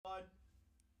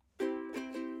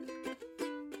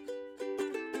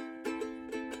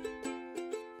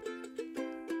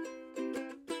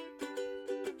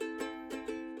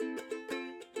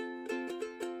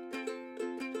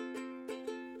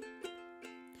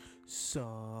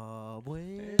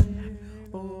Subway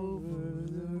over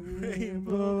the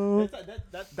rainbow.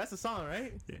 That's the song,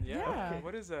 right? Yeah. Okay.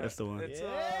 What is that? That's the one. It's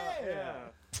Yeah.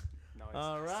 No, it's,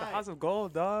 All it's the right. House of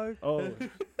Gold, dog. Oh, no,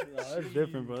 that's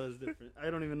different, bro. That's different. I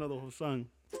don't even know the whole song.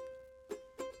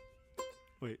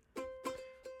 Wait.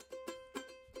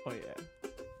 Oh yeah.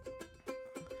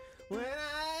 When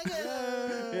I get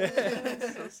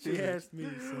Yeah. She asked me.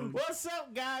 So. What's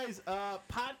up, guys?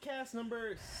 Podcast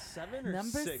number 7 or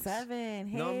Number 6? 7.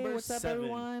 Hey, Number what's up, 7.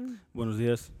 everyone? Buenos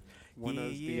dias.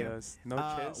 Buenos Yeah. dias.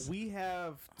 Noches. We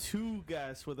have 2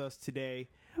 guests with us today.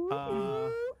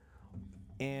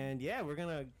 And yeah, we're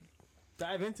gonna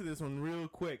dive into this one real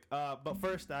quick. But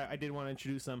first, I did want to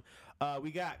introduce them.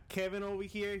 We got Kevin over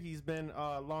here. He's been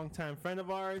a longtime friend of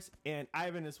ours, and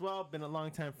Ivan as well, been a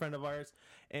longtime friend of ours.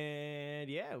 And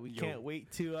yeah, we can't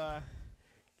wait to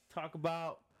talk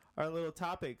about our little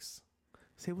topics.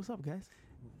 Say what's up, guys.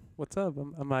 What's up?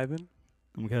 I'm Ivan.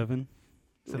 I'm Kevin.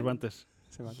 Cervantes.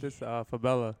 This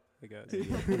Fabella, I guess.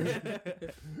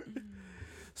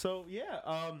 So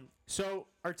yeah, so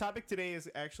our topic today is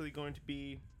actually going to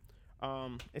be,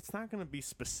 it's not going to be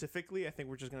specifically. I think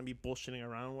we're just going to be bullshitting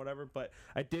around, whatever. But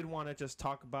I did want to just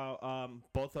talk about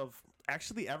both of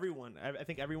actually everyone. I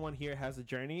think everyone here has a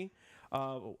journey,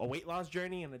 a weight loss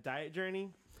journey and a diet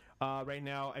journey. Right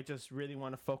now, I just really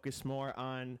want to focus more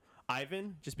on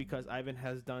Ivan, just because Ivan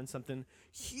has done something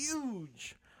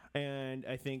huge, and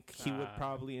I think he would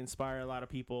probably inspire a lot of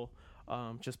people.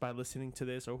 Just by listening to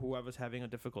this, or whoever's having a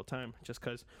difficult time, just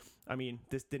because, I mean,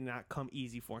 this did not come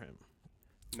easy for him.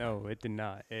 No, it did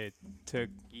not. It took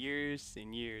years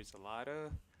and years. A lot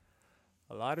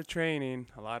of training,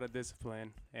 a lot of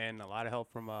discipline, and a lot of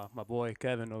help from my boy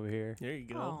Kevin over here. There you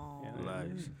go. Aw. Yeah.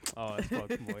 Relax. Oh, that's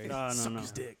fucking boy. No. Suck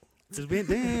his dick. Just being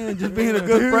a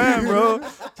good friend, bro.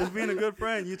 Just being a good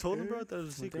friend. You told him, bro, that was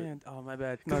a secret. Damn. Oh, my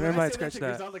bad. No, When never I mind. say Scratch to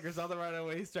that. Griselda right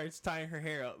away starts tying her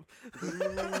hair up.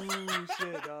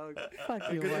 Shit, dog.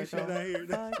 Fuck you, Good shit Michael. I hear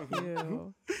that. Fuck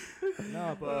you.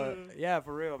 No, but yeah,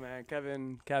 for real, man.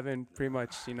 Kevin, pretty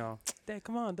much, Dad,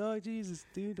 come on, dog. Jesus,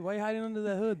 dude, why you hiding under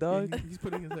that hood, dog? He's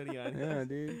putting his hoodie on. Yeah,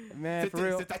 dude. Man, for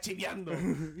real. Se está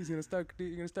chiviando. You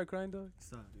gonna start crying, dog?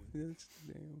 Stop, dude.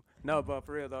 Damn. No, but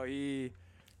for real though, he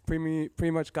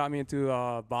pretty much got me into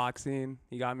boxing.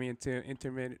 He got me into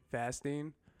intermittent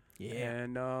fasting. Yeah.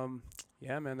 And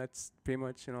yeah, man, that's pretty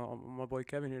much my boy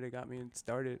Kevin here that got me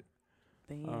started.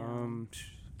 Damn.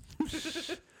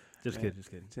 Just Man.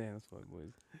 kidding. Damn, that's fuck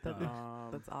boys.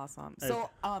 That's awesome. Hey. So,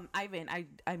 Ivan,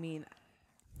 I mean,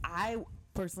 I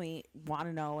personally want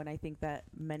to know, and I think that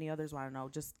many others want to know,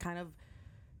 just kind of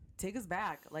take us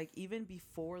back, like even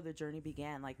before the journey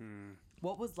began, like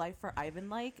what was life for Ivan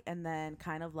like, and then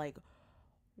kind of like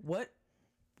what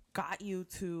got you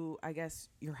to, I guess,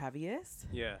 your heaviest,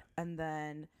 Yeah. and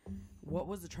then what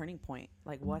was the turning point?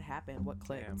 Like what happened? What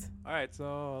clicked? Damn. All right,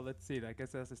 so let's see. I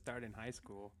guess that's to start in high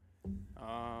school.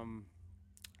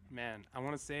 Man, I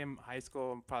want to say in high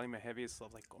school, probably my heaviest was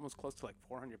like almost close to like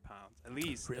 400 pounds, at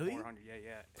least. Really? 400,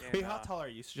 yeah. And, Wait, how tall are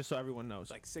you? Just so everyone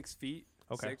knows. Like 6 feet.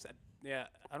 Okay. 6. Yeah,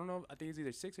 I don't know. I think it's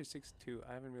either 6 or 6'2".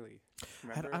 I haven't really I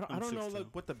remembered. don't I'm know 6'2". like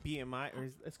what the BMI or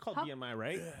it's called How- BMI,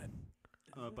 right?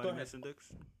 Body ahead. mass index.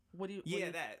 What do you?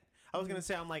 Yeah, that. I was gonna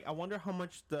say, I'm like, I wonder how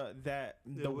much the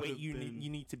weight would've you been-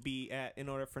 need to be at in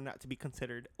order for not to be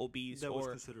considered obese. That was or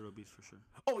considered obese for sure.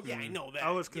 oh yeah, I know that.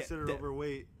 I was Yeah, considered that-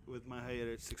 overweight with my height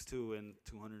at 6'2" and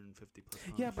 250 plus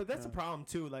pounds. Yeah, but that's a Yeah. problem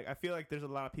too. Like, I feel like there's a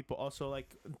lot of people also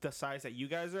like the size that you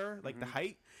guys are, like the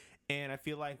height. And I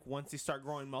feel like once they start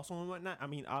growing muscle and whatnot, I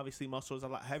mean, obviously muscle is a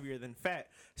lot heavier than fat,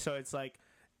 so it's like,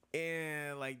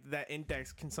 and like that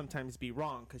index can sometimes be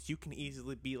wrong because you can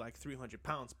easily be like 300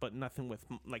 pounds, but nothing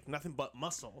but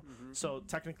muscle. So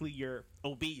technically you're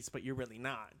obese, but you're really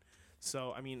not.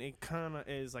 So I mean, it kind of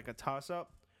is like a toss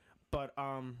up. But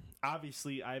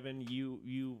obviously, Ivan,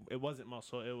 you it wasn't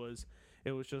muscle. It was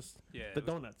just Yeah, the it was-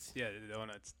 donuts. Yeah, the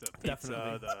donuts, the pizza,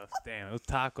 Definitely. damn, those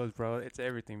tacos, bro. It's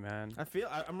everything, man. I feel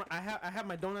I have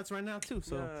my donuts right now too.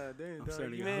 So yeah, damn, I'm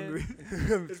starting to get man. hungry. It's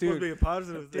supposed to Dude, be a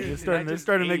positive thing. dude, It's I starting just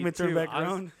to make me ate turn too. back I was-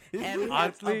 around. And we have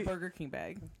Honestly- a Burger King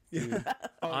bag. dude,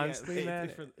 oh, honestly, yeah,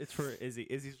 man. it's for Izzy.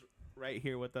 Izzy's right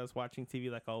here with us watching TV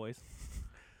like always.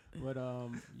 But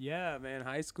yeah, man,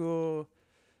 high school,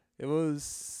 I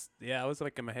was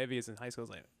like in my heaviest in high school. It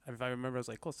was like, if I remember, I was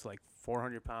like close to like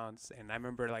 400 pounds, and I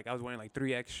remember like I was wearing like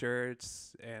 3X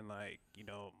shirts, and like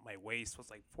my waist was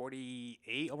like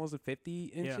 48, almost 50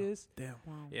 inches. Damn.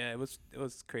 Wow. Yeah, it was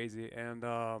crazy, and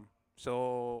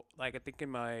so like I think in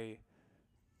my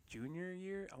junior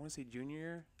year,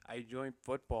 I joined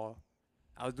football.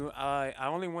 I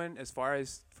only went as far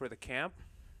as for the camp,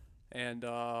 and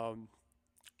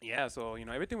yeah, so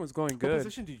everything was going What good.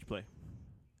 position did you play?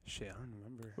 Shit, I don't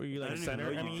remember. Were you I like didn't even center?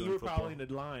 know I you mean, joined you were football. probably in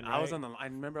the line, right? I was on the. I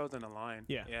remember I was on the line.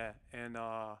 Yeah. Yeah, and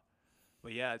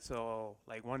but yeah, so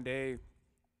like one day,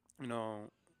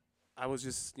 I was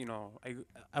just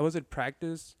I was at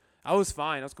practice. I was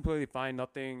fine. I was completely fine.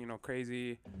 Nothing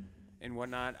crazy and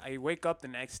whatnot. I wake up the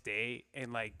next day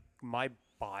and like my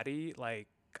body like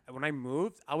when I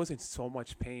moved, I was in so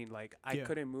much pain. Like I Yeah.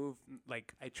 couldn't move.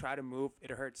 Like I tried to move, it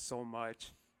hurt so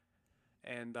much.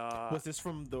 And Was this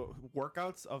from the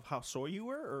workouts of how sore you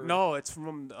were? Or? no, it's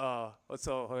from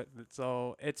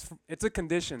so it's a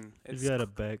condition. If It's you had a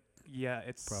back, yeah,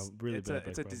 it's really it's bad a back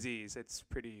it's a problem. disease. It's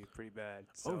pretty bad.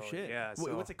 Oh So, shit. Yeah. Wait,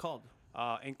 So what's it called?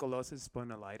 ankylosing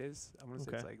spondylitis. I want to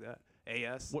say it's Okay. like that.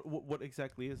 AS. What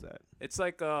exactly is that? It's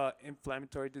like a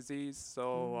inflammatory disease.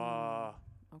 So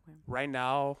Okay. right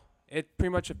now it pretty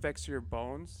much affects your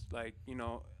bones, like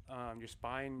your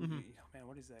spine. Mhm. Man,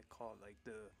 what is that called? Like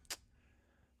the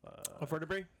A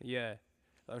vertebrae? yeah,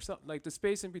 or something like the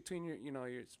space in between your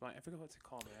spine. I forget what's it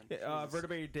called, man. Jesus.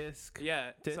 Vertebrae disc.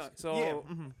 Yeah. Disc. So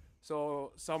yeah. Mhm.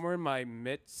 so somewhere in my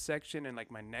midsection and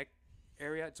like my neck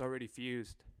area, it's already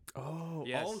fused. Oh.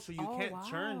 Yes. Oh, so you can't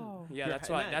turn. Wow. Yeah, your that's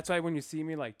why. neck. That's why when you see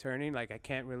me like turning, like I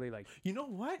can't really like. You know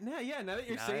what? Now that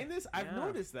you're Nah, saying this, I've yeah,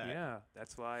 noticed that. Yeah,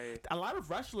 that's why. A lot of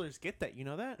wrestlers get that. You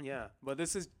know that? Yeah, but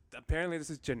this is apparently this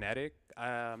is genetic.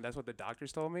 That's what the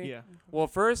doctors told me. Yeah. Well,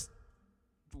 first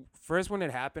when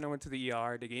it happened, I went to the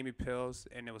ER. They gave me pills,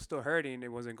 and it was still hurting.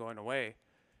 It wasn't going away.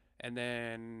 And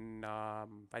then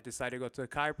I decided to go to a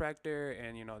chiropractor,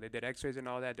 and they did X-rays and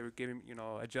all that. They were giving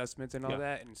adjustments and all Yeah.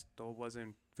 that, and still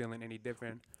wasn't feeling any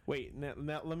different. Wait.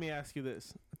 Now let me ask you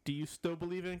this: do you still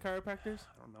believe in chiropractors?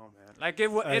 I don't know, man. Like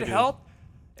I it do. helped.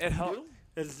 It You helped. do?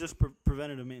 it's just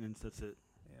preventative maintenance. That's it.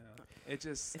 Yeah. It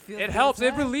just It feels it good helps. It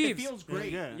inside. It relieves. feels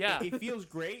great. Yeah. Yeah. It feels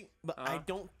great, but I Uh-huh.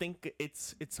 don't think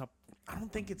I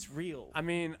don't think it's real. I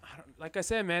mean, like I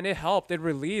said, man, it helped. It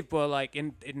relieved, but like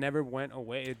it never went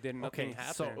away. It did nothing Okay,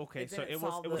 happen. so It so didn't it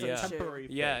was solve it was the a issue. temporary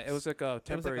Yeah, fix. it was like a It was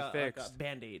temporary like fix. a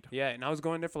band-aid. Yeah, and I was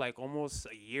going there for like almost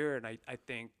a year, and I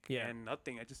think Yeah. and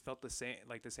nothing. I just felt the same.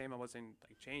 I wasn't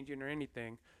like changing or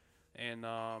anything. And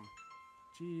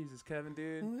Jesus, Kevin,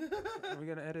 dude, are we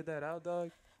gonna edit that out,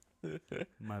 dog?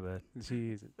 My bad.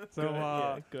 Jesus. So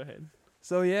go ahead.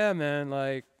 So yeah, man,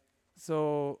 like,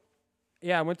 so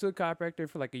yeah, I went to a chiropractor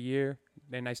for like a year.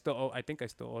 Then I think I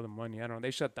still owe them money. I don't know. They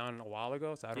shut down a while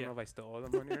ago, so I don't Yeah. know if I still owe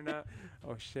them money or not.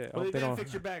 Oh shit. I Well, hope they didn't don't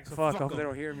fix your bag, so fuck. I fuck hope they 'em.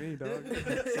 don't hear me, dog.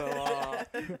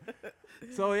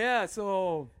 So yeah,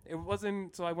 so it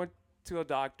wasn't. So I went to a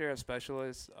doctor, a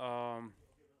specialist.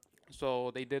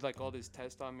 So they did like all this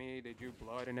tests on me. They drew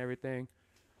blood and everything,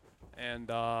 and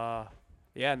yeah,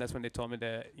 and that's when they told me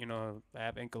that I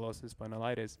have ankylosing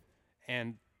spondylitis,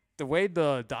 and the way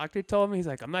the doctor told me, he's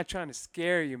like, I'm not trying to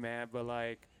scare you, man, but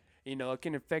like, it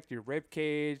can affect your rib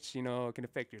cage, it can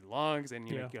affect your lungs, and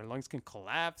Yeah. your lungs can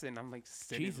collapse. And I'm like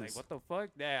sitting like, Jesus. what the fuck?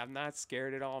 Yeah, I'm not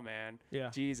scared at all, man. Yeah.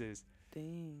 Jesus.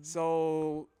 Dang.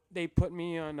 So they put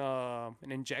me on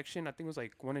an injection. I think it was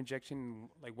like one injection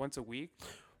like once a week.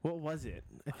 What was it?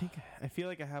 I feel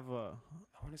like I have a.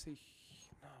 I want to say,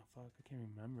 no, fuck, I can't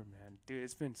remember, man. Dude,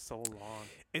 it's been so long.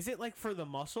 Is it like for the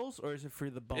muscles or is it for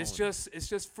the bone? It's just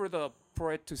for the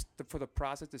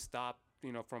process to stop,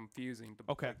 from fusing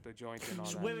Okay. like the joints and all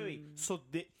So that. wait.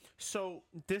 So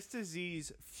this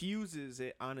disease fuses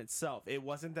it on itself. It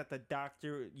wasn't that the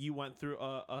doctor you went through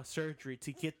a surgery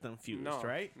to get them fused, No,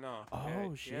 right? No. Oh,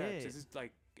 Yeah, shit. it's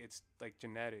like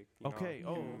genetic. You Okay.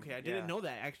 know? Oh, okay. I didn't Yeah. know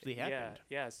that actually happened.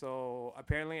 Yeah. So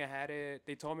apparently I had it.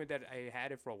 They told me that I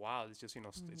had it for a while. It's just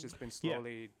it's just been Yeah.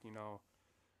 slowly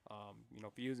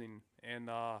fusing. And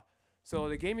so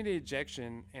they gave me the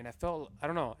injection, and I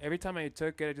don't know. Every time I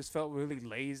took it, I just felt really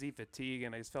lazy, fatigued,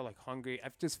 and I just felt like hungry. I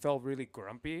just felt really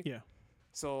grumpy. Yeah.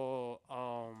 So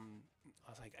I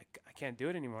was like, I can't do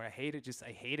it anymore. I hated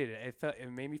it.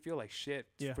 It made me feel like shit.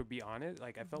 Yeah. To be honest,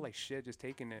 like I felt like shit just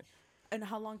taking it. And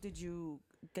how long did you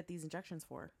get these injections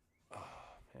for?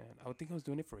 Man, I would think I was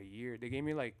doing it for a year. They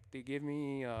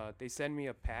send me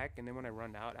a pack, and then when I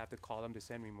run out, I have to call them to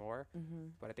send me more. Mm-hmm.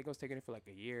 But I think I was taking it for like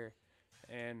a year,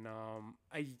 and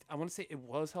I want to say it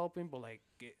was helping, but like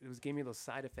it was giving me those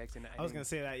side effects. And I was gonna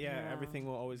say that. Yeah. Yeah. Everything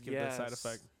will always give that side Yes.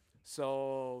 effect.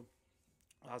 So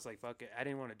I was like, fuck it. I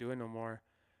didn't want to do it no more.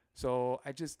 So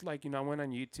I just I went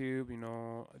on YouTube,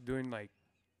 doing like,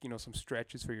 some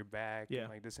stretches for your back, Yeah. and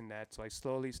like this and that. So I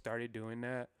slowly started doing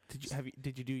that.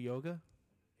 Did you do yoga?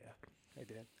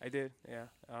 I did. Yeah.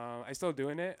 I still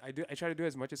doing it. I try to do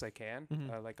as much as I can,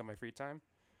 Mhm. like on my free time.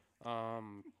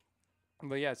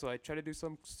 But yeah, so I tried to do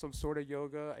some sort of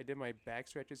yoga. I did my back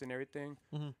stretches and everything.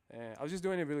 Mhm. And I was just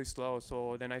doing it really slow.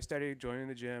 So then I started joining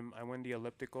the gym. I went the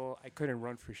elliptical. I couldn't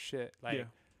run for shit. Like Yeah.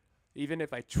 even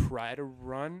if I try to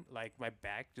run, like my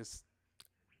back just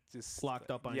Locked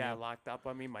up on yeah, you. locked up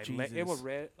on me. My leg, it Jesus.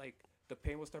 would like the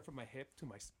pain would start from my hip to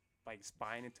my like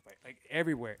spine into my like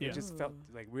everywhere. Yeah. It just felt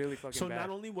Ooh. like really fucking So bad. not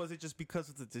only was it just because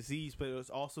of the disease, but it was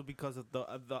also because of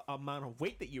the amount of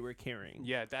weight that you were carrying.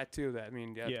 Yeah, that too. That I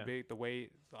mean, yeah, Yeah. the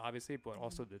weight obviously, but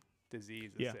also the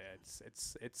disease. Yeah.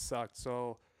 It sucked.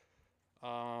 So,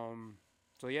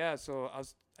 so yeah, so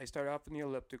I started off in the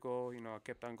elliptical. You know, I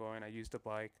kept on going. I used the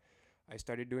bike. I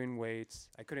started doing weights.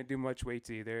 I couldn't do much weights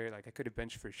either. Like I couldn't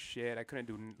bench for shit. I couldn't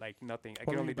do like nothing. I What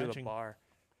could were only you do the benching? bar.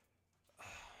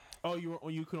 Oh,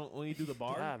 you could only do the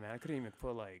bar. Yeah, man, I couldn't even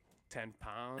put like 10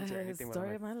 pounds or anything. with Story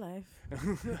my of my life.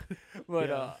 but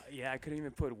Yeah. yeah, I couldn't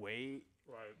even put weight.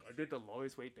 Like I did the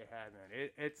lowest weight they had, man.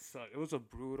 It sucked. It was a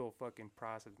brutal fucking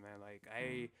process, man. Like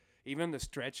even the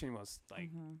stretching was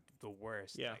like the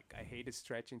worst. Yeah. Like I hated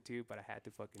stretching too, but I had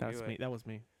to fucking That's do me. it. That was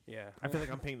me. Yeah. I feel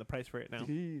like I'm paying the price for it now.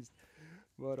 Jeez.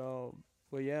 But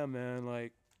yeah, man.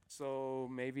 Like so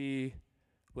maybe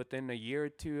within a year or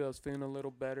two, I was feeling a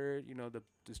little better. You know, the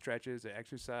stretches, the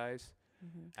exercise.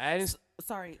 I didn't.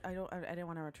 Sorry, I didn't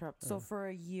want to interrupt. So for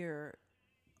a year,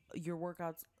 your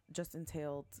workouts just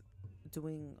entailed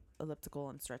doing elliptical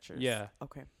and stretchers. Yeah.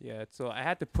 Okay. Yeah, so I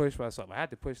had to push myself. I had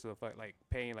to push the fuck like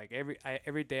pain. Like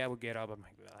every day I would get up. I'm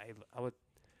like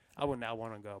I would not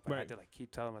want to go, but I had Right. to like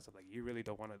keep telling myself like you really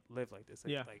don't want to live like this,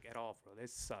 like, Yeah. like at all, bro.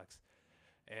 This sucks.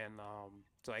 And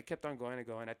so I kept on going and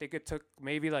going. I think it took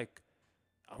maybe like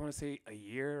I want to say a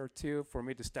year or two for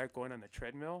me to start going on the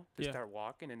treadmill, to Yeah. start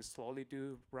walking and slowly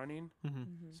do running.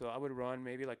 Mm-hmm. So I would run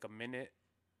maybe like a minute,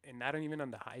 and not even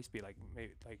on the high speed, like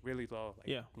maybe like really low, like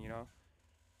Yeah. you know.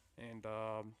 And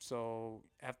so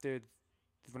after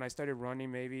when I started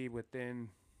running, maybe within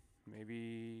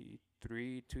maybe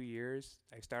 2 years,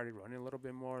 I started running a little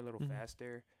bit more, a little Mhm.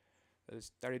 faster. I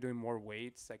started doing more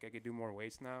weights. Like I could do more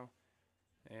weights now,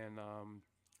 and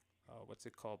what's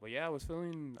it called? But yeah, I was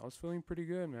feeling pretty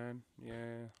good, man.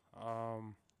 Yeah.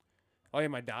 Oh yeah,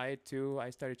 my diet too. I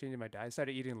started changing my diet. I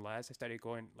started eating less. I started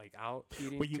going like out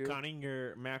eating. Were you too. counting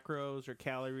your macros or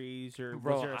calories, or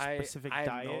Bro, was there a specific I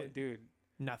diet? know, dude.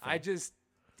 Nothing. I just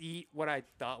eat what I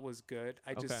thought was good.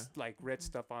 I Okay. just like read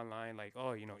stuff online, like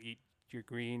eat your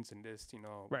greens and this,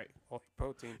 right. all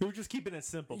protein. You were just keeping it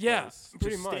simple. Yeah, Chris.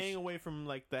 pretty just much. staying away from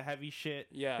like the heavy shit.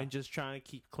 Yeah. And just trying to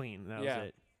keep clean. That Yeah. was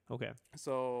it. Okay.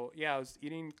 So yeah, I was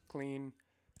eating clean.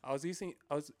 I was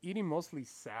eating mostly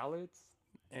salads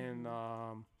and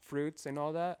fruits and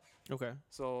all that. Okay.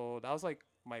 So that was like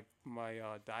my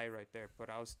diet right there. But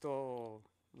I was still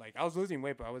like I was losing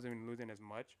weight, but I wasn't even losing as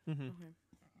much. Mm-hmm. Okay.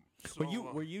 Were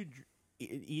So, you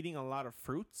eating a lot of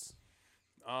fruits?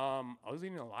 I was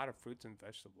eating a lot of fruits and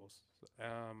vegetables.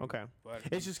 Okay. But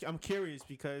It's just I'm curious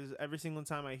because every single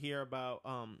time I hear about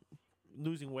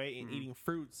losing weight and Mhm. eating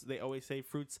fruits, they always say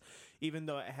fruits, even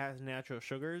though it has natural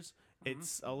sugars,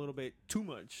 it's a little bit too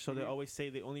much. So they Mhm. always say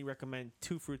they only recommend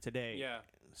 2 fruits a day. yeah.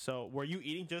 So were you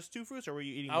eating just 2 fruits, or were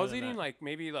you eating? I more was than eating that? like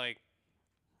maybe I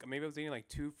was eating like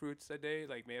 2 fruits a day.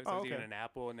 Like maybe I was Oh, eating okay. an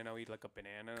apple and then I'll eat like a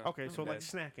banana. Okay, so like That-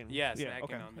 snacking. yeah, snacking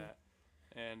okay. on that.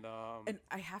 And And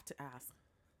I have to ask,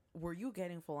 were you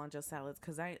getting full on just salads?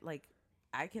 Because I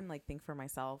can like think for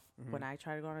myself when I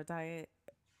try to go on a diet.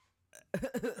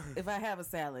 If I have a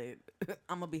salad,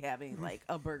 I'm gonna be having like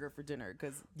a burger for dinner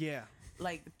because Yeah.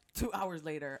 like 2 hours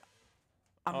later,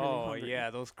 I'm really oh hungry. yeah,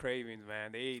 those cravings,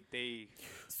 man. They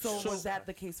So, So- was that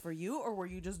the case for you, or were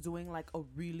you just doing like a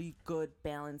really good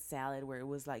balanced salad where it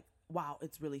was like, wow,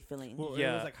 it's really filling? Well, it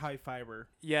Yeah. was like high fiber.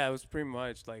 yeah, it was pretty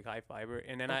much like high fiber,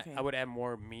 and then Okay. I would add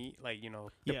more meat, like the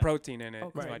Yeah. protein in it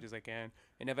Okay. as Right. much as I can.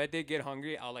 And if I did get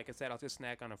hungry, like I said, I'll just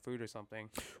snack on a fruit or something.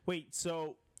 Wait,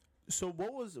 so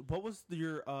what was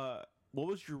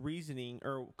your reasoning,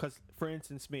 or because for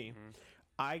instance me, Mhm.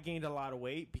 I gained a lot of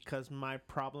weight because my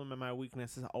problem and my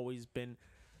weakness has always been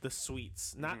the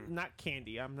sweets, not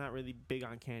candy. I'm not really big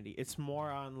on candy. It's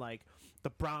more on like the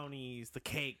brownies, the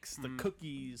cakes, the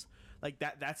cookies, like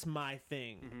that. That's my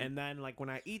thing. And then like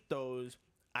when I eat those,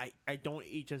 I don't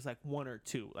eat just like 1 or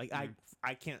 2. Like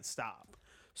I can't stop.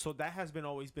 So that has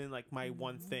always been like my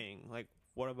one thing. Like,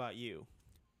 what about you?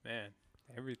 Man,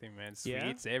 everything, man. Yeah?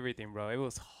 Sweets, everything, bro. It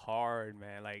was hard,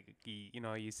 man. Like,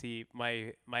 you see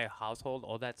my household,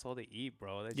 all that's all they eat,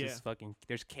 bro. That's Yeah. just fucking,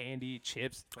 there's candy,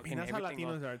 chips, I fucking mean, that's how everything.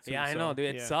 Latinos are too. Yeah, I so, know,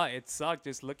 dude. yeah. It sucked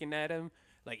just looking at them,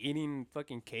 like eating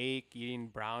fucking cake, eating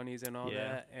brownies and all Yeah.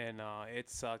 that. And it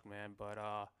sucked, man. But,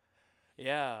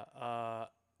 yeah.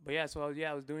 So,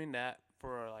 I was doing that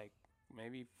for like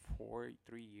maybe 3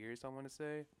 years, I want to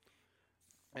say.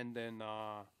 And then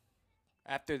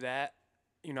after that,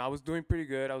 I was doing pretty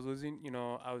good. I was losing,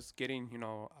 I was getting,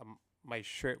 my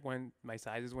my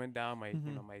sizes went down.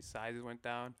 My sizes went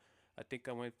down. I think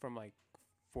I went from like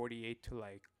 48 to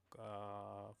like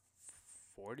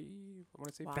 40. I want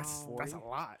to say Wow. That's 40. a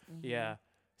lot. Yeah.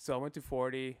 So I went to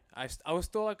 40. I was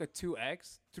still like a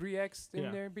 2x, 3x in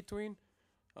Yeah. there in between.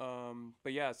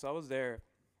 But yeah, so I was there.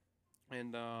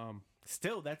 And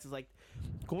Still, that's like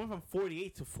going from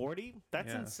 48 to 40.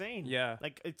 That's Yeah. insane. yeah.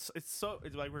 Like it's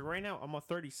like right now I'm a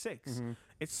 36. Mhm.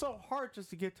 It's so hard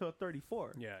just to get to a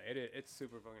 34. Yeah, it's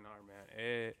super fucking hard,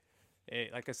 man.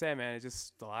 It like I said, man, it's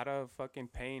just a lot of fucking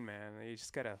pain, man. You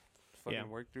just gotta fucking Yeah.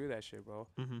 work through that shit, bro.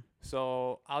 Mm-hmm.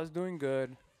 So I was doing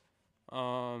good,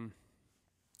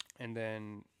 and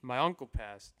then my uncle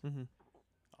passed. Mm-hmm.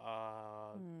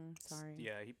 Sorry.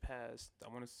 Yeah, he passed. I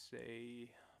want to say,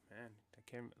 man, I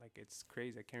can't. Like, it's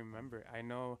crazy. I can't remember. I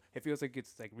know it feels like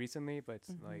it's like recently, but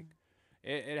it's like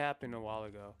it happened a while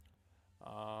ago.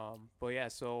 But yeah,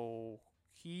 so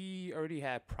he already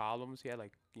had problems. He had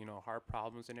like heart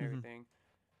problems and Mhm. everything,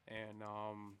 and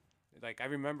like I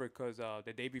remember because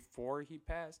the day before he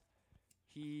passed,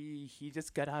 he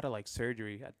just got out of like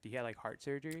surgery. He had like heart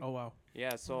surgery. Oh wow.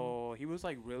 Yeah, so he was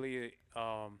like really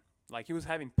like he was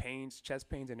having pains, chest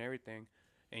pains and everything.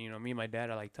 And me and my dad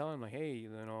are like telling him like, hey,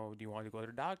 do you want to go to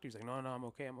the doctor? He's like, no, I'm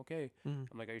okay. Mm-hmm.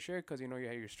 I'm like, are you sure? Because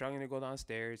you're struggling to go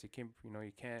downstairs. You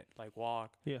can't like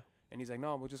walk. Yeah. And he's like,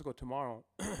 no, we'll just go tomorrow.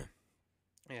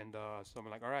 And so I'm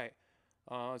like, all right.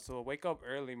 So I wake up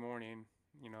early morning,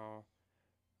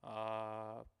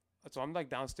 so I'm like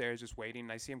downstairs just waiting.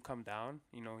 And I see him come down.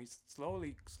 He's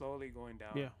slowly going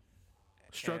down. Yeah.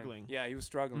 Struggling. And, yeah, he was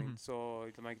struggling. Mhm. So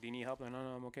I'm like, do you need help? Like, no,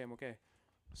 I'm okay.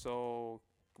 So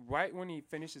right when he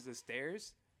finishes the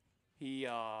stairs, he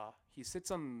sits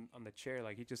on the chair.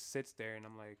 Like, he just sits there. And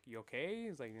I'm like, you okay?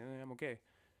 He's like, yeah, I'm okay.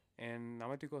 And I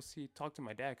went to go talk to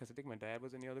my dad because I think my dad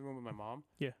was in the other room with my mom.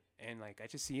 Yeah. And like, I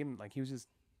just see him, like, he was just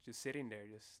sitting there,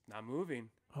 just not moving.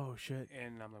 Oh shit.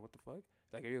 And I'm like, what the fuck?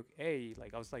 Like, are you okay?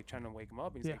 Like, I was like trying to wake him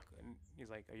up. And Yeah. he's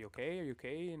like, are you okay? Are you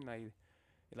okay? And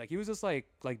like he was just like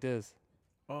this.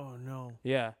 Oh no.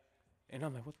 Yeah. And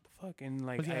I'm like, what the fuck? And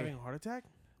like, Was he having a heart attack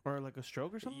or like a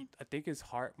stroke or something? I think his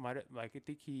heart might have, like, I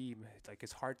think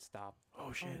his heart stopped.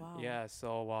 Oh shit. Oh, wow. Yeah.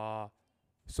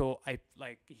 So I,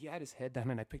 like, he had his head down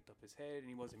and I picked up his head and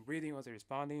he wasn't breathing, wasn't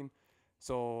responding.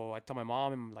 So I told my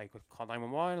mom and like call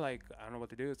 911. Like, I don't know what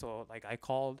to do. So like I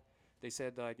called. They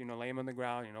said lay him on the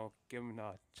ground. Give him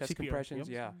chest CPR, compressions.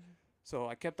 yep. Yeah. So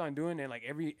I kept on doing it. Like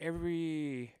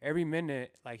every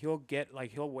minute, like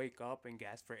he'll wake up and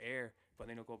gasp for air, but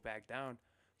then he'll go back down.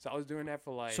 So I was doing that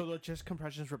for like. So the chest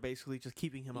compressions were basically just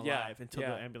keeping him Yeah, alive until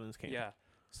yeah, the ambulance came. Yeah.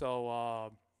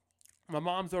 So my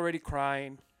mom's already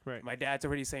crying. Right. My dad's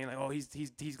already saying like, oh, he's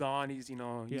gone. He's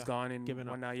Yeah, gone and giving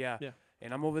up. whatnot. Yeah. Yeah.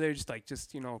 And I'm over there just trying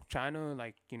to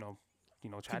like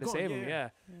try Keep to save going, him. yeah.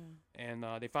 Yeah. And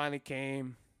they finally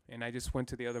came, and I just went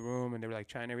to the other room, and they were like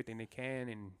trying everything they can,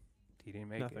 and he didn't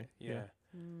make Nothing, it. yeah.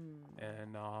 Yeah.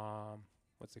 And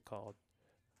what's it called?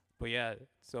 But yeah,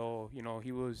 so he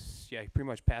pretty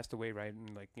much passed away right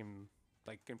in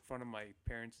front of my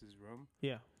parents' room.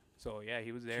 Yeah. So yeah,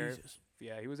 he was there. Jesus.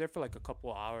 Yeah, he was there for like a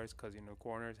couple of hours because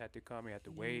coroners had to come. He had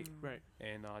to wait, Right.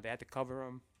 and they had to cover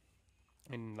him,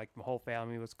 and like my whole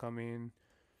family was coming,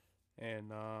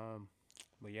 and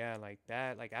but yeah, like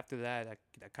that. Like after that,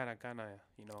 that kind of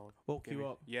Woke gave you me-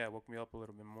 up. Yeah, woke me up a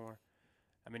little bit more.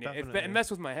 I mean, Definitely. it messed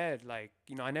with my head. Like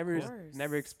I never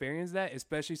course. experienced that,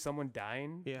 especially someone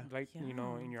dying. Yeah. Like Yeah.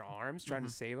 in your arms trying Mhm.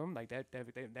 to save them. Like that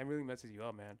really messes you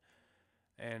up, man.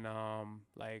 And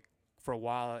like for a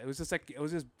while, it was just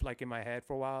like in my head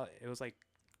for a while. It was like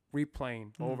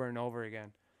replaying Mhm. over and over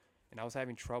again, and I was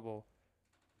having trouble.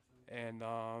 And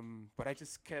but I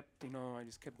just kept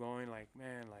going. Like,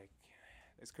 man, like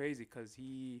it's crazy because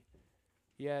he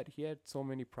had so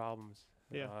many problems,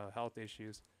 Yeah. health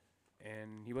issues,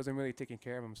 and he wasn't really taking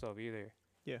care of himself either.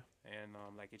 Yeah. And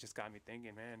like it just got me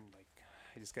thinking, man, like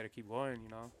I just gotta keep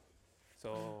going,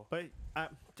 So But I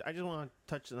just want to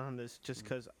touch on this just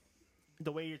because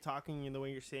the way you're talking and the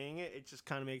way you're saying it, it just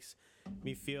kind of makes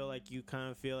me feel like you kind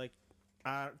of feel like,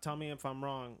 tell me if I'm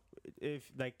wrong,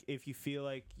 if you feel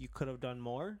like you could have done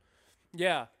more.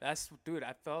 yeah, dude.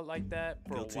 I felt like that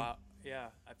for Guilty. a while. Yeah,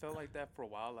 I felt like that for a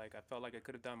while. Like I felt like I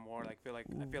could have done more. Like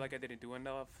I feel like I didn't do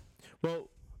enough. Well,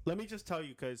 let me just tell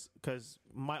you because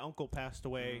my uncle passed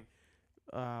away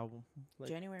like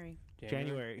January.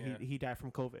 January. Yeah. He died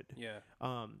from COVID. Yeah.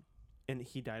 And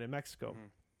he died in Mexico. Mhm.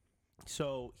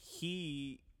 So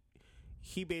he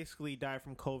basically died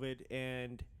from COVID,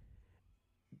 and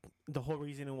the whole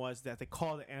reason was that they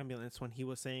called the ambulance when he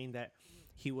was saying that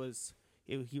he was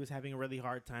having a really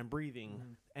hard time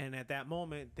breathing. And at that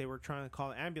moment, they were trying to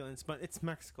call an ambulance, but it's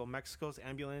Mexico. Mexico's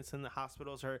ambulance and the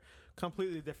hospitals are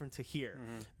completely different to here.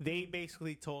 They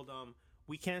basically told them,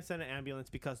 we can't send an ambulance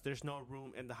because there's no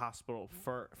room in the hospital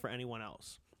for anyone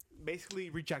else. Basically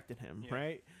rejected him,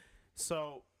 right?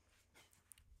 So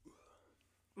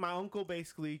my uncle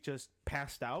basically just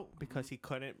passed out because he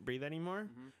couldn't breathe anymore.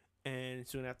 And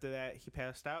soon after that, he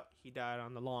passed out. He died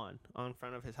on the lawn in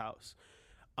front of his house.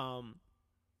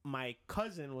 My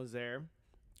cousin was there,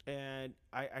 and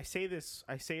I say this,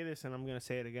 and I'm gonna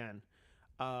say it again.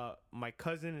 My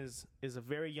cousin is a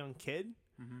very young kid.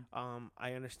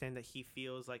 I understand that he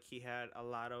feels like he had a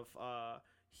lot of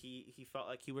he felt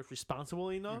like he was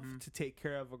responsible enough to take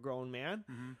care of a grown man.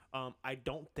 I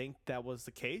don't think that was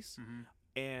the case.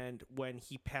 And when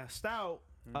he passed out,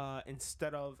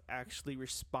 instead of actually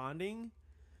responding,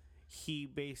 he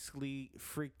basically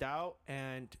freaked out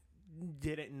and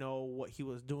didn't know what he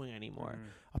was doing anymore.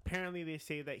 Apparently they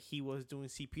say that he was doing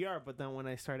CPR, but then when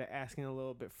I started asking a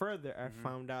little bit further, I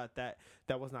found out that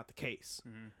that was not the case.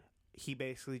 He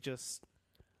basically just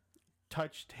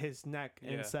touched his neck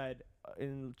and said,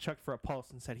 and checked for a pulse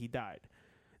and said he died.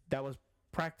 That was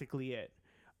practically it.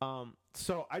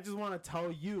 So I just want to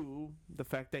tell you the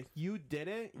fact that you did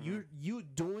it, you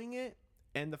doing it,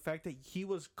 and the fact that he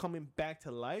was coming back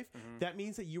to life, that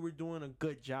means that you were doing a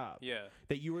good job. Yeah.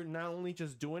 That you were not only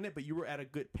just doing it, but you were at a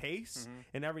good pace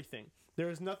and everything. There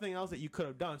is nothing else that you could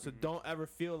have done. So don't ever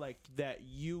feel like that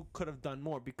you could have done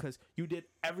more, because you did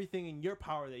everything in your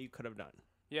power that you could have done.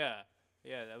 Yeah.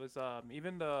 Yeah. That was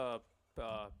even the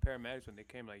paramedics when they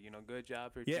came, like, good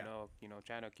job for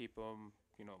trying to keep them,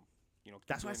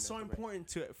 That's why it's so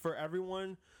important for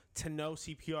everyone to know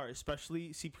CPR, especially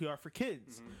CPR for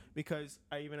kids. Because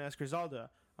I even asked Griselda,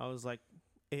 I was like,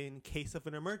 in case of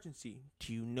an emergency,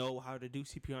 do you know how to do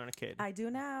CPR on a kid? I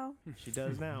do now. She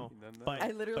does now. But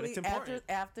I literally, it's important.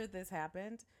 after this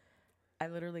happened, I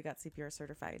literally got CPR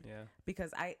certified. Yeah.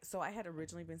 Because I had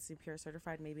originally been CPR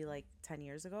certified maybe like 10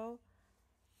 years ago.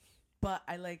 But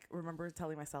I remember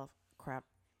telling myself, crap,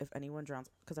 if anyone drowns,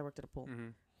 because I worked at a pool,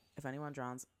 if anyone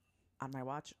drowns on my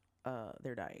watch,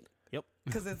 they're dying. Yep.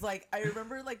 Because it's like, I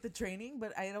remember the training,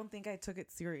 but I don't think I took it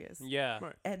serious. Yeah.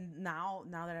 Right. And now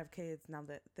that I have kids, now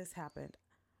that this happened,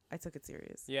 I took it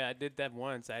serious. Yeah, I did that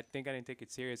once. I think I didn't take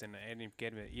it serious, and I didn't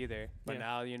get it either. But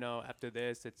now, after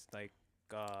this, it's like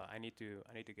I need to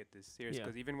get this serious,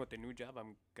 because even with the new job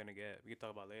I'm gonna get, we can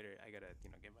talk about later. I gotta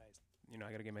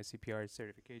get my CPR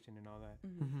certification and all that.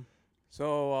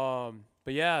 So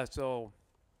but yeah, so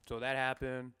that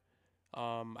happened.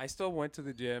 I still went to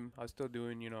the gym. I was still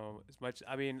doing, as much.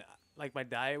 I mean, like my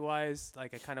diet wise,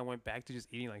 like I kind of went back to just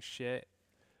eating like shit,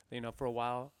 for a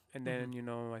while. And then,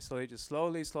 I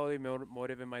slowly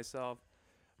motivating myself.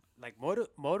 Like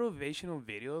motivational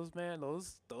videos, man,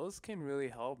 those can really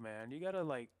help, man. You gotta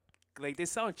like they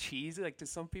sound cheesy, like to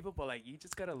some people, but like you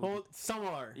just gotta. Well, some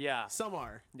are. Yeah. Some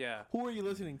are. Yeah. Who are you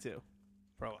listening to?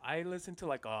 Bro, I listen to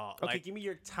like Okay, give me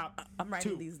your top. I'm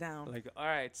writing 2. these down. Like, all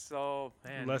right, so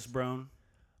man, Les Brown.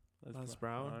 Les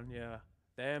Brown. Yeah.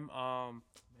 Them. Man,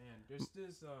 there's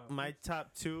this. My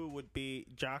top 2 would be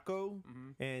Jocko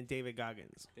and David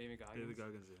Goggins. David Goggins. David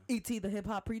Goggins. E.T. the hip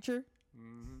hop preacher.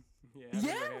 Yeah.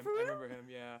 Yeah, I for real? remember him.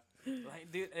 Yeah.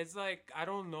 Like, dude, it's like I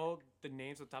don't know the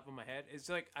names on top of my head. It's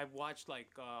like I've watched like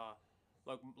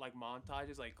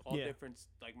montages, like all different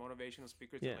like motivational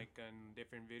speakers and like in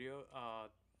different different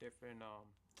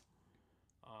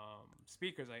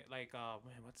speakers, like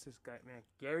man, what's this guy, man?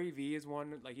 Gary Vee is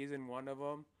one, like he's in one of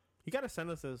them. You gotta send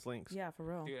us those links. Yeah, for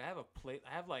real. Dude, I have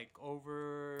like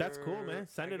over. That's cool, man.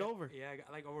 Send it over. Yeah, I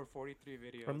got like over 43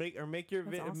 videos. Or make your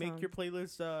That's awesome. make your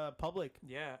playlist public.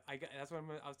 Yeah, that's what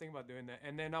I was thinking about doing that,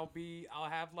 and then I'll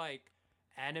have like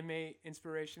anime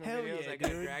inspirational Hell videos, yeah, like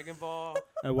dude. Dragon Ball.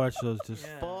 I watch those just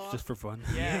Yeah. just for fun.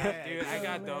 Yeah, dude, I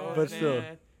got those. But still.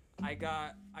 man. I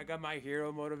got My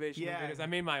Hero motivational Yeah. videos. I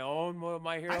made my own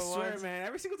My Hero I swear, ones. man.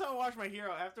 Every single time I watch My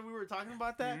Hero, after we were talking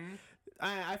about that,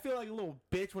 I feel like a little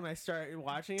bitch when I start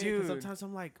watching it. Dude. Because sometimes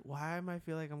I'm like, why am I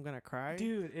feel like I'm gonna cry?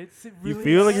 Dude, it's really. You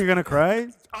feel like you're gonna cry?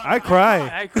 I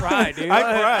cry. I cry, dude. I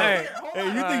cry. Hey, Hey,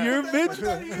 you think you're a bitch?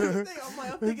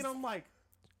 I'm thinking,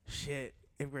 shit.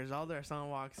 If Griselda or someone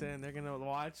walks in, they're gonna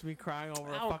watch me crying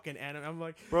over a fucking anime. I'm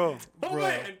like, Bro, oh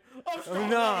man, I'm strong.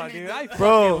 no, dude, I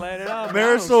Bro, fucking let it out.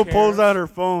 Marisol pulls out her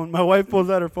phone. My wife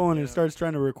pulls out her phone and starts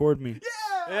trying to record me. Yeah.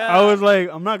 I was like,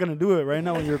 I'm not gonna do it right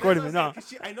now when you're recording me. No,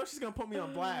 I know she's gonna put me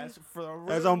on blast for a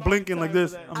really as I'm long blinking time like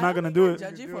this, for that. I'm I not don't gonna think do I'd it.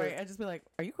 Judge you for it. I'd just be like,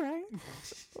 "Are you crying?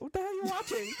 What the hell are you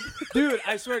watching?" Dude,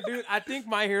 I swear, dude, I think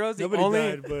My Hero's the Nobody only.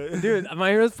 died, but Dude, My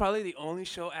Hero's probably the only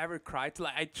show I ever cried to.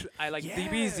 Like, I like Yeah.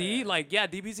 DBZ. Like, yeah,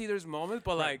 DBZ. There's moments,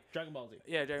 but like, Dragon Ball Z.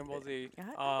 yeah, Dragon Ball Z.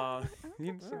 Yeah,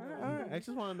 You All right, I just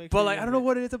want to make. But sure like, you I don't know know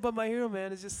what it is about My Hero,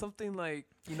 man. It's just something like,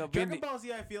 being Dragon Ball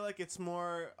Z, I feel like it's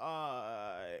more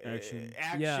Action.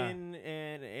 action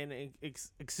and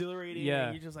exhilarating. Yeah.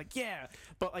 and you're just like, yeah.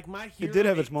 But like My Hero, did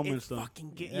have its moments, though.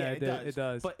 Fucking Yeah, it it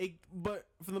does. But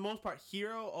for the most part,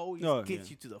 Hero always Oh, gets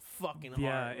yeah. you to the fucking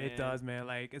yeah, heart. it man. does, man.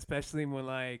 Like, especially when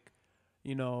like,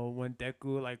 when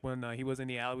Deku, like when he was in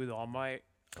the alley with All Might,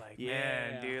 like, Yeah.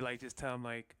 man, dude, like just tell him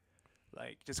like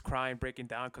just crying, breaking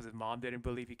down because his mom didn't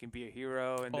believe he can be a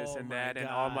hero and this Oh and my that, and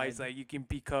All Might's God. like, you can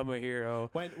become a hero.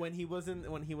 When he was in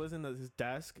his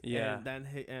desk, Yeah. and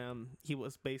then he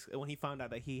was basically when he found out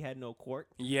that he had no quirk,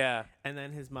 Yeah, and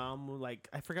then his mom was like,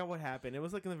 I forgot what happened. It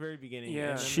was like in the very beginning.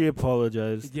 Yeah. and then- she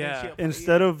apologized. yeah.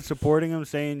 Instead of supporting him,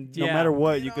 saying no Yeah. matter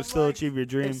what, And you I'm can still like, achieve your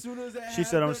dream. As soon as that She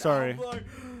said, "I'm happened, sorry." I'm like,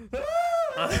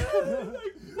 like,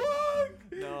 fuck.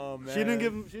 No, man. She didn't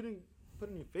give him. She didn't put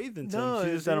any faith into No, him.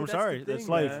 She just said, "I'm dude, that's the sorry. That's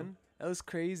thing, life." man. That was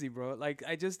crazy, bro. Like,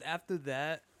 I just after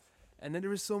that, and then there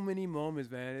were so many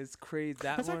moments, man. It's crazy.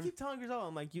 That That's why I one. keep telling yourself,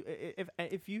 I'm like,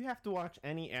 if you have to watch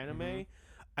any anime, Mhm.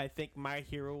 I think My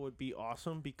Hero would be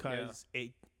awesome because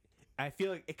I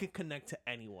feel like it could connect to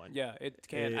anyone. Yeah, it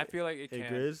can. I feel like it Hey,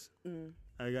 can. Grizz, Mm,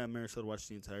 I got Marisol to watch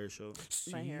the entire show.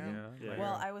 My Hero. Yeah.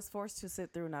 Well, I was forced to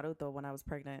sit through Naruto when I was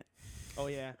pregnant. Oh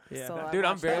yeah, yeah. So I Dude,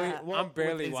 I'm watched barely, that. Well, I'm with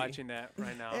barely Izzy. watching that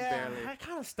right now. I'm Yeah, barely. I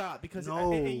kind of stopped because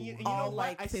No. and you know All what?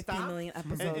 like I 50 stopped, million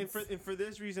and, episodes. and for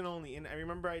this reason only. And I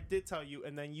remember I did tell you,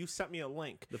 and then you sent me a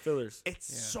link. The fillers. It's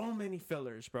Yeah. so many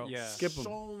fillers, bro. Yeah. Skip 'em.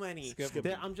 So many. Skip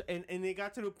that 'em. I'm and they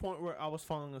got to the point where I was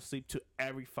falling asleep to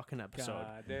every fucking episode.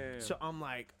 God damn. So I'm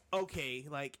like, okay,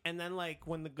 like, and then like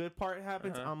when the good part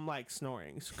happens, Uh-huh. I'm like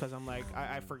snoring because I'm like,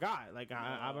 I forgot, like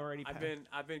I've already.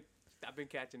 I've been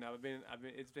catching up.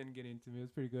 It's been getting to me.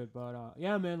 It's pretty good, but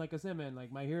yeah, man. Like I said, man,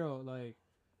 like My Hero,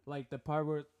 like the part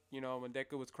where when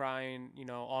Deku was crying,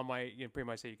 All Might, pretty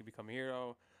much said you could become a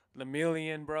hero.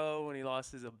 Lemillion, bro, when he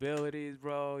lost his abilities,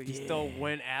 bro, he still Yeah.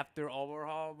 went after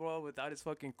Overhaul, bro, without his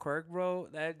fucking quirk, bro.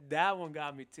 That one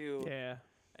got me too. Yeah.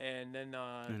 And then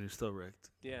And he's still wrecked.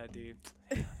 yeah, dude.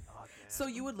 So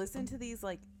you would listen to these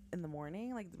like in the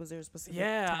morning? Like, was there a specific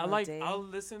Yeah, time of day? I'll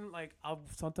listen, like I'll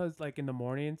sometimes like in the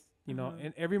mornings,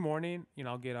 and every morning,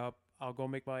 I'll get up, I'll go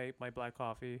make my black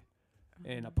coffee,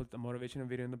 and I'll put the motivational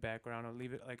video in the background. I'll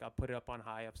leave it I'll put it up on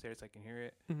high upstairs so I can hear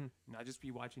it, Mhm. and I'll just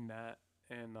be watching that.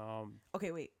 And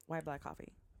Okay, wait. Why black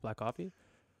coffee? black coffee.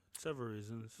 Several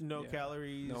reasons. No Yeah.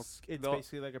 calories. No- it's no-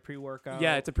 basically like a pre-workout.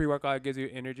 Yeah, it's a pre-workout. It gives you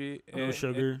energy. No and-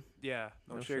 sugar, yeah,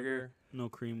 no, sugar. no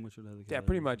cream, which would have the Yeah,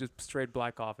 pretty much just straight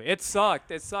black coffee. It sucked.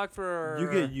 It sucked for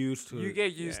You get used to it. You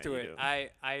get used Yeah, to you it. do. I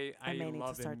may need to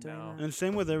love start it doing now. that. And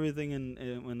same with everything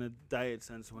in a diet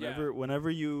sense. Whenever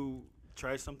you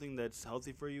try something that's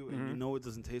healthy for you and you Mhm. know it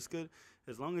doesn't taste good,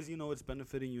 as long as you know it's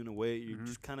benefiting you in a way, you Mhm.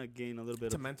 just kind of gain a little bit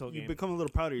It's a of mental you game. become a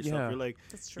little proud of yourself. Yeah. You're like,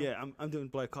 That's true. yeah, I'm doing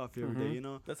black coffee every day, Mhm. you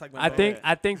know? That's like my I think diet.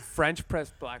 I think French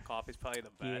press black coffee is probably the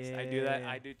best. I do that.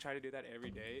 Yeah. I do try to do that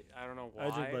every day. I don't know why.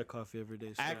 I drink black coffee every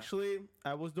day. So. Actually,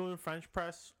 I was doing French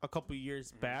press a couple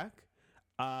years back.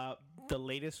 The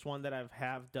latest one that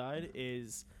have done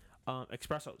is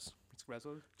espressos.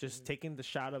 Espresso. Just taking the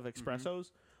shot of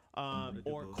espressos, I do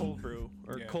or both. cold brew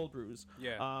or Yeah. cold brews.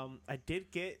 Yeah. I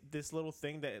did get this little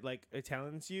thing that like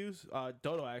Italians use.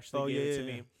 Dodo actually Oh, gave yeah, it to yeah,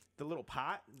 me. yeah. The little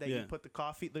pot that Yeah. you put the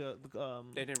coffee. They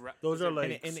didn't. Those are and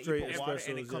like and you straight put water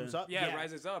and it espressos, comes yeah. up. Yeah, it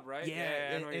rises up, right?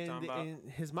 Yeah, I know what you're talking about.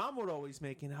 and his mom would always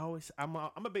make it. I'm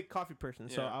a big coffee person,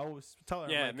 so Yeah. I always tell her.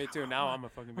 I'm Yeah, like, me too. Now I'm a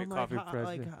fucking big I'm coffee like,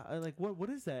 person. like what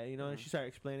is that? You know, and she started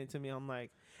explaining it to me. I'm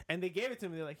like, and they gave it to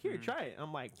me. They're like, here, Mhm. try it.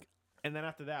 I'm like, and then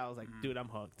after that, I was like, Mhm. dude, I'm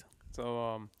hooked.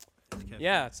 So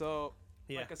yeah. So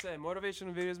Yeah. like I said,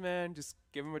 motivational videos, man. Just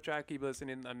give them a try. Keep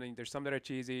listening. I mean, there's some that are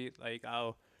cheesy. Like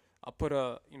I'll put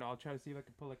I'll try to see if I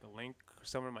can put like a link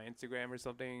somewhere on my Instagram or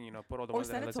something. Put all the Or ones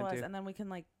that I send it to listen us, to. and then we can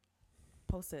like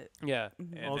post it. Yeah. Mhm.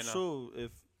 And then, Also,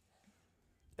 if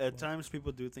at times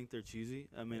people do think they're cheesy,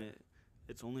 I mean,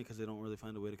 it's only because they don't really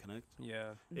find a way to connect.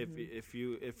 yeah. Mhm.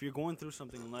 If you're going through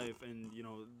something in life and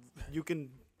you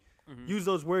can Mhm. use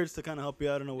those words to kind of help you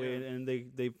out in a way, Yeah.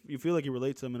 and you feel like you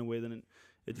relate to them in a way, then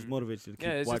it just Mhm. motivates you to keep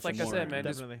Yeah, it's just watching like I more. said, man.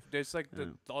 Definitely. There's like Yeah.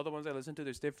 all the ones I listen to.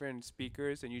 There's different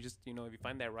speakers, and you just if you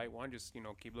find that right one, just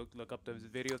keep look up those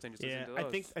videos and just Yeah, listen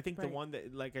to those. I think the Right. one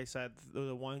that, like I said,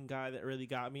 the one guy that really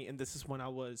got me, and this is when I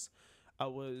was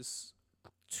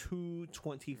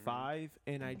 225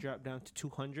 and I dropped down to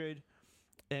 200.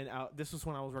 And this was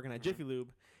when I was working at Jiffy Lube,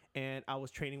 and I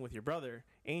was training with your brother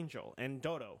Angel and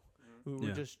Dodo. We were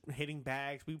Yeah. just hitting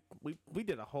bags. We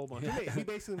did a whole bunch. We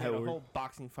basically made At a work. whole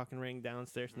boxing fucking ring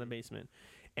downstairs in the basement.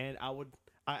 And I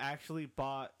actually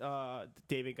bought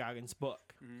David Goggins'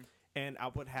 book, and I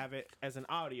would have it as an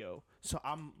audio. So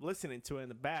I'm listening to it in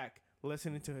the back,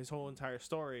 listening to his whole entire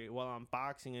story while I'm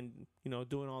boxing and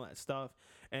doing all that stuff.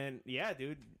 And yeah,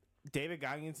 dude, David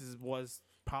Goggins was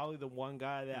probably the one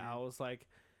guy that I was like,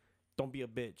 don't be a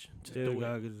bitch. Just David do it.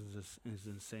 Goggins is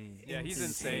insane. Yeah, he's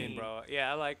insane, Insane. bro.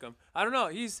 Yeah, I like him. I don't know.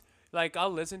 He's like,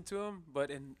 I'll listen to him, but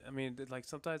like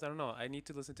sometimes I don't know. I need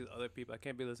to listen to other people. I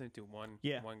can't be listening to one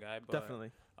guy. But,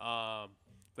 Definitely. But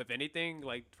if anything,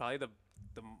 like probably the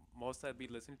most I'd be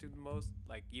listening to the most,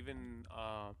 like even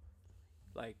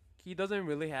like he doesn't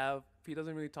really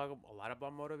talk a lot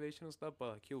about motivational stuff, but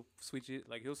like he'll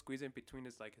squeeze in between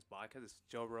his podcast, his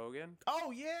Joe Rogan.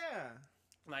 Oh yeah.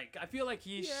 Like I feel like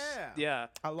he's Yeah.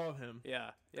 I love him.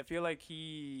 yeah. I feel like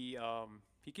he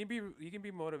can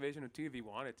be motivational too if he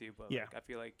wanted to, but Yeah. like, I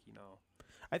feel like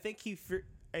I think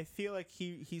I feel like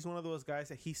he's one of those guys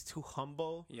that he's too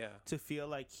humble yeah. to feel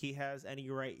like he has any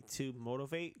right to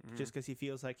motivate just because he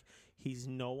feels like he's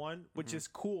no one, which is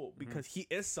cool because he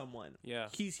is someone. Yeah.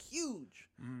 He's huge,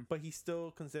 but he still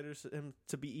considers him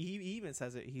to be. He even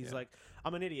says it. He's Yeah. like,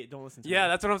 I'm an idiot. Don't listen to Yeah, me.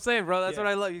 that's what I'm saying, bro. That's Yeah. what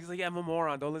I love. He's like, yeah, I'm a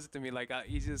moron. Don't listen to me. Like,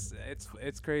 he's just,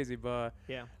 it's crazy. But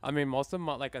Yeah. I mean, most of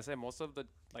like I said, most of the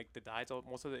diets,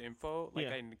 most of the info, like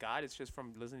Yeah. I got, it's just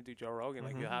from listening to Joe Rogan.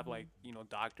 Like you have like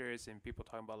doctors and people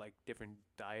talking about like different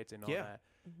diets and all Yeah. that,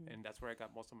 and that's where I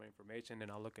got most of my information.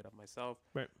 And I'll look it up myself.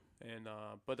 Right. And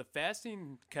but the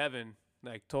fasting, Kevin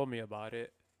like told me about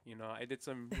it. I did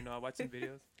some. I watched some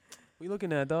videos. What you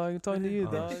looking at, dog? I'm talking to you,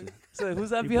 Oh, dog. shit. So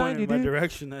who's that You behind you, pointed in my dude?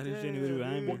 direction. That is Yeah, anybody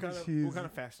behind me. What kind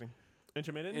of fasting?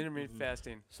 Intermittent. Intermittent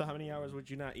fasting. So how many hours would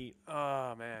you not eat?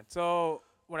 Oh man. So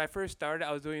when I first started,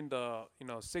 I was doing the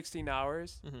 16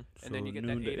 hours, and then So you get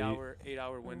that noon to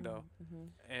 8-hour window,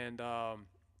 and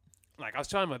like I was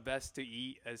trying my best to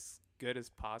eat as good as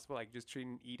possible, like just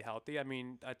eat healthy. I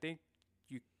mean, I think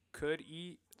you could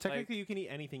eat Technically, you can eat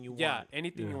anything you yeah want.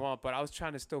 anything Yeah. you want, but I was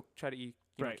trying to still try to eat,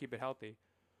 Right. keep it healthy.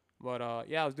 But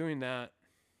yeah, I was doing that.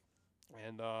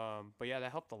 And but yeah,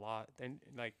 that helped a lot. And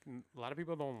like a lot of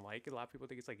people don't like it. A lot of people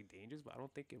think it's like dangerous, but I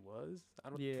don't think it was.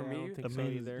 Yeah, for I me. don't think I so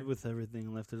mean, either. with everything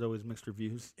in life, there's always mixed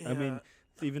reviews. I mean,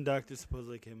 Yeah. even doctors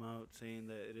supposedly came out saying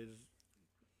that it is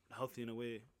healthy in a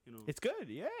way. It's good.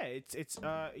 Yeah. It's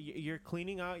you're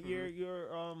cleaning out your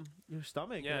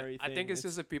stomach. And Yeah, everything. I think it's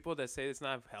just the people that say it's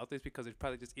not healthy is because they're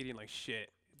probably just eating like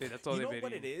shit. That's all you they've know been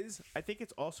what it eating. is. I think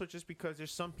it's also just because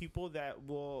there's some people that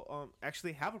will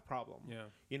actually have a problem.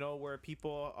 Yeah. Where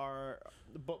people are,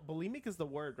 bulimic is the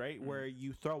word, right? Where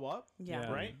you throw up.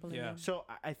 Yeah. Right? Yeah. So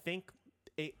I think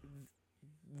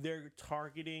they're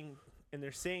targeting and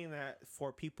they're saying that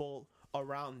for people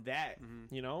around that,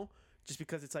 just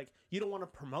because it's like you don't want to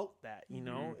promote that,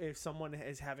 if someone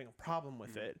is having a problem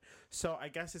with it. So I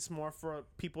guess it's more for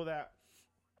people that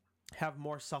have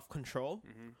more self-control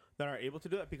that are able to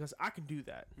do it, because I can do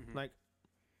that. Like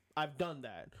I've done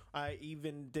that. I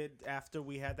even did after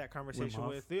we had that conversation Wim Hof.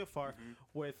 with Leofar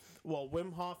with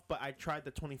Wim Hof, but I tried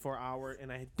the 24-hour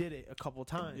and I did it a couple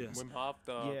times. Yes. Wim Hof,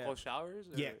 the Yeah. cold showers.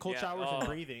 Yeah, cold showers and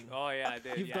breathing. Oh yeah, I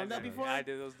did. You've yeah, I done that did. before? Yeah, I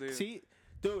did those dudes. See,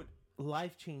 dude,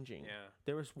 life changing. Yeah.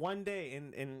 There was one day,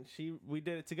 and we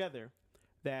did it together,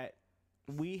 that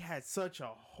we had such a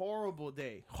horrible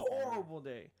day.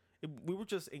 We were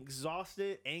just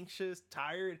exhausted, anxious,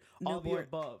 tired, all the Newborn-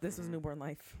 above. This was newborn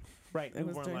life. Right, It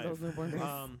was newborn during life. those newborn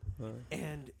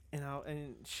days.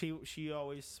 And she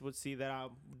always would see that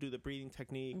I'll do the breathing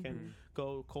technique and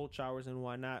go cold showers and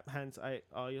whatnot. Hence, I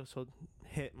also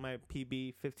hit my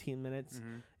PB 15 minutes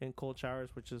in cold showers,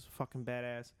 which is fucking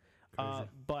badass. Crazy.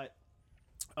 But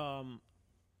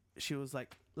she was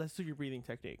like, "Let's do your breathing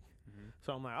technique."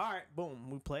 So I'm like, "All right, boom,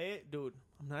 we play it, dude."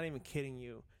 I'm not even kidding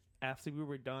you. After we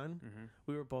were done,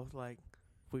 we were both like,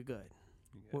 "We're good."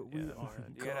 We Yeah. are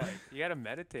You gotta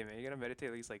meditate, man. You gotta meditate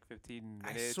at least like 15 I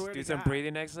minutes. swear Do to some God.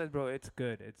 breathing exercise, bro. It's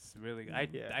good. It's really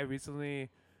good. Yeah. I recently,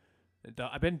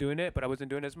 I've been doing it, but I wasn't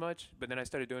doing as much. But then I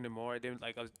started doing it more.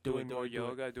 I was doing more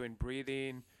yoga, doing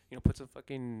breathing. Put some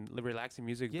fucking relaxing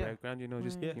music Yeah. background.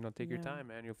 Just Yeah. take your Yeah. time,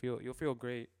 man. You'll feel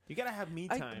great. You gotta have me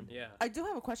time. Yeah. I do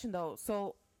have a question though.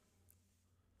 So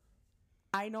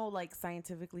I know, like,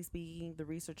 scientifically speaking, the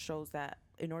research shows that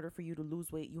in order for you to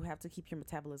lose weight, you have to keep your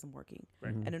metabolism working.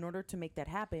 Right. And in order to make that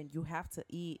happen, you have to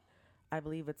eat, I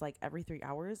believe it's like every 3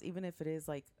 hours, even if it is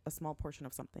like a small portion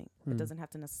of something. It doesn't have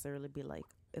to necessarily be like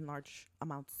in large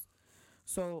amounts.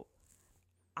 So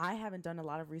I haven't done a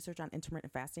lot of research on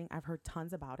intermittent fasting. I've heard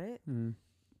tons about it, Mm.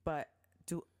 but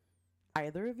do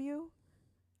either of you,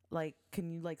 like, can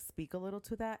you like speak a little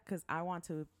to that? Because I want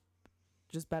to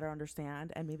just better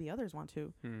understand, and maybe others want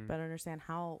to Mm. better understand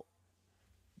how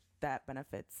that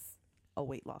benefits a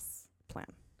weight loss plan.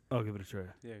 I'll give it a try.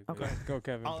 Yeah. Okay. Go,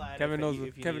 Kevin. I'll add Kevin if knows. you-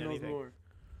 if you Kevin need knows anything. more.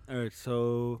 All right,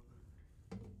 so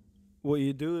what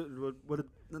you do,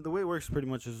 the way it works pretty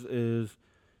much is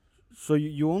so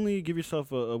you only give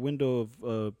yourself a window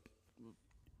of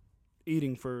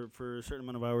eating for a certain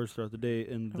amount of hours throughout the day,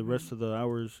 and the rest Okay. of the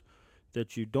hours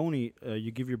that you don't eat,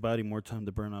 you give your body more time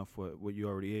to burn off what you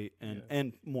already ate, Yeah.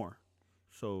 and more.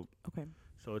 So Okay.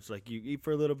 so it's like you eat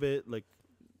for a little bit, like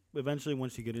eventually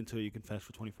once you get into it, you can fast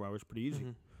for 24 hours pretty easy.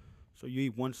 Mhm. So you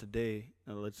eat once a day,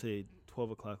 let's say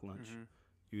 12 o'clock lunch. Mhm.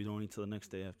 You don't eat till the next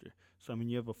day after. So I mean,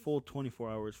 you have a full 24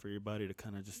 hours for your body to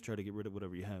kind of just try to get rid of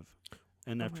whatever you have,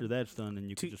 and after Okay. that's done, then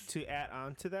you To can just to add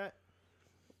on to that,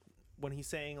 when he's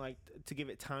saying like to give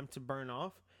it time to burn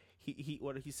off, he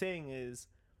what he's saying is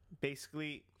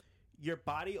basically your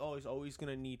body always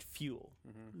gonna need fuel,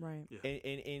 Mhm. Right. Yeah.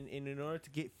 and in order to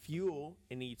get fuel,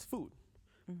 it needs food.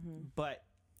 Mm-hmm. But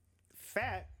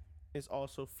fat is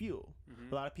also fuel.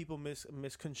 Mhm. A lot of people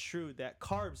misconstrue that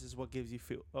carbs is what gives you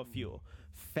fuel.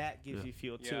 Fat gives Yeah. you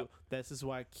fuel Yeah. too. This is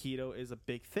why keto is a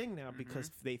big thing now, because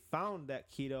they found that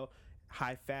keto,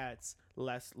 high fats,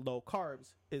 low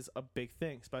carbs is a big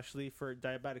thing, especially for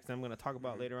diabetics. I'm going to talk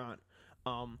about later on.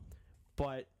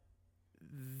 But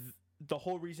the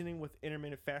whole reasoning with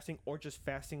intermittent fasting or just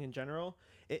fasting in general,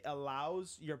 it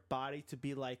allows your body to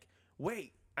be like,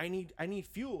 wait, I need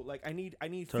fuel. Like I need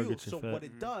fuel. Targets your So fat. what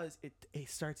it does, it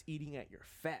starts eating at your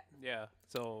fat. Yeah.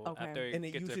 So Okay. after And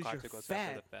it gets uses to your the goes fat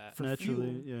after the fat. for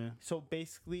naturally, fuel. yeah. So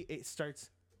basically, it starts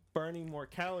burning more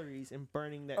calories and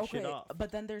burning that shit Okay, off. but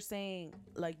then they're saying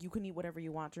like you can eat whatever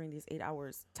you want during these 8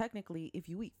 hours. Technically, if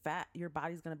you eat fat, your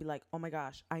body's gonna be like, oh my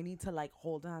gosh, I need to like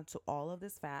hold on to all of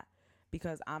this fat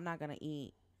because I'm not gonna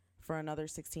eat for another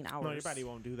 16 hours. No, your body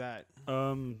won't do that.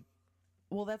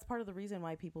 Well, that's part of the reason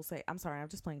why people say, I'm sorry, I'm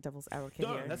just playing devil's advocate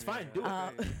No, here. that's fine. Do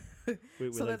it.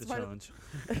 We So like that's the part of- challenge.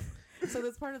 So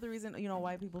that's part of the reason, you know,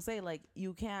 why people say like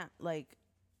you can't like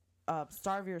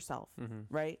starve yourself, Mhm.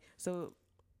 right? So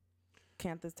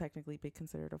can't this technically be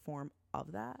considered a form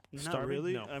of that? Not Starving?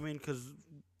 really. No. I mean, because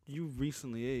you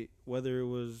recently ate, whether it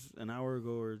was an hour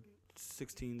ago or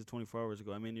 16 to 24 hours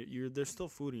ago. I mean, there's still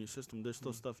food in your system. There's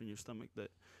still stuff in your stomach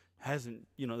that hasn't,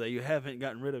 that you haven't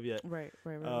gotten rid of yet. Right.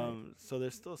 So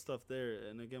there's still stuff there.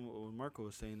 And again, what Marco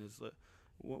was saying is that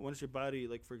once your body,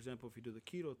 like for example, if you do the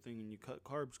keto thing and you cut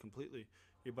carbs completely,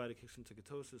 your body kicks into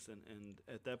ketosis, and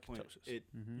at that point, Ketosis.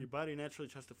 your body naturally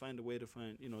tries to find a way to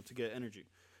to get energy.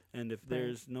 And if Right.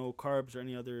 there's no carbs or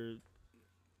any other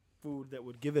food that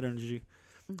would give it energy,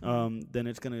 Mhm. then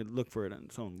it's gonna look for it on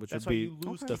its own, which That's would why be you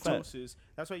lose Okay. the fat. ketosis.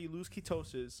 That's why you lose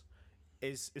ketosis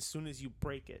is as soon as you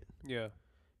break it. Yeah.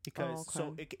 Because so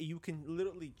okay. you can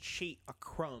literally cheat a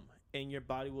crumb and your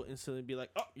body will instantly be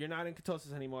like, oh, you're not in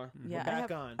ketosis anymore. Yeah, We're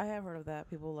back on. I have heard of that.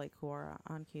 People like who are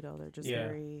on keto, they're just Yeah.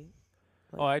 very.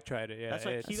 Oh, I tried it. Yeah. That's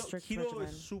why it's- keto strict regimen.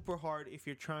 is super hard if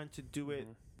you're trying to do it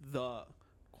the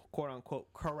quote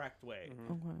unquote correct way.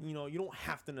 Okay. You know, you don't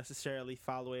have to necessarily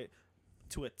follow it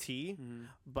to a T,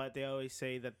 but they always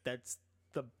say that that's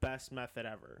the best method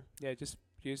ever. Yeah. Just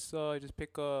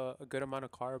pick a good amount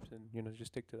of carbs and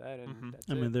just stick to that, and Mhm. that's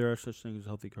I it. mean, there are such things as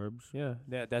healthy carbs. Yeah,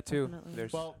 that too. Definitely.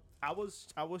 There's Well, I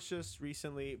was just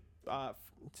recently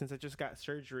since I just got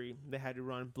surgery, they had to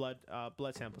run blood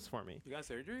samples for me. you got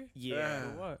surgery?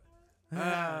 Yeah. For what?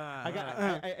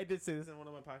 I did say this in one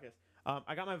of my podcasts.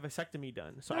 I got my vasectomy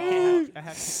done, so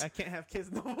I can't have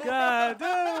kids no more. God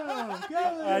damn.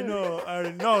 I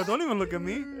know. No, don't even look at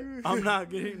me. I'm not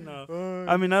getting no.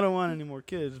 I mean, I don't want any more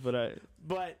kids, but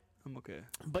I'm okay.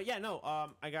 But yeah, no.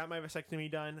 I got my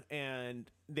vasectomy done, and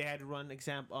they had to run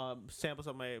samples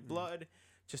of my blood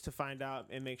just to find out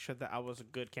and make sure that I was a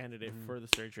good candidate for the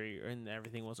surgery and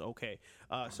everything was okay.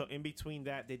 So in between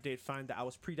that, they did find that I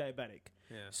was pre-diabetic.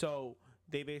 Yeah. So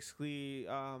they basically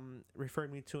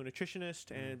referred me to a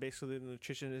nutritionist, and basically the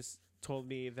nutritionist told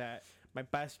me that my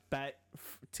best bet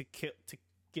to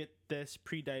get this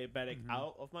pre-diabetic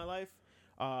out of my life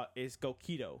is go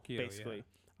keto basically.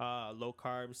 Low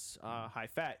carbs, high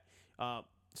fat.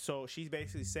 So she's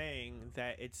basically saying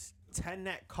that it's 10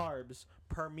 net carbs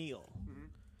per meal.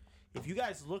 If you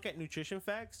guys look at nutrition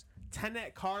facts, 10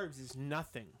 net carbs is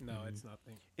nothing. No, it's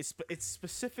nothing. It's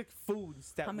specific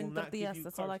foods that How many will not give tortillas? you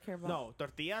That's carbs. all I care about. No,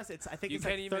 tortillas. I think you it's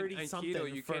can't like even 30 on something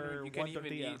keto. You for can't one even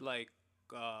tortilla. eat like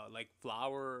like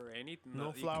flour or anything. No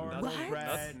you can- flour, no nothing-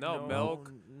 bread, no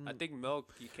milk. I mm, think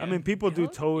milk. You I can. mean, people do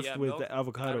Milk? toast Yeah, with milk. the I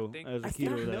avocado think- as a I keto. think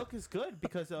That milk is good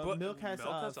because But milk has a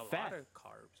fat. lot of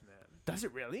carbs, man. Does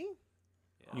it really?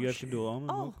 Yeah. you guys should do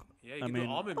almond Oh. milk. Yeah, you I can mean- do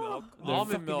almond Oh. milk. They're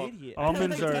Almond Fucking milk. idiot.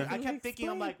 Almonds I are- kept thinking,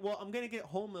 I'm Explain. like, well, I'm gonna get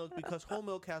whole milk because whole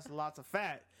milk has lots of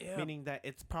fat, Yeah. meaning that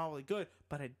it's probably good.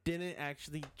 But I didn't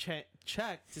actually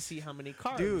check to see how many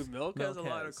carbs. Dude, milk has a milk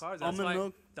lot of has. carbs. That's Almond why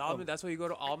milk? the almond. That's why you go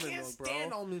to I almond can't milk, bro.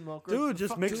 stand almond milk. Dude,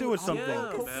 just mix it with something.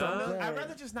 Yeah, Coke man. milk. I'd Good.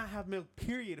 rather just not have milk.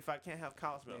 Period. If I can't have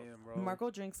cow's milk. Damn, bro. Marco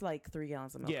drinks like 3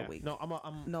 gallons of milk Yeah. a week. No,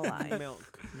 I'm No lie.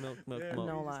 milk. Yeah, Milk. No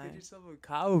just lie. Get yourself a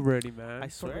cow already, man. I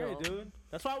swear, real. dude.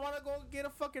 That's why I want to go get a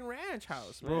fucking ranch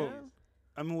house, Bro, man.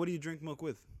 I mean, what do you drink milk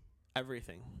with?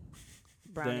 Everything.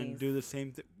 Then Brownies, do the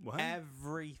same thing. What?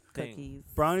 Everything. cookies.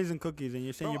 Brownies and cookies, and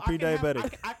you're saying Bro, you're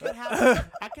pre-diabetic.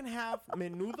 I can have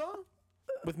menudo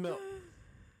with milk.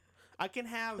 I can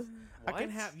have What?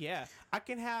 I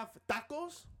can have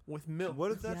tacos with milk.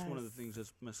 What if that's one of the Yes. things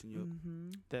that's messing you up?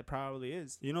 Mm-hmm. That probably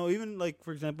is. You know, even like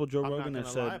for example, Joe I'm Rogan not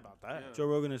has gonna lie said. about that. Yeah. Joe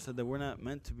Rogan has said that we're not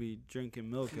meant to be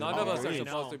drinking milk. None at of all. us are Yeah,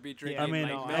 supposed no. to be Yeah, drinking. I mean,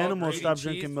 no, like, animals milk, stop cheese.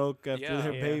 drinking milk after Yeah.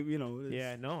 their Yeah. baby. You know, it's-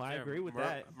 Yeah, no, I Yeah, agree with we're,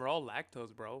 that. We're all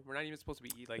lactose, bro. We're not even supposed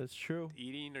to be That's true.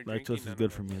 eating or drinking. lactose is none good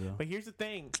of for that. me though. But here's the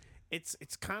thing. It's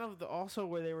kind of also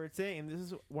where they were saying, and this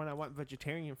is when I went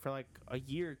vegetarian for like a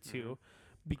year or 2,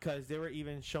 because they were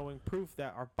even showing proof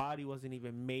that our body wasn't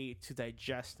even made to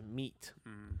digest meat.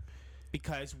 Mm.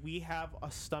 Because we have a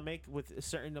stomach with a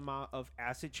certain amount of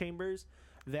acid chambers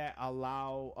that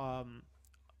allow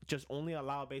just only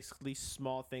allow basically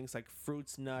small things like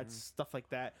fruits, nuts, stuff like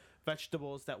that,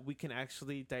 vegetables that we can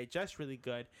actually digest really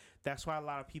good. That's why a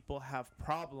lot of people have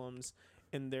problems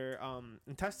in their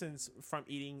intestines from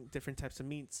eating different types of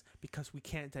meats because we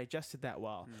can't digest it that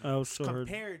well. I also heard.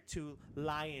 Compared to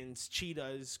lions,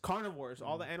 cheetahs, carnivores,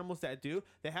 all the animals that do,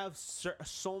 they have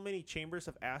so many chambers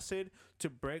of acid to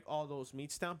break all those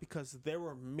meats down because they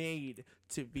were made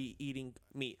to be eating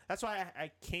meat. That's why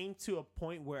I came to a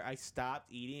point where I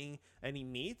stopped eating any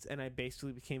meat and I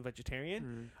basically became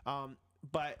vegetarian.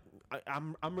 But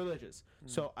I'm religious,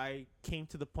 so I came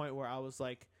to the point where I was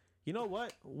like, you know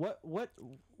what?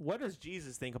 What does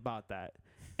Jesus think about that?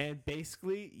 And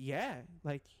basically, yeah,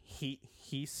 like he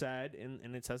said,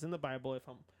 and it says in the Bible, if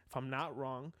I'm not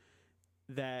wrong,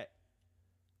 that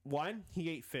one, he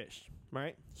ate fish,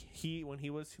 right? When he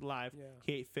was alive, Yeah.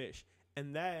 he ate fish,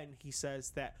 and then he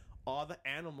says that all the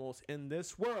animals in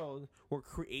this world were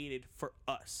created for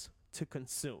us to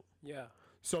consume. Yeah.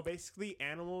 So basically,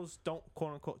 animals don't,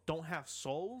 quote unquote, don't have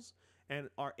souls and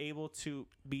are able to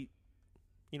be,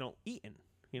 eaten,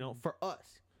 for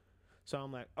us. So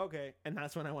I'm like, okay, and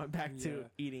that's when I went back to Yeah.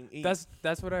 eating. That's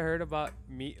what I heard about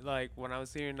meat. Like when I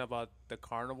was hearing about the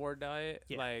carnivore diet,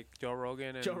 Yeah. like Joe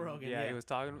Rogan. And, Joe Rogan, Yeah, yeah. he was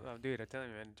talking. Dude, I'm telling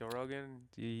you, man, Joe Rogan,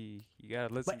 you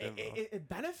gotta listen but to him. bro. it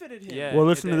benefited him. Yeah. Well, it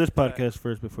listen to did, this but- podcast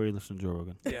first before you listen to Joe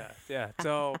Rogan. Yeah, yeah.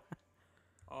 So,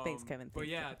 Thanks, Kevin. But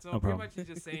Thanks, yeah, so No pretty problem. much he's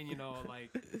just saying,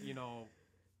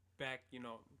 back,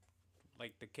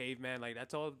 like the caveman, like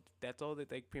that's all that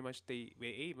they pretty much they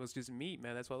ate was just meat,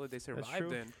 man. That's all that they survived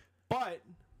true. in. But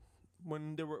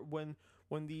when there were when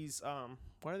these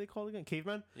what are they called again?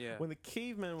 Cavemen. Yeah. When the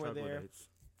cavemen were there,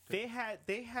 Troglodytes.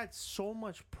 they had so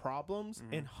much problems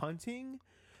in hunting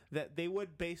that they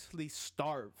would basically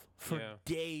starve for Yeah.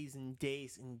 days and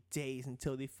days and days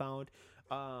until they found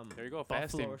There you go, buffalo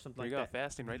fasting. or something There you like go, that.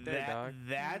 fasting right there, dog.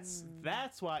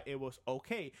 That's why it was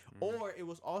okay. Or it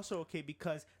was also okay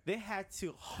because they had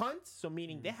to hunt, so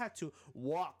meaning they had to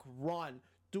walk, run,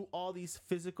 do all these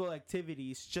physical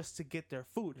activities just to get their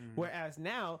food. Whereas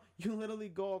now you literally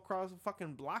go across a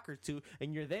fucking block or two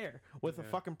and you're there with the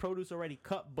fucking produce already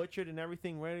cut, butchered, and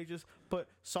everything ready. Just put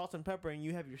salt and pepper and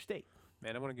you have your steak.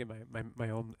 Man, I want to get my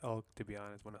own elk. To be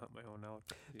honest, want to hunt my own elk.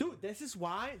 Dude, this is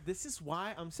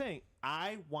why I'm saying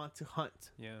I want to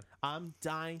hunt. Yeah. I'm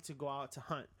dying to go out to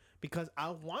hunt because I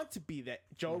want to be that.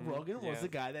 Joe Rogan was Yeah. the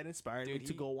guy that inspired Dude, me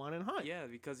to he- go on and hunt. Yeah,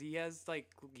 because he has like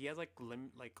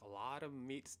a lot of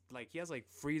meats. Like he has like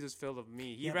freezers filled of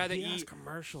meat. He'd Yeah, but rather he has eat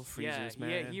commercial freezers, yeah,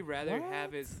 man. Yeah, he'd rather have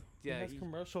What? his He has he,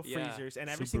 commercial yeah. freezers, and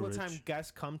every Super single time rich.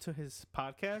 guests come to his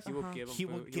podcast, he will give him he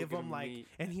will food, give them like, meat.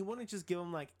 and he wouldn't just give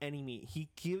them like any meat. He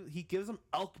gives them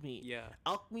elk meat. Yeah.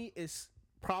 Elk meat is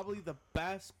probably the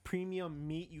best premium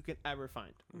meat you can ever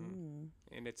find.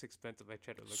 And it's expensive. I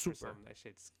tried to look Super. for some. That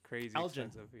shit's crazy Elgin.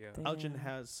 expensive. Yeah. Damn. Elgin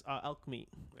has elk meat.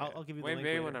 I'll give you the link Maybe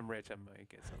later. when I'm rich, I might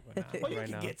get some. But not Well, you right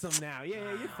can now. get some now.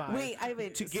 Yeah, you're fine. Wait,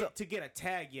 Ivan. to get a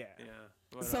tag, yeah. Yeah.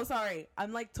 But, So sorry,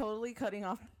 I'm like totally cutting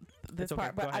off this It's okay,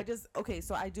 part, go but ahead.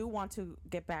 so I do want to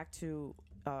get back to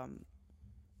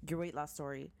your weight loss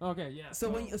story. Okay, yeah.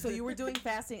 So so you were doing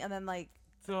fasting, and then like,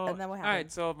 So and then what all right,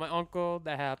 happened? so my uncle,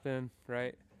 that happened,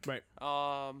 right? Right.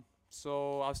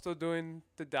 So I was still doing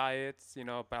the diets,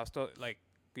 but I was still like,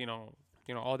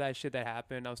 all that shit that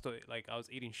happened. I was still like, I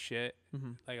was eating shit.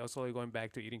 Mm-hmm. Like I was slowly going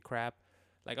back to eating crap.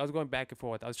 Like I was going back and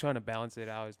forth. I was trying to balance it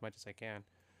out as much as I can.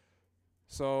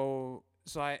 So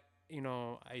I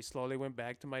slowly went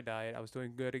back to my diet. I was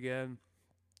doing good again.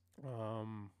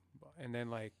 And then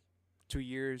like 2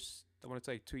 years, I want to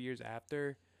say 2 years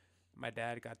after, my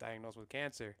dad got diagnosed with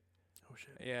cancer. Oh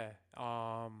shit. Yeah.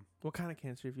 What kind of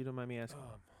cancer, if you don't mind me asking?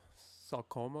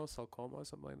 Sarcoma, something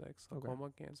like that.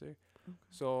 Sarcoma cancer. Okay.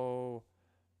 So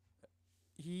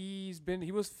he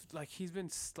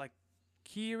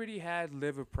already had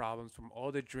liver problems from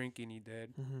all the drinking he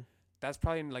did. Mm-hmm. That's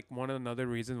probably like one of another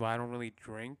reasons why I don't really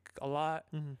drink a lot.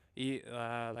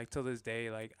 Mm-hmm. Like till this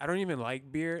day, like I don't even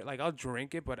like beer. Like I'll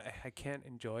drink it, but I can't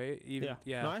enjoy it. Even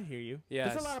No, I hear you. Yeah,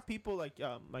 There's a lot of people like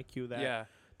you that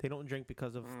they don't drink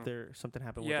because of something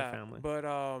happened with their family. But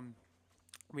I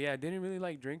didn't really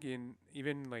like drinking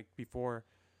even like before.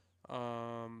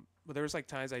 But there was like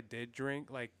times I did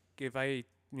drink. Like if I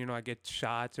I get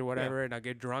shots or whatever, and I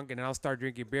get drunk, and then I'll start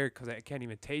drinking beer because I can't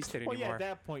even taste it Well, anymore. at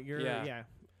that point you're yeah.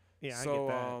 So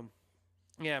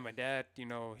I get that. my dad,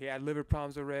 he had liver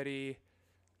problems already.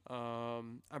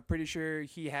 I'm pretty sure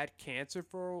he had cancer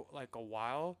for like a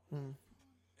while. Mm.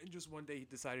 And just one day he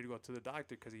decided to go to the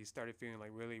doctor because he started feeling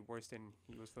like really worse than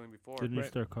he was feeling before. Didn't you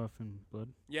start coughing blood?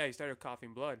 Yeah, he started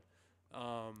coughing blood.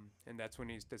 And that's when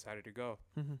he decided to go.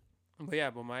 Mm-hmm.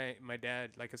 But my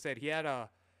dad, like I said, he had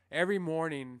every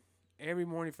morning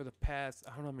for the past,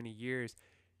 I don't know how many years,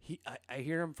 I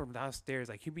hear him from downstairs,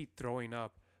 like he'd be throwing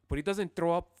up. But he doesn't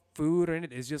throw up food or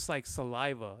anything. It's just like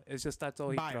saliva. It's just that's all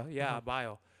he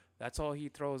bile. That's all he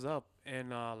throws up.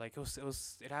 And like it's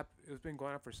been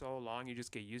going on for so long, you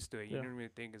just get used to it. You don't really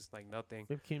think it's like nothing.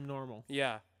 It became normal.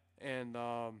 Yeah. And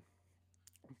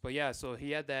but yeah, so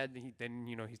he had that. Then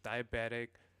he's diabetic.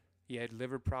 He had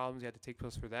liver problems. He had to take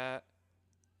pills for that.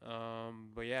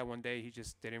 But yeah, one day he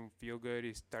just didn't feel good.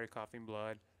 He started coughing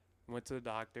blood. Went to the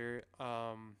doctor.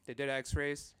 They did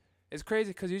X-rays. It's crazy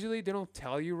because usually they don't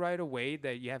tell you right away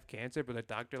that you have cancer, but the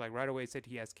doctor like right away said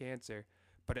he has cancer.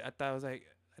 But I thought I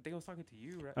think I was talking to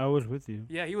you, right? I was with you.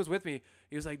 Yeah, he was with me.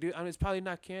 He was like, dude, it's probably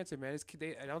not cancer, man.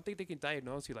 I don't think they can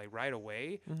diagnose you like right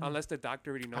away unless the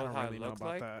doctor already knows how it looks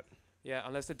like. That. Yeah,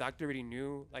 unless the doctor already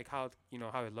knew like how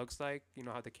how it looks like,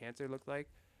 how the cancer looked like.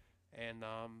 And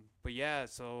but yeah,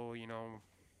 so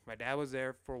my dad was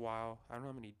there for a while. I don't know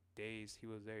how many days he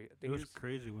was there. I think It was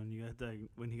crazy when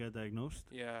he got diagnosed.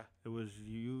 Yeah. It was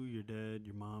you, your dad,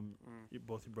 your mom,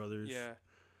 both your brothers. Yeah.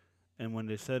 And when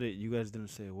they said it, you guys didn't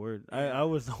say a word. Yeah. I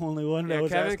was the only one that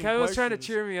was asking Kevin was trying to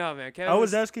questions. cheer me up, man. I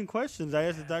was asking questions. I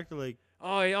asked the doctor like,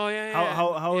 yeah.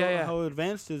 how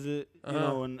advanced is it? You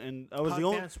know, and I was How the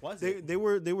only. advanced was it? They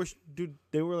were dude.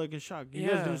 They were like in shock. You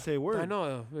guys didn't say a word. I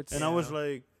know. And I was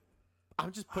like,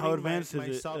 I'm just How putting advanced is it?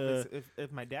 myself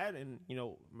if my dad and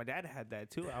my dad had that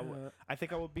too. I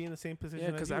think I would be in the same position.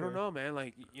 Yeah, because I don't know, man.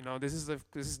 Like this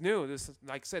is new. This is,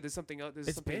 like I said, this is something else.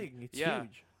 It's big. It's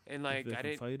huge. And like if they I can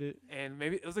didn't. fight it. And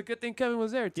maybe it was a good thing Kevin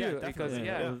was there too, Yeah, because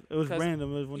definitely. It was 'cause-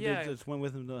 random. It was when yeah. they just went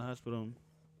with him to the hospital.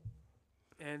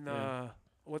 And Yeah.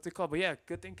 what's it called? But yeah,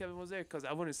 good thing Kevin was there because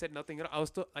I wouldn't have said nothing. I was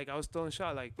still in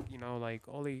shock. Like like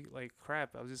holy like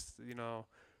crap. I was just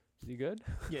You good?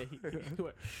 Yeah,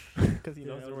 because he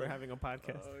knows I that was we're like, having a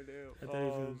podcast. Oh, I thought he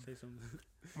was gonna say something.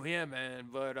 Well, yeah, man.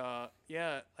 But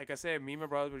yeah, like I said, me and my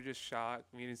brothers were just shocked.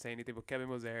 We didn't say anything, but Kevin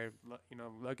was there.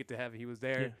 Lucky to have he was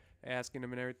there, asking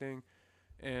him and everything.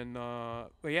 And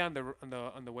but yeah,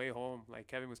 on the way home, like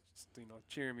Kevin was just,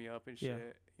 cheering me up and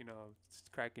shit.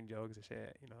 Just cracking jokes and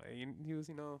shit. He was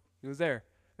he was there.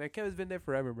 Man, Kevin's been there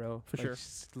forever, bro. For sure.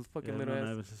 Fucking I've little known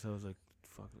ass. ever since I was like,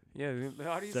 fuck. Yeah, dude.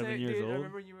 How do you 7 say it, years dude? I old?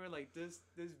 remember you were like this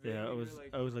big. Yeah, I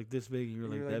was like this big. You were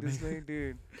like that this big. big,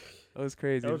 dude. That was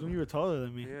crazy. That was when you were taller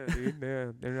than me. Yeah, dude.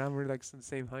 Yeah, they're not really like the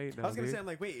same height now. I was gonna dude. say, I'm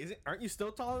like, wait, aren't you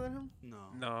still taller than him? No.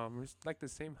 No, we're like the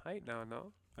same height now. No.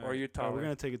 All Or right. you're All right, taller. we're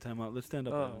gonna take a time out. Let's stand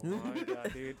up. Oh Adam. my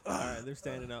god, dude. All right, they're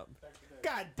standing up.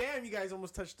 God damn, you guys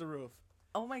almost touched the roof.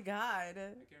 Oh my god.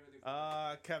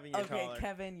 Kevin, you're Okay, taller.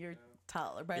 Kevin, you're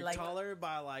taller by You're like. taller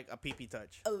by like a pee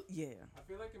touch. Oh yeah. I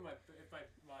feel like if my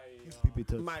Pee-pee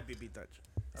touch. My pee touch.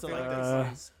 So feel like like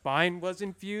this. spine was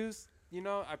infused,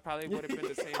 I probably would have been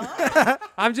the same.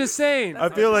 I'm just saying. I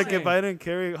feel I'm like saying. if I didn't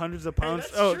carry hundreds of pounds.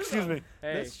 that's Oh, true, excuse though. me.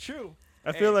 Hey, That's true.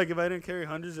 I feel like if I didn't carry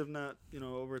hundreds, if not,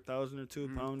 over 1,000 or 2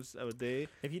 pounds a day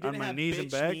If you on didn't my have knees and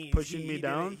bitch back, knees, pushing he me didn't-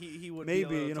 down, he would be a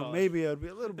maybe, little taller. maybe I'd be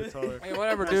a little bit taller. Hey,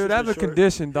 whatever, My dude. I have a sister's short.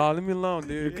 condition, dog. Leave me alone,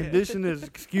 dude. Your condition is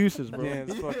excuses, bro. Yeah,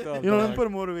 it's fucked up. Let me dog. put a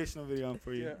motivational video on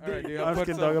for you. Yeah, all right, dude. I'm I'll just put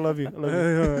kidding, some- dog. I love you. I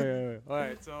love you. All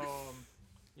right, so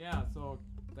yeah, so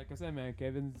like I said, man,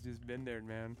 Kevin's just been there,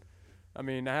 man. I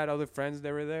mean, I had other friends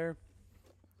that were there,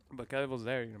 but Kevin was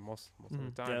there, most of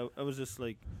the time. Yeah, I was just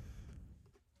like,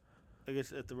 I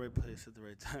guess at the right place at the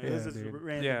right time. Yeah, it was just dude.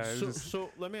 random. Yeah, it was So, just- so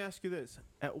let me ask you this: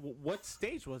 At what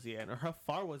stage was he in, or how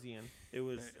far was he in? It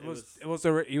was.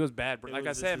 He was bad, bro. it Like I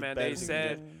was said, just man, bad they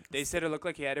condition. said it looked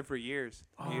like he had it for years.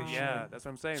 Oh, Yeah, shit. that's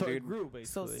what I'm saying, So it dude. grew So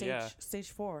basically. stage Yeah. stage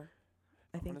 4.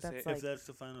 I think wanna say that's if like If that's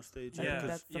the final stage, I think Yeah,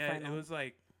 that's the yeah, final. it was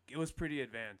like it was pretty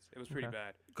advanced. It was pretty Okay.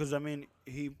 bad. because I mean,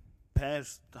 he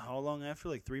passed how long after?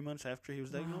 Like 3 months after he was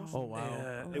diagnosed. Oh wow.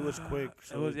 Yeah, It was quick. It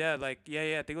So was I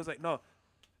think it was like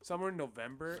somewhere in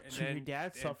November, and So then your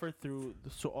dad and- suffered through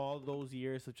all those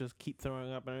years of just keep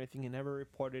throwing up and everything. He never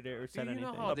reported it or said Dude, you know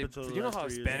anything. how Up they, until the you know last how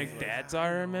 3 years, Hispanic yeah. dads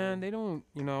are, man. They don't,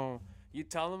 you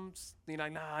tell them, you're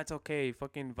like, nah, it's okay,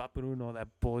 fucking vaporuno, that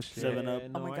bullshit. 7-Up.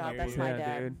 Oh my I God, hear that's you. my yeah,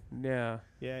 dad. dude. Yeah,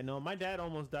 Yeah, no, my dad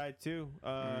almost died too.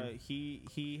 Mhm.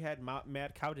 He had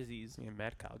mad cow disease. yeah,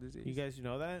 mad cow disease. You guys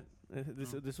know that?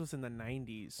 This No. this was in the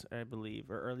 90s, I believe,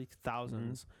 or early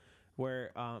 2000s,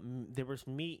 where there was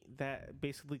meat that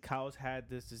basically cows had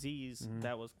this disease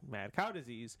that was mad cow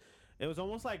disease. It was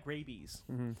almost like rabies.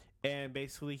 Mhm. And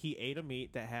basically he ate a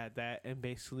meat that had that, and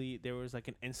basically there was like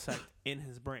an insect in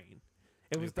his brain.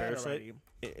 It Like was a dead parasite? already.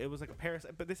 It was like a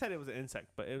parasite, but they said it was an insect,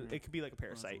 but it could be like a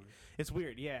parasite. It's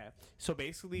weird, yeah. So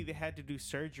basically they had to do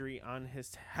surgery on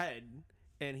his head,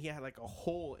 and he had like a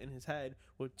hole in his head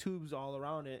with tubes all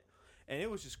around it, and it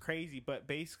was just crazy. But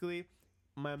basically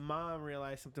my mom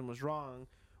realized something was wrong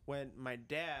when my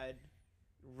dad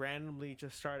randomly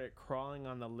just started crawling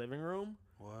on the living room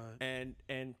What? and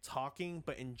talking,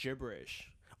 but in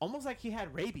gibberish, almost like he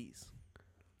had rabies.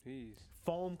 Jeez.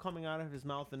 Foam coming out of his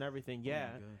mouth and everything. Yeah,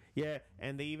 Oh my God. yeah.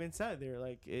 And they even said they're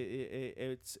like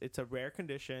it's a rare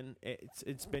condition.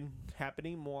 It's been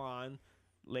happening more on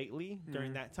lately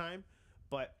during Mhm. that time,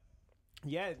 but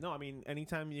yeah, no. I mean,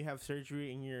 anytime you have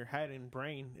surgery in your head and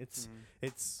brain, it's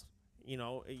it's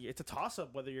a toss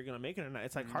up whether you're gonna make it or not.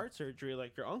 It's like Mhm. heart surgery,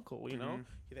 like your uncle,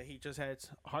 that he just had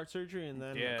heart surgery and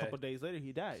then a Yeah. couple days later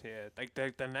he died. Yeah, like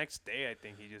the next day, I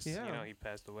think he just, Yeah. he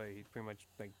passed away. He pretty much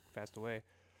like passed away.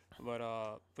 But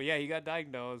yeah, he got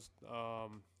diagnosed.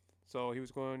 So he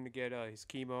was going to get his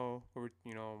chemo. Or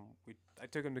I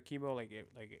took him to chemo like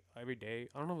every day.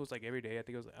 I don't know if it was like every day. I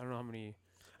think it was. I don't know how many.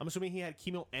 I'm assuming he had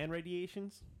chemo and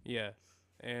radiations. Yeah,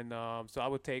 and so I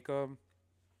would take him,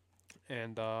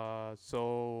 and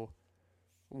so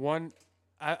one,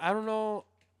 I don't know.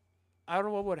 I don't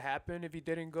know what would happen if he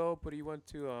didn't go, but he went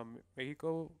to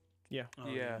Mexico. Yeah. Oh,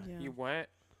 Yeah, yeah. he went,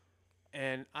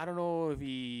 and I don't know if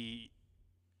he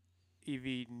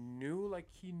knew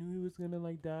he knew he was gonna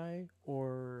like die,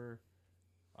 or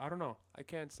I don't know. I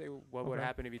can't say what would Okay.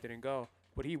 happen if he didn't go.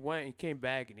 But he went, he came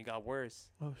back, and he got worse.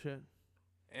 Oh shit.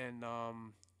 And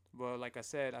well, like I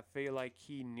said, I feel like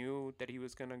he knew that he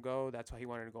was gonna go. That's why he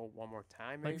wanted to go one more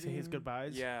time. Maybe Like say his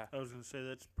goodbyes. Yeah. I was gonna say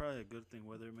that's probably a good thing,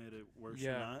 whether it made it worse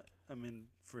Yeah. or not. I mean,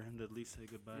 for him to at least say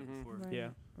goodbye Mhm. before. Right, Yeah.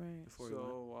 Right. Before he went.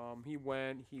 So he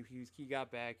went. He got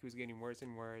back. He was getting worse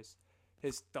and worse.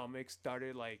 His stomach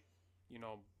started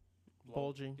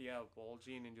Bulging. Yeah,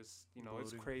 bulging and just it's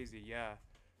Bloating. crazy. Yeah.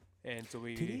 And so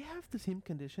we. Did he have the same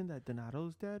condition that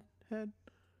Donato's dad had?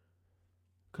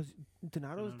 Because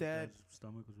Donato's dad Dad's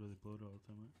stomach was really bloated all the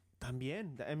time. Right?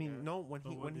 también. I mean, Yeah. no, when Oh,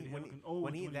 he what when did he he when have he, con- oh,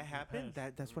 when it's he when that he happened,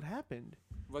 passed. that's what happened.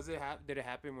 Did it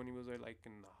happen when he was like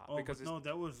in the Oh, because but no,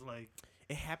 that was like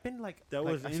It happened like That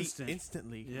like, was I see instant.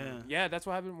 instantly. yeah. yeah, that's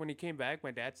what happened when he came back.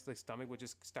 My dad's stomach would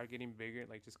just start getting bigger,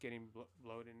 like just getting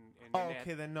bloated. And Oh, then they had-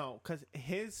 okay, then no, because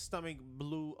his stomach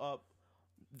blew up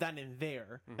then and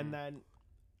there, Mhm. and then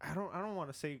I don't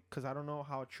want to say because I don't know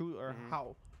how true or Mhm.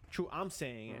 how true I'm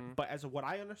saying Mhm. it, but as of what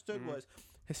I understood Mhm. was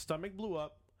his stomach blew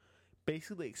up,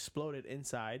 basically exploded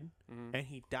inside, Mhm. and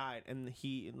he died, and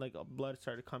he blood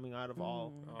started coming out of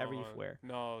all Mm. everywhere.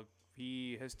 No,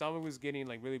 his stomach was getting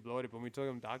really bloated. But when we took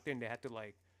him to the doctor, and they had to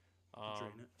Drain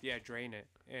it. Yeah, drain it,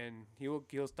 and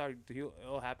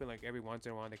it'll happen every once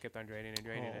in a while. They kept on draining and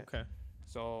draining it. Okay.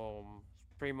 So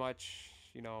pretty much,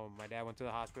 my dad went to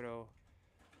the hospital.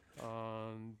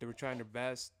 They were trying their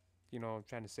best,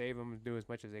 trying to save him, do as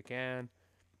much as they can.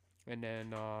 And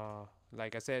then,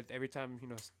 like I said, every time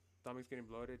stomach's getting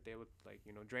bloated, they would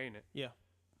drain it. Yeah.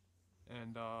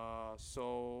 And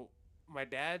so my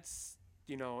dad's,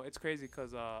 it's crazy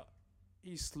because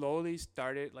he slowly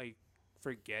started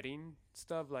forgetting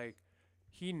stuff. Like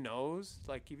he knows,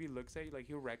 like if he looks at you, like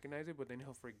he'll recognize it, but then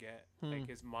he'll forget. Like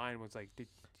his mind was like He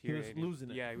was deteriorating. losing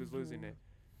it. Yeah, he was losing it.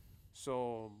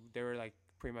 So they were like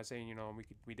pretty much saying,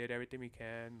 we did everything we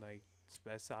can, like it's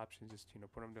best option, just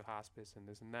put him to hospice and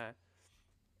this and that.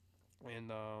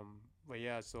 And but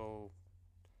yeah, so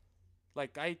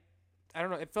like I don't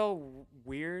know, it felt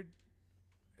weird.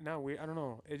 Not weird, I don't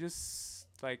know. It just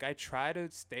like I try to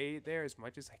stay there as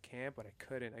much as I can, but I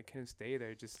couldn't stay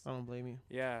there. Just I don't blame you.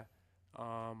 yeah.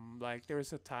 Like there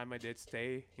was a time I did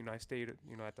stay, I stayed,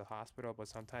 at the hospital, but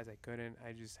sometimes I couldn't.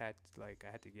 I just had I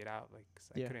had to get out, like 'cause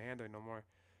I couldn't handle it no more.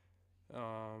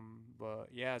 But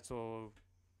yeah, so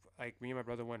like me and my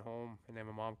brother went home, and then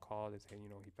my mom called and said,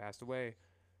 he passed away.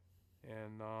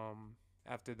 And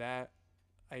after that,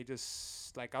 I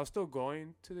just I was still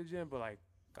going to the gym, but like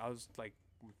I was like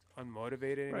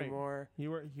unmotivated Right. anymore.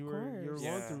 You were going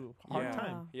Yeah. through a hard Yeah.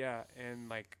 time. Yeah, and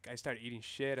like I started eating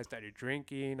shit. I started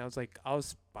drinking. I was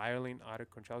spiraling out of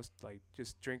control. I was like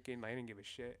just drinking. I didn't give a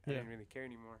shit. I Yeah. didn't really care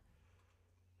anymore.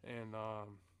 And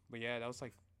but yeah, that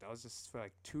was just for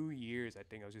like 2 years. I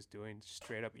think I was just doing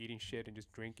straight up eating shit and just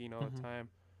drinking all the time.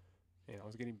 And I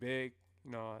was getting big,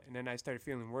 And then I started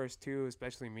feeling worse too,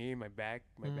 especially me. My back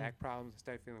problems. I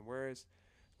started feeling worse.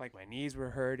 Like my knees were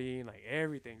hurting. Like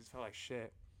everything just felt like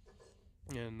shit.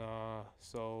 And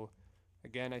so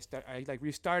again, I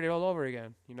restarted all over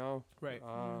again, Right.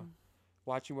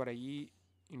 Watching what I eat,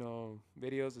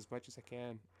 videos as much as I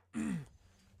can.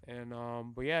 And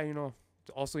but yeah,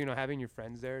 also having your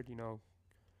friends there,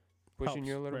 pushing Helps,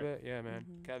 you a little right. bit. Yeah, man.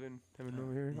 Kevin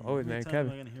over here. How Always, many man. times am I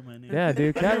Kevin. gonna hear my name? Yeah,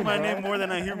 dude. I hear Kevin. my bro. name more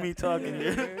than I hear me talking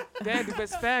here. Yeah, dude,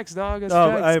 that's facts, dog. That's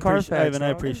No, facts. I Car appreciate, facts, Ivan. I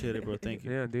dog. appreciate it, bro. Thank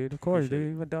you. Yeah, dude. Of course, Appreciate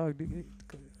dude. My dog, dude.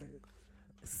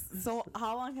 So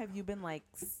how long have you been like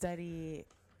steady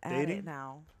at Dating? it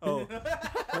now? Oh,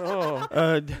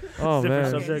 Oh, different oh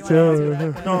man. subject. Okay, you wanna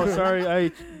answer that? No,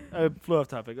 sorry, I flew off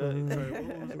topic. Sorry,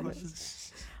 what was the question?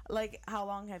 Like how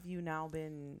long have you now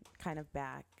been kind of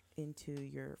back into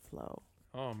your flow?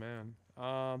 Oh man.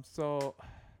 So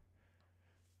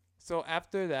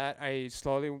after that, I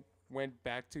slowly went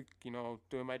back to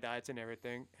doing my diets and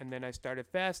everything, and then I started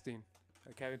fasting.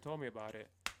 Kevin told me about it.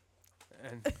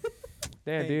 And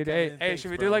damn, Hey, dude. Kevin, Hey, thanks,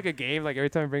 should we bro. do like a game? Like every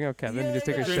time I bring up Kevin, you just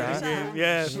take a Yeah, shot. yeah.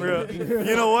 Yeah, for real.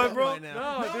 You know what, bro? Right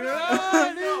now. No, dude.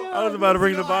 I was about to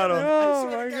bring the bottle. Oh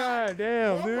my god,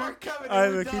 damn, dude.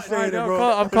 Ivan, keep saying it, No,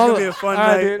 bro. I'm It's gonna calling. be a fun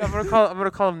Alright, night. dude. I'm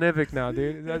gonna call him Nivik now,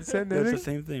 dude. That's it, That's the Nivik.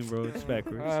 same thing, bro. It's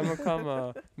backwards. I'm gonna call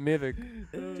him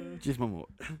Mivik. Just one more.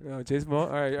 Jason. All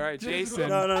right, Jason.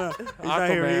 No. He's not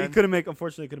here. He Aquaman.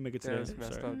 unfortunately couldn't make it Yeah, today. that's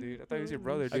messed Sorry. up, dude. I thought he was your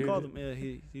brother, I dude. called him. Yeah,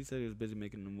 he said he was busy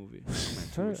making a movie.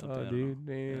 Aquaman 2 or something, I Oh, don't dude,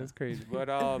 know. man, Yeah. that's crazy. But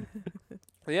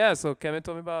yeah. So Kevin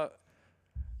told me about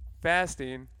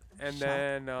fasting, and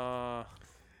then what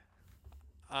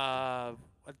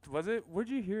was it? Where'd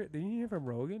you hear it? Did you hear from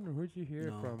Rogan, or where'd you hear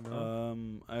it from?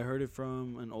 No? I heard it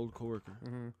from an old coworker.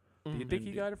 Mm-hmm. Do you think he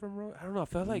And- got it from Rogan? I don't know. I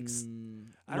felt like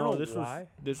I no, don't know this why.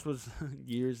 this was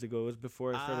years ago. It was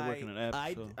before I started working at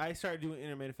apps. So. I started doing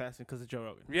intermittent fasting because of Joe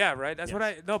Rogan. Yeah, right. That's what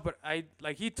Yes. I no, but I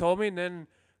like he told me, and then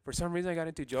for some reason I got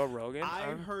into Joe Rogan.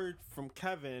 I heard from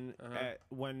Kevin Uh-huh.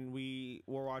 when we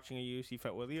were watching a UFC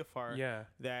fight with Leofar yeah.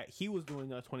 that he was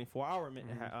doing a 24-hour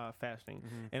intermittent fasting,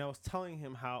 and I was telling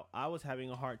him how I was having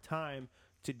a hard time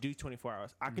to do 24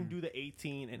 hours. I can do the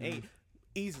 18 and 8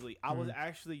 easily. I was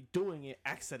actually doing it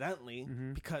accidentally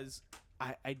because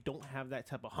I don't have that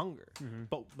type of hunger.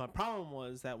 But my problem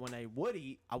was that when I would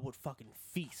eat, I would fucking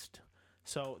feast.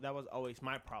 So that was always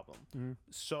my problem.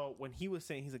 So when he was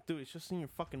saying, he's like, dude, it's just in your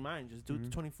fucking mind. Just do the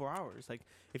 24 hours. Like,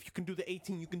 if you can do the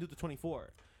 18, you can do the 24.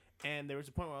 And there was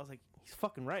a point where I was like, he's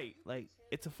fucking right. Like,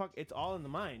 it's all in the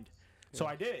mind. So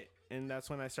I did it. And that's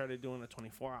when I started doing the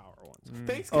 24-hour ones.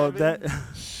 Thanks, Kevin. Oh, that.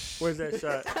 Where's that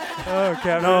shot? Oh,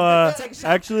 Kevin. No,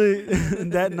 actually,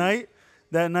 that night,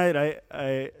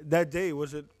 that day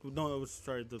was it? No, it was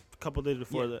the couple days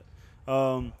before that.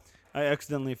 I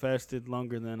accidentally fasted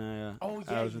longer than I Yeah,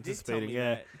 was you did tell anticipating. me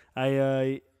Yeah,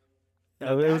 that.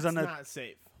 Now, it was that's on that. not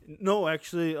safe. No,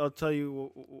 actually, I'll tell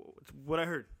you what I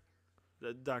heard.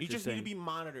 The doctor You just saying. need to be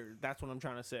monitored. That's what I'm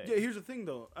trying to say. Yeah, here's the thing,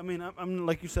 though. I mean, I'm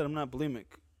like you said, I'm not bulimic.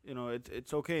 You know,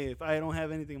 it's okay if I don't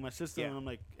have anything in my system and I'm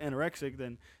like anorexic,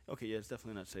 then okay, yeah, it's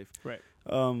definitely not safe. Right.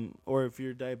 Or if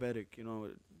you're diabetic, you know.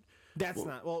 That's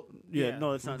not. Well, Yeah,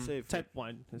 no, it's not safe. Type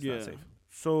 1 is Yeah. not safe.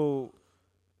 So,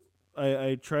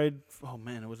 I tried. Oh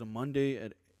man, it was a Monday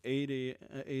at 8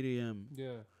 a.m. Yeah.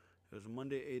 It was a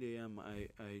Monday 8 a.m.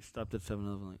 I stopped at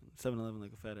 7-Eleven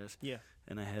like a fat ass. Yeah.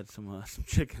 And I had some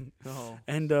chicken. Oh.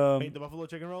 And Made the buffalo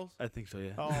chicken rolls? I think so.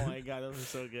 Yeah. Oh my god, those are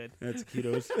so good. That's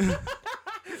ketos.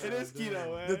 It is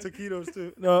keto, man. The taquitos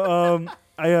too. No,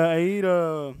 I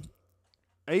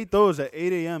eat those at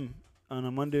 8 a.m. on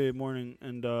a Monday morning,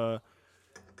 and at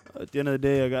the end of the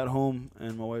day, I got home,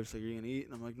 and my wife's like, "Are you gonna eat?"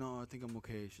 And I'm like, "No, I think I'm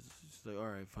okay." She's like, "All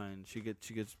right, fine." She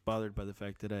gets bothered by the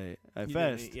fact that I You didn't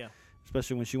fast, eat, yeah.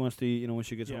 especially when she wants to eat. When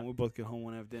she gets Yeah. home, we both get home,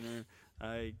 want to have dinner.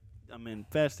 I'm in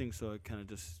fasting, so I kind of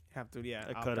just Have to, yeah.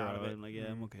 I opt cut her out out. of it. I'm like, yeah,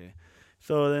 I'm Mhm. okay.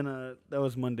 So then that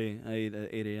was Monday. I ate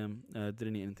at 8 a.m.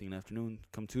 Didn't eat anything in the afternoon.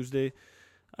 Come Tuesday,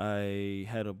 I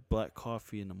had a black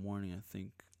coffee in the morning. I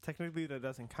think Technically, that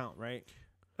doesn't count, right?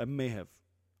 I may have.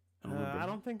 I don't remember.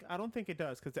 I don't think it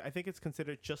does because I think it's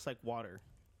considered just like water.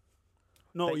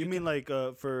 No, that you you mean like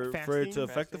for it Fasting? to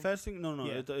affect the fasting? No,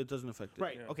 Yeah. it doesn't affect it.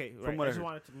 Right. Yeah. Okay. From Right. what I I just heard.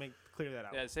 wanted to clear that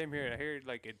out. Yeah, same here. I hear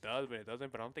like it does, but it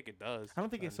doesn't. But I don't think it does. I don't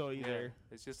think it's so Yeah, either.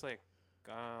 it's just like,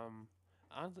 I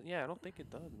don't think it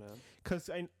does, man. Because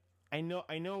I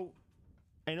know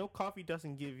coffee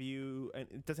doesn't give you and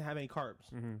it doesn't have any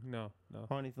carbs No.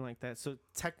 or anything like that. So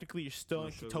technically, you're still No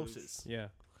in sugars. ketosis. Yeah.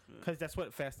 Because that's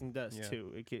what fasting does Yeah.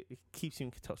 too. It keeps you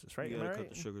in ketosis, right? You Am I gotta cut right?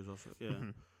 the sugars also. Yeah.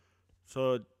 Mhm.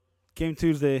 So came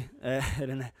Tuesday,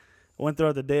 and I went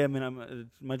throughout the day. I mean,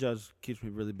 my job keeps me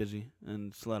really busy,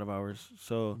 and it's a lot of hours.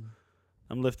 So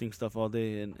I'm lifting stuff all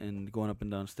day and going up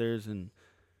and down stairs, and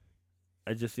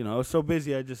I just, I was so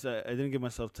busy. I didn't give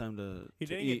myself time to You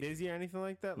to didn't eat. get dizzy or anything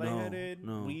like that? No, Lightheaded?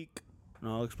 no. Weak?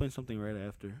 No, I'll explain something right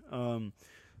after.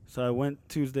 So I went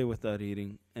Tuesday without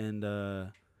eating, and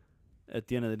at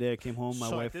the end of the day, I came home. My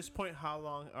So wife. at this point, how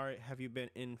long have you been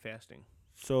in fasting?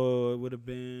 So it would have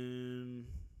been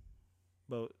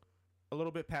about A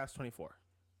little bit past 24.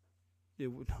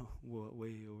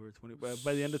 way over 20.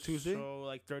 By the end of Tuesday, So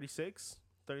like 36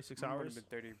 hours? Been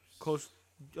 30. close.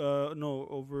 No,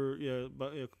 over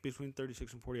between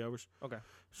 36 and 40 hours. Okay.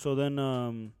 So then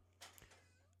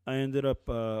I ended up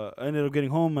getting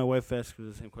home. My wife asked me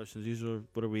the same question as usual.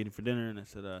 What are we eating for dinner? And I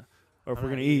said, or if I'm we're not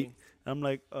gonna eat. eating. I'm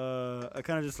like, I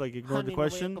kind of just like ignored the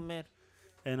question,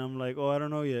 and I'm like, oh, I don't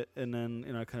know yet. And then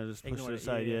I kind of just pushed Ignored it it,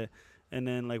 aside, yeah. yeah. And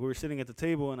then like we were sitting at the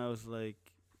table, and I was like,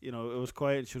 it was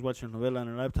quiet. She was watching a novela on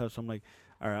her laptop, so I'm like,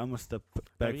 all right, I'm gonna step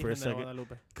back for a second.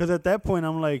 Because at that point,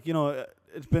 I'm like,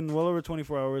 it's been well over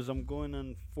 24 hours. I'm going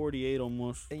on 48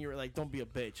 almost. And you were like, don't be a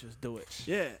bitch, just do it.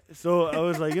 Yeah. So I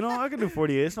was like, I can do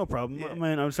 48. It's no problem. Yeah. I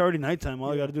mean, it's already nighttime. All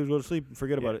I Yeah. got to do is go to sleep and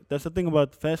forget about Yeah. it. That's the thing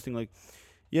about fasting. Like,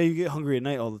 yeah, you get hungry at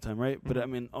night all the time, right? But Mhm. I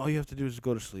mean, all you have to do is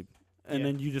go to sleep. And Yeah.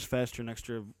 then you just fast for an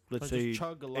extra, let's Or say, just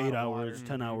chug a lot 8 of hours, water.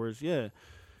 10 Mhm. hours. Yeah.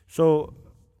 So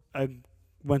I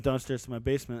went downstairs to my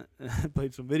basement and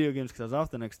played some video games because I was off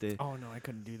the next day. Oh no, I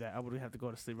couldn't do that. I would have to go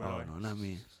to sleep right Oh away. no, not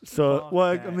me. So Fuck well,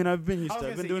 I that. mean, I've been used I was to.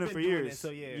 I've gonna been say, doing you've it for been doing it, years. so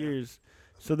yeah. Years.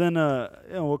 So then,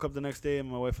 I woke up the next day and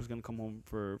my wife was gonna come home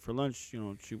for lunch.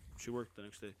 She worked the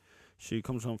next day. She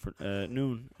comes home for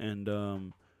noon, and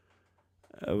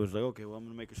I was like, okay, well, I'm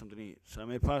gonna make her something to eat. So I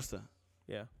made pasta,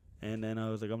 Yeah. and then I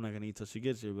was like, I'm not gonna eat till she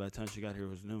gets here. By the time she got here, it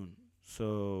was noon.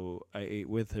 So I ate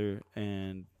with her,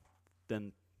 and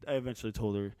then I eventually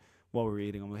told her while we were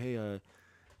eating, I'm like, hey,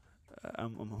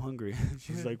 I'm hungry.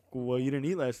 She's like, well, you didn't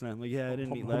eat last night. I'm like, yeah, I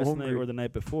didn't eat I'm last night hungry. or the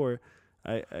night before.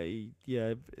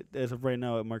 As of right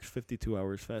now, it marks 52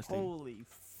 hours fasting. Holy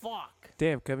fuck.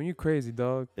 Damn, Kevin, you crazy,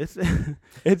 dog. It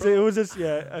was just,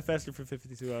 I fasted for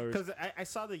 52 hours. Because I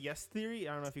saw the Yes Theory.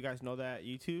 I don't know if you guys know that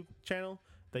YouTube channel,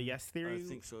 the Yes Theory. I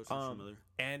think so. It sounds familiar.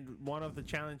 And one of the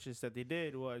challenges that they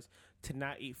did was to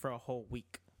not eat for a whole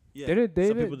week. Yeah. Didn't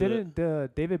some people do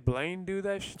David Blaine do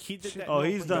that? He did that. Oh, no,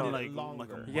 he's but done he did like it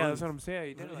longer. a Yeah, that's month. what I'm saying.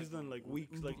 He did He's like, done like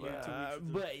weeks, like 2 weeks.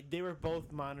 But they were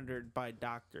both monitored by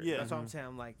doctors. Yeah. That's what I'm Mhm. saying.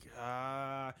 I'm like,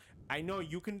 I know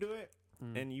you can do it,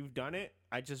 and you've done it.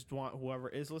 I just want whoever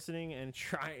is listening and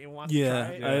try and wants Yeah,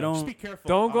 to try it. I don't- Just be careful.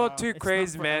 don't go too It's not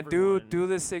crazy, for man. everyone. Do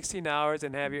the 16 hours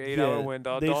and have your 8-hour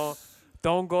window.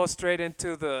 Don't go straight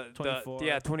into the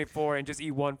 24. 24 and just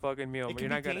eat one fucking meal. It You're can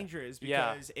not be gonna. dangerous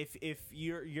Yeah. because if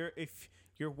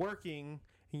you're working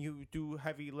and you do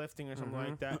heavy lifting or something Mhm.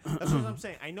 like that, that's what I'm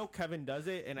saying. I know Kevin does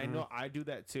it, and I Mhm. know I do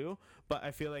that too. But I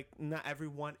feel like not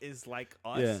everyone is like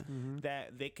us Yeah. Mhm.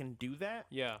 that they can do that.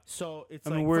 Yeah. So it's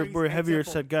I like mean, for we're heavier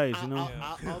example, set guys, I'll, you know.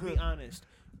 I'll be honest.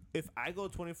 If I go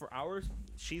 24 hours,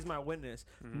 she's my witness.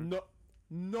 Mhm.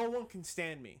 No one can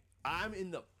stand me. I'm in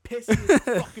the pissiest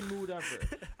fucking mood ever.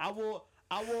 I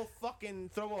will fucking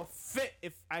throw a fit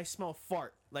if I smell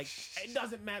fart. Like, it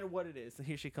doesn't matter what it is. And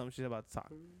here she comes. She's about to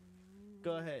talk.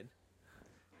 Go ahead.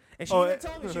 And she even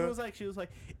told me, she was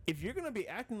like, if you're gonna be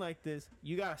acting like this,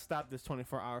 you gotta stop this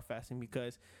 24-hour fasting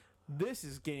because this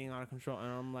is getting out of control.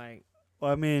 And I'm like,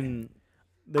 Well, I mean,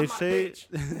 they I'm a say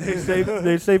bitch.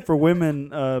 they say for women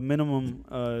minimum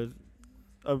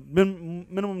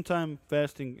minimum time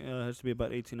fasting has to be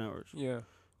about 18 hours. Yeah.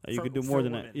 You For- could do for more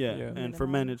than women. that. Yeah. Yeah. And for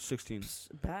men, Minimum. it's 16.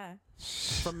 Bad.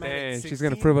 For men, Man, it's she's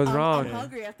gonna 16. prove us I'm wrong.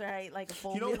 hungry after I eat like a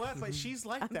full You know meal. what? But she's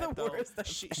like I'm that the though. worst at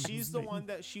She's the one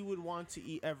that she would want to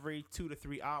eat every 2 to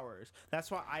 3 hours.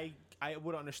 That's why I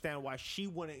would understand why she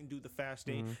wouldn't do the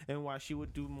fasting and why she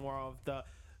would do more of the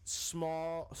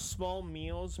small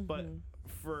meals, but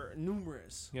for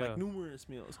numerous Yeah. numerous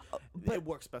meals. but- It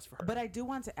works best for her. But I do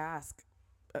want to ask,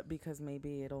 because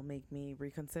maybe it'll make me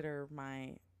reconsider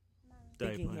my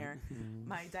Diet thinking plan. here, Mm.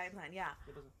 my diet plan. Yeah,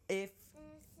 if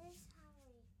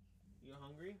You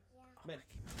hungry?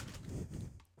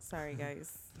 sorry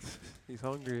guys, He's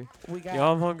hungry. we got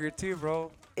Yo, I'm hungry too,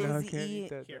 bro. No, I Izzy can't E- eat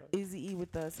that, Here. dog. Izzy E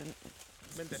with us, and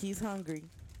Vente. he's hungry.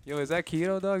 Yo, is that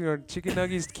keto, dog? Or chicken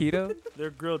nuggets keto? They're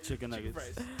grilled chicken Chicken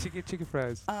nuggets. fries. chicken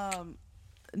fries.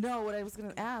 No, what I was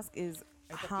gonna ask is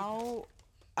how.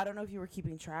 I don't know if you were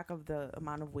keeping track of the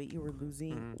amount of weight you were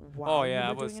losing while Oh, yeah,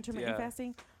 I you were was- doing intermittent yeah.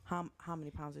 fasting. How many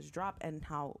pounds did you drop, and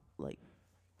how like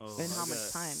Oh, And how I much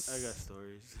got- time? I got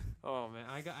stories. Oh man,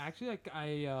 I got actually like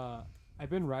I've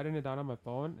been writing it down on my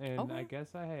phone, and Okay. I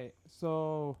guess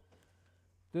so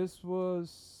this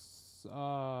was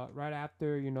right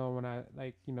after when I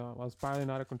I was spiraling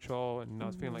out of control and I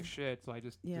was feeling like shit, so I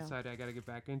just Yeah. decided I gotta get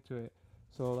back into it.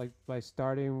 So like my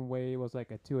starting weight was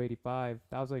like at 285.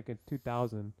 That was like at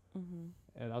 2000, and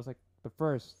that was like the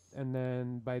first. And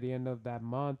then by the end of that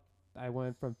month, I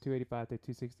went from 285 to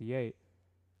 268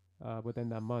 within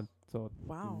that month. So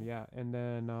Wow. yeah, and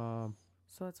then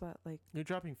So it's what, like You're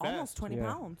dropping fast. almost 20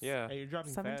 Yeah. pounds. Yeah. Hey, you're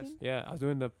dropping 17? yeah, I was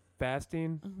doing the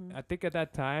fasting. Mhm. I think at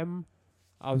that time,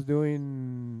 I was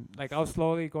doing I was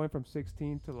slowly going from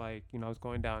 16 to I was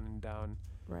going down and down,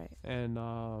 Right. and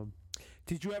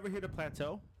Did you ever hit a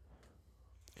plateau?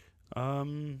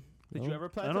 Did you No. ever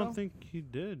plateau? I don't think he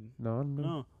did. no.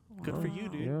 No. Good for you,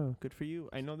 dude. Yeah. Good for you.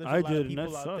 I know there's I a lot did, of and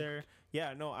people that out sucked. there.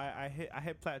 Yeah, no, I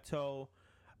hit plateau.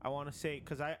 I want to say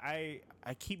because I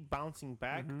keep bouncing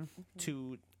back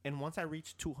to, and once I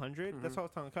reach 200, that's what I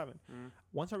was telling Kevin.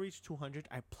 Once I reach 200,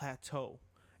 I plateau,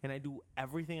 and I do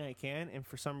everything I can. And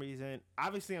for some reason,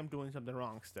 obviously, I'm doing something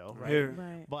wrong still, right? Here.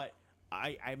 Right. But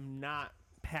I'm not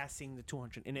passing the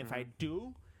 200, and if I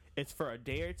do, it's for a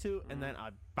day or two, and then I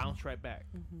bounce right back.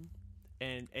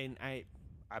 And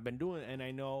I've been doing it, and I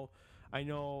know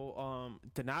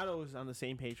Donato's on the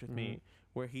same page with me,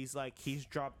 where he's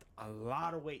dropped a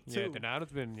lot of weight Yeah, too.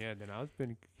 Donato's been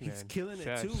He's man, killing it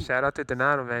shout- too. Shout out to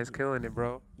Donato, man. He's killing it,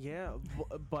 bro. Yeah,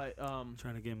 but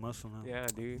Trying to gain muscle now. Yeah,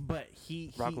 dude. but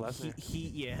he Brock Lesnar.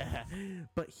 yeah,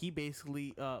 but he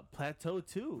basically plateaued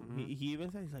too. He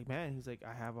even said, he's like, man, he's like,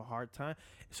 I have a hard time.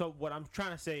 So what I'm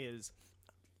trying to say is,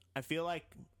 I feel like,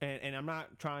 and I'm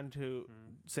not trying to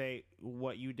say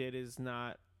what you did is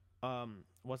not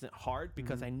wasn't hard,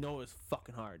 because I know it's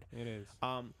fucking hard. It is.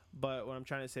 But what I'm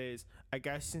trying to say is, I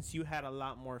guess since you had a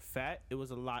lot more fat, it was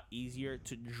a lot easier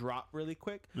to drop really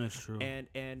quick. That's true.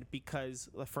 And because,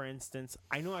 for instance,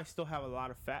 I know I still have a lot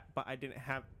of fat, but I didn't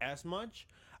have as much.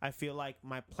 I feel like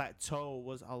my plateau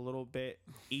was a little bit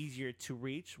easier to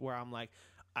reach, where I'm like,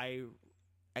 I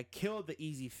killed the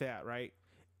easy fat, right?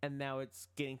 And now it's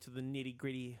getting to the nitty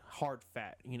gritty hard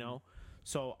fat, you know?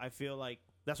 So I feel like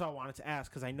that's why I wanted to ask,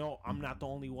 because I know I'm not the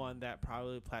only one that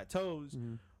probably plateaus.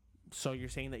 So you're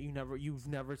saying that you've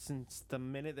never since the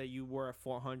minute that you were at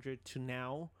 400 to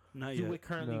now, Not you yet. would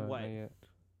currently No, what? not yet.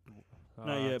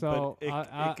 Not yet, so but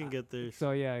I- it can get there.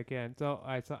 So yeah, I can. So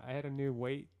I had a new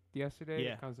weight yesterday.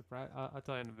 Yeah. Kind of surprised. I'll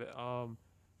tell you in a bit.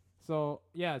 So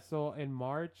yeah, so in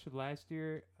March last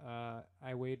year,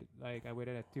 I weighed at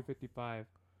 255,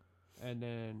 and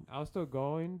then I was still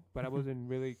going, but I wasn't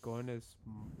really going as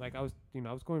I was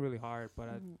I was going really hard, but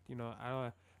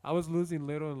I was losing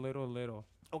little and little and little.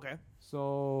 Okay,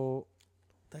 So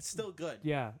that's still good.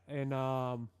 yeah, and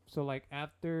so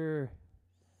after,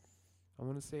 I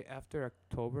want to say after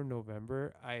October,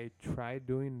 November, I tried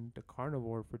doing the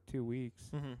carnivore for 2 weeks,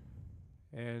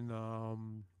 and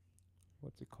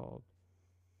what's it called?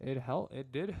 It helped.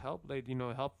 It did help.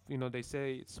 Help. They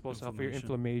say it's supposed to help your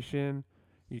inflammation.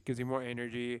 It gives you more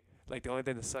energy. The only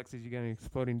thing that sucks is you get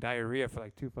exploding diarrhea for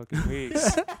 2 fucking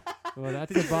weeks. Well,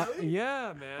 that's Did you about really?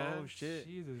 yeah, man. Oh, shit.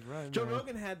 Jesus, right? Joe man.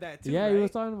 Rogan had that too. Yeah, right? he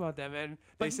was talking about that, man.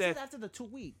 But They he said after the 2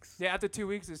 weeks. Yeah, after 2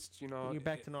 weeks, it's You're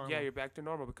back to normal. Yeah, you're back to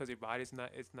normal because your body's not.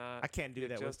 It's not. I can't do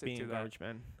that with adjusted being to a that. garbage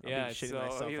man. I'll Yeah, be shitting so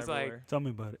myself he was like- everywhere. Tell me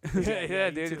about it. yeah, yeah,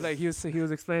 me dude. too. He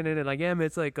was explaining it yeah, man,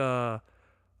 it's like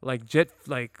jet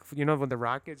when the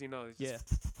rockets, it's Yeah.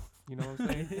 just, you know what I'm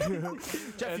saying?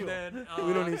 Jet And fuel. then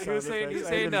We don't need he was sound saying effects.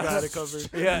 I even got it covered.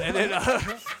 yeah, and then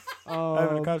I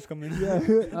have the cops come in.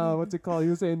 Yeah, what's it called? He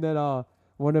was saying that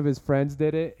one of his friends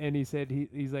did it, and he said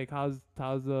he's like, how's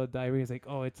the diarrhea? He's like,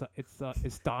 oh, it's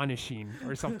astonishing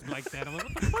or something like that. I'm like,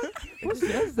 what the fuck? Who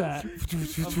says that?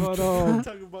 But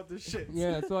Talking about this shit.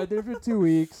 yeah, so I did it for 2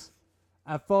 weeks.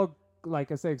 I felt,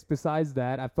 like I said, besides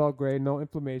that, I felt great. No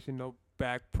inflammation, no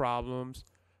back problems.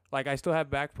 Like, I still have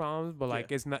back problems, but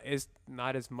like it's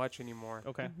not as much anymore.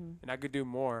 Okay. And I could do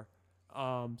more.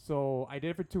 So I did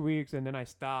it for 2 weeks, and then I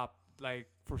stopped. Like,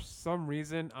 for some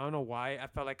reason, I don't know why, I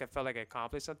felt like I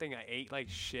accomplished something. I ate like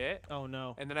shit, Oh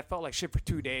no. and then I felt like shit for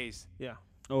 2 days. Yeah.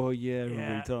 Oh yeah, I remember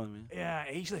Yeah. you telling me. Yeah,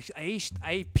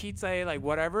 I ate pizza, I ate like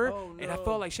whatever, Oh, and I no.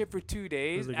 felt like shit for 2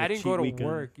 days. like I a didn't go cheat to weekend.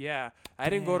 work. Yeah, I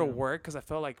didn't go to Damn. work because I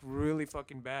felt like really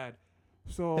fucking bad.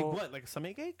 So Like what? Like a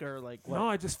stomach ache or like what? no,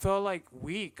 I just felt like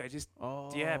weak. I just Oh.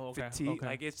 Okay. fatigue. Okay.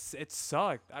 Like it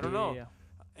sucked. I don't know. Yeah.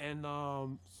 And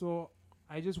so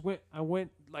I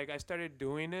went like I started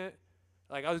doing it.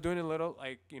 Like I was doing a little,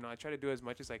 like, you know, I try to do as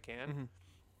much as I can. Mhm.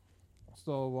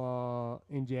 So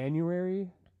in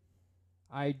January,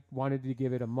 I wanted to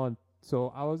give it a month.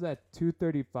 So I was at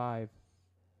 235,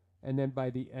 and then by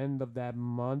the end of that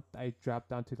month, I dropped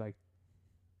down to like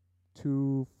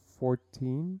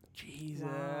 214, Jesus.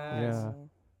 Yeah.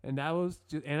 and that was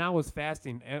and I was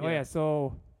fasting. And, Oh Yeah. yeah,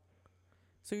 so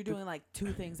So you're doing like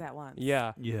two things at once.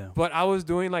 yeah, Yeah. but I was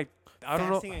doing like I don't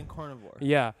know. Fasting and carnivore.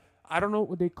 Yeah. I don't know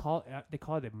what they call it. They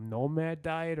call it the nomad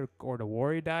diet or the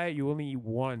warrior diet. You only eat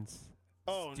once.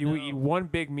 Oh You no. eat one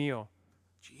big meal,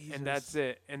 Jesus. and that's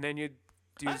it. And then you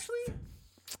do. Actually,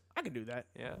 I can do that.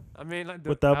 Yeah. I mean, like,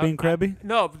 Without being crabby?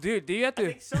 no, dude. Do you have I to?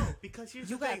 think so because here's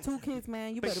You the got thing. 2 kids,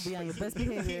 man. You But better be on your best he-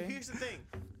 behavior. Here's the thing.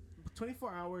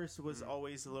 24 hours was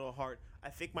always a little hard. I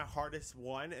think my hardest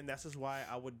one, and this is why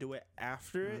I would do it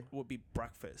after it, would be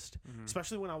breakfast.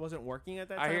 Especially when I wasn't working at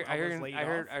that time. I was laid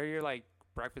off. hear like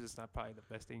breakfast is not probably the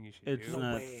best thing you should It's do. No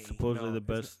not way. supposedly No,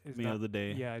 the it's- best it's meal not- of the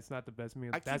day. Yeah, it's not the best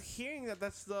meal. I keep That's hearing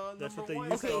that's the That's what number they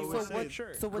one. used to Okay, always so say. what?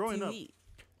 Sure. So what Growing do you up. eat?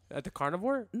 at the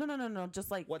carnivore. No.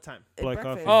 Just like What time? Black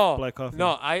breakfast. coffee. Oh, Black coffee.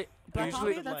 No, I Black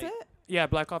usually coffee. That's like- it. yeah,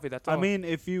 black coffee. That's all. I mean,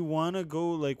 if you want to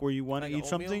go like where you want to Like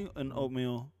eat oatmeal? something, an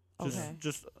oatmeal, Okay.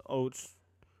 just oats.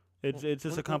 It's just a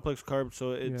what- complex carb,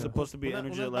 so it's Yeah. supposed to be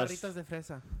energy that lasts. de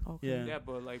fresa. Okay. Yeah. yeah,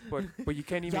 but you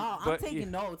can't even. Y'all, I'm but taking you-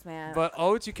 notes, man. But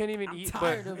oats, you can't even I'm eat.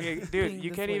 tired But of yeah, being dude, you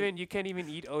this can't way. even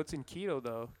eat oats in keto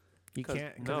though. You 'Cause-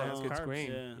 can't. 'cause No, it has it's carbs.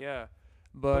 grain. yeah. Yeah,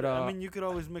 but I mean, you could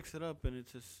always mix it up, and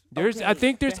it's just. there's I Okay,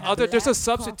 think there's they have there's a black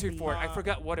substitute coffee. for it. I Uh,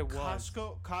 forgot what it was.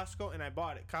 Costco, and I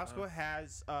bought it. Costco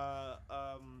has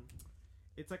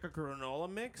it's like a granola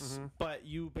mix, Mhm. but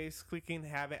you basically can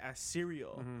have it as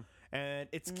cereal, Mhm. and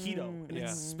it's keto, and Yeah.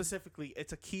 it's specifically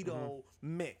it's a keto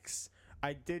mix.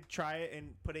 I did try it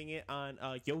and putting it on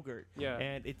yogurt, Yeah.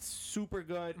 and it's super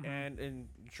good and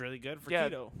it's really good for Yeah,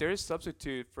 keto. there's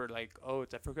substitute for like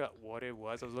oats. I forgot what it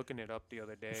was. I was looking it up the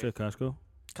other day. You said Costco.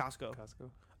 Costco. Costco.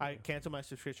 I canceled my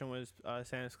subscription with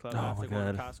Santa's Club Oh after my going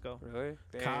to God. Costco. Really?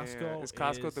 Costco Damn. Is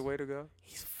Costco is- the way to go?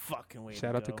 He's fucking way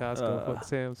Shout out to go. Costco. Fuck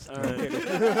Sam's.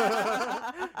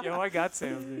 Alright. Yo, I got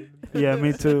Sam's. Dude. Yeah,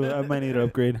 me too. I might need to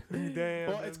upgrade. Damn.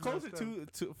 Well, it's closer to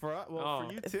for us. Well, Oh.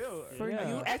 for you too. For Yeah.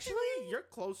 you, actually, you're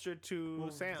closer to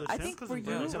Sam. the I Sam think goes for in you,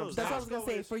 Vernon that's Hills. what I was gonna Costco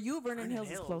say. is For you, Vernon Vernon Hills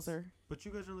is Hills. closer. But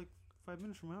you guys are like 5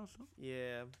 minutes from my house. No?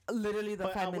 Yeah, Literally, the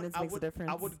But 5 minutes makes a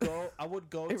difference. I would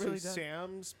go It to really does.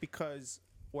 Sam's because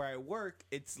where I work,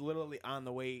 it's literally on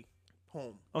the way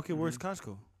home. Okay, where's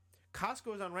Costco?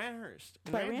 Costco is on Randhurst.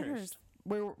 in By Randhurst.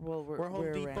 Where Where Home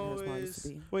where Depot Randhurst Mall used to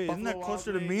is. be. Wait, isn't that Buffalo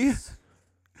closer Wild to me? Wings.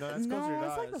 No, that's No, closer to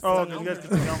it's like us. the Oh, It's you on guys Elmhurst.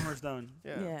 can take Elmhurst down.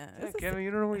 Yeah. Yeah. Yeah, it's the Kevin,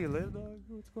 you don't know where you live, dog?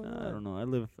 What's going on? I don't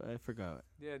know. I forgot.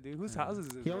 Yeah, dude, whose Yeah. house is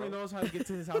this? He only bro? knows how to get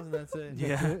to his house, and that's it.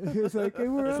 Yeah. It's like, hey,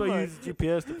 where That's am why I? you use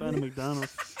GPS to find a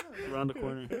McDonald's around the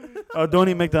corner. Oh, don't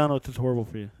eat McDonald's. It's horrible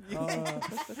for you.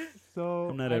 So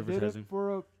I'm not I did advertising. it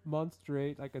for a month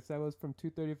straight. Like I said, it was from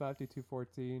 235 to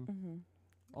 214. Mhm.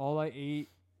 All I ate,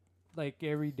 like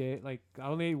every day, like I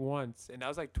only ate once, and that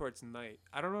was like towards night.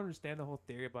 I don't understand the whole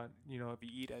theory about if you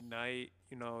eat at night,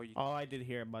 you. Oh, I did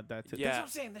hear about that too. Yeah. That's what I'm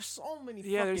saying. There's so many.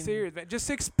 Yeah, they're fucking- serious, man. Just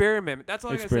experiment. That's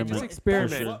all I gotta say. Just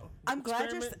Experiment. experiment. For Well, I'm glad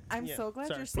you're. experiment- I'm yeah, so glad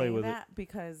sorry. you're Play saying with it. that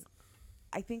because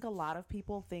I think a lot of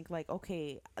people think like,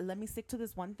 okay, let me stick to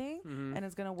this one thing, Mhm. and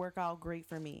it's gonna work out great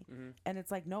for me. Mhm. And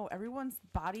it's like, no, everyone's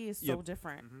body is so Yep.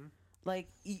 different. Mhm. Like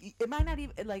it might not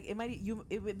even like it might you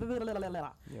it, blah, blah, blah, blah,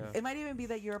 blah. Yeah. It might even be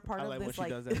that you're a part I of like when this she like.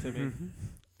 does that to me.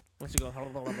 When she goes,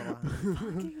 Oh man.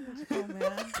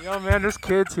 Yo, man, there's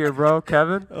kids here, bro.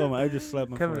 Kevin. Oh my! I just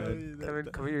slapped my forehead. Kevin,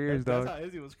 cover your ears, That's dog. how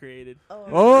Izzy was created.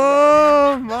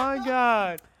 Oh my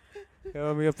God.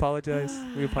 Yo, we apologize.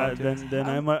 We apologize. Then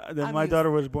I my mean- daughter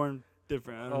was born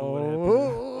different. I don't know what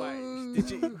happened. Oh. Did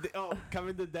you?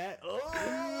 Kevin did that.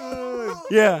 Oh.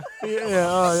 Yeah.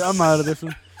 I'm out of this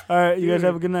one. All right, you guys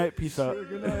have a good night. Peace out.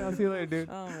 Good night. I'll see you later, dude.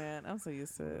 Oh man, I'm so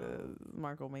used to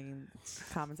Marco making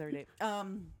comments every day.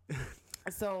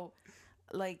 So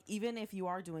like even if you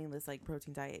are doing this like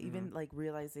protein diet, even like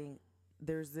realizing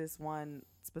there's this one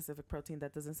specific protein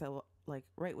that doesn't sell like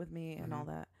right with me and all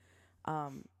that.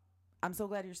 I'm so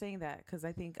glad you're saying that because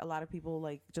I think a lot of people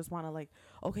like just want to like,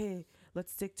 okay,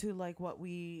 let's stick to like what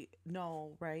we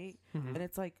know, right? And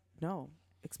it's like, no,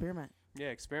 experiment. Yeah,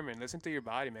 experiment. Listen to your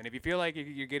body, man. If you feel like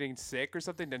you're getting sick or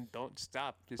something, then don't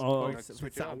stop. Just switch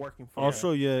It's it not up. working for you.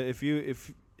 Also, yeah, if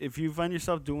you find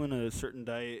yourself doing a certain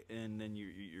diet and then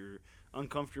you're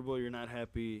uncomfortable, you're not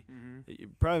happy, you're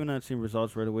probably not seeing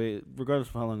results right away, regardless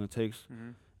of how long it takes.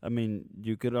 I mean,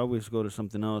 you could always go to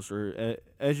something else, or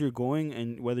as you're going,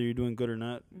 and whether you're doing good or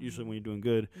not. Usually, when you're doing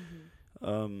good,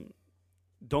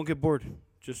 don't get bored.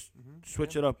 Just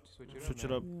switch it up. Switch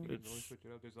it up. It's,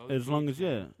 as long as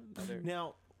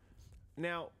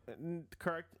Now,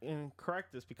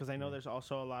 correct this because I know there's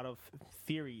also a lot of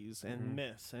theories and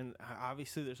myths, and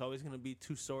obviously there's always going to be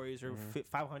 2 stories or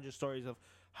 500 stories of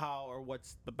how or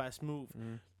what's the best move.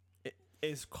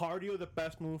 Is cardio the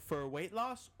best move for weight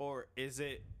loss, or is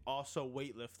it also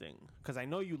weightlifting? Because I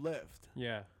know you lift.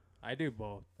 Yeah, I do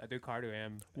both. I do cardio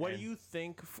and. What do you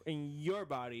think in your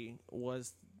body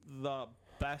was the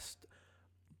best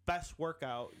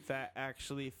workout that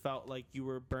actually felt like you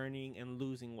were burning and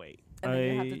losing weight? And then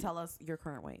you have to tell us your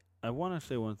current weight. I want to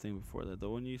say one thing before that,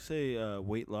 though. When you say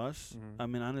weight loss, I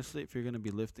mean, honestly, if you're going to be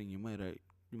lifting, you might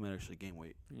actually gain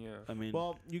weight. Yeah. I mean,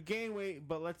 well, you gain weight,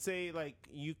 but let's say like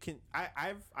you can.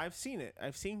 I've seen it.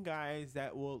 I've seen guys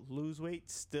that will lose weight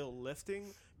still lifting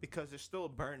because they're still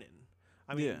burning.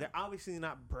 I mean, they're obviously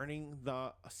not burning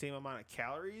the same amount of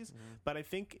calories, but I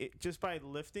think just by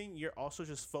lifting, you're also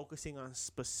just focusing on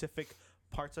specific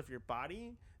parts of your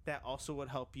body that also would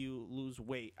help you lose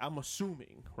weight. I'm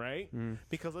assuming, right?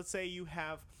 Because let's say you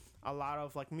have a lot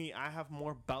of, like me, I have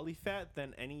more belly fat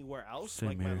than anywhere else. Same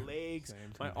like here. my legs,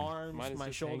 my arms,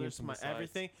 my shoulders, my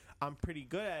everything. I'm pretty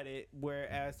good at it.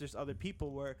 Whereas there's other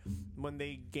people where when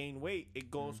they gain weight,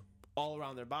 it goes all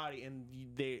around their body and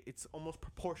it's almost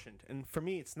proportioned. And for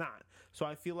me, it's not. So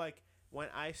I feel like when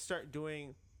I start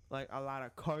doing like a lot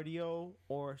of cardio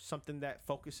or something that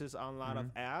focuses on a lot of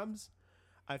abs,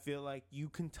 I feel like you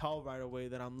can tell right away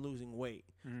that I'm losing weight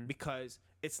because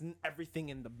it's everything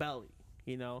in the belly.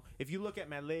 You know, if you look at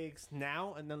my legs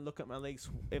now and then look at my legs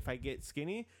if I get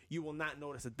skinny, you will not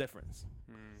notice a difference.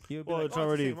 You'll be well, like, it's "Oh,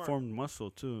 already the same arm." formed muscle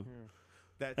too.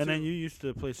 That And then too. you used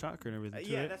to play soccer and everything.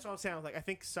 Too, Yeah, right? that's what I'm saying. Like, I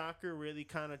think soccer really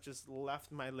kind of just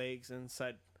left my legs and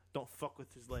said, "Don't fuck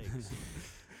with his legs.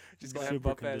 Just Super gonna have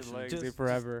buff ass conditioned. legs Just- dude,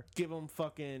 forever. Give him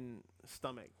fucking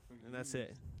stomach, and that's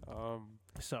it."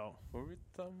 So, What were we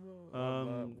talking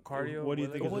about? Cardio. what do you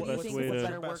think is What the do you best think way is the to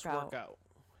better best workout?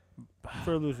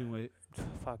 for losing weight?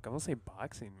 Fuck, I want to say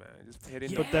boxing, man. Just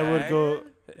hitting. But that would go.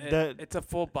 that- It's a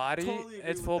full body. Totally agree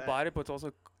It's with full that. body, but it's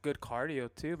also good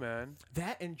cardio too, man.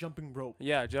 That and jumping rope.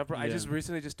 Yeah, jump rope. I Yeah. just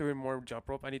recently just doing more jump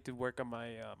rope. I need to work on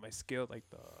my my skill, like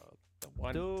the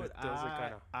one. Dude, that does it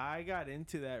kinda. I got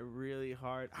into that really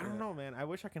hard. I don't Yeah. know, man. I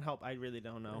wish I can help. I really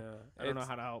don't know. Yeah. I don't know It's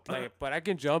how to help. Like, but I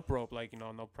can jump rope, like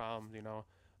no problem,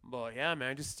 But yeah,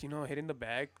 man, just hitting the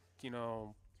bag,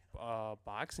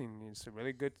 boxing. It's a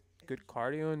really good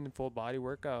cardio and full body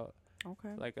workout.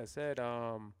 Okay. Like I said,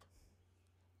 my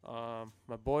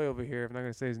boy over here, I'm not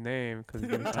gonna say his name because he's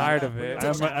getting tired of it.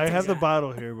 I have the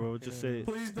bottle here, bro. Just say it.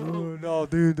 Please Oh, don't. no,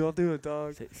 dude, don't do it,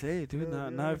 dog. Say it, dude.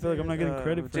 Now I feel like I'm not getting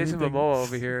credit for Jason anything. Momoa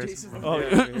over here. Jason Oh,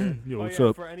 Momoa. yeah. Yo, Oh, what's yeah,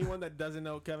 up? for anyone that doesn't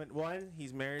know Kevin, one,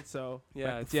 he's married, so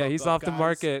Yeah, back the yeah, fuck he's up, off the guys.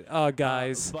 market,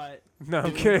 guys. But No, I'm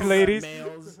dude, kidding, ladies.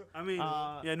 Males, I mean,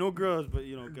 Uh, yeah, no girls, but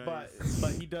guys.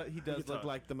 but he does can look talk.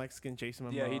 like the Mexican Jason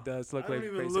Momoa. Yeah, he does I look don't like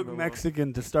even Jason look Momoa.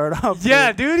 Mexican to start off. Yeah,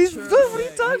 with. dude, he's Sure, what are you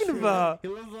yeah, talking sure. about? He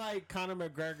looks like Conor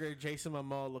McGregor, Jason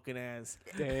Momoa looking ass.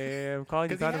 Damn, calling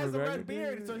you Because he Conor has the McGregor. red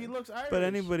beard, so he looks Irish. But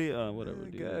anybody, whatever,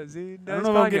 dude. Guys, dude, I that's don't know if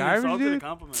I'm calling you getting Irish, insulted or dude.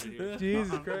 complimented here.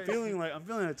 Jesus I'm Christ. feeling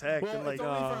attacked. Well, and like, it's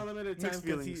only for a limited time mixed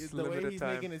because feelings. the way Limited he's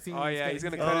time. making it seem. Oh yeah, he's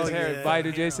gonna Oh, cut his hair. yeah. Bye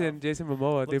to Hair Jason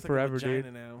Momoa. off. Dude, Looks like a forever, dude.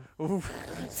 vagina now.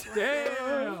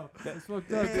 Damn. That's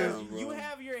fucked up, Because dude. you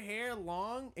have your hair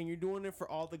long and you're doing it for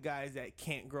all the guys that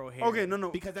can't grow hair. Okay, no.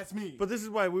 Because that's me. But this is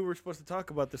why we were supposed to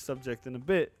talk about this subject in a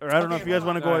bit. Or I don't know Okay, if you guys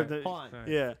hold want to on. go. Alright. Hold on. Alright.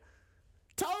 Yeah,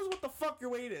 Tell us what the fuck your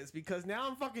weight is because now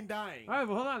I'm fucking dying. All right,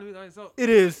 but hold on. All right, so it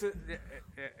is.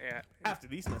 Yeah. After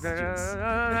these No, messages.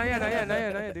 not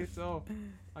yet, dude. so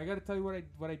I gotta tell you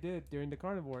what I did during the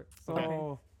carnivore.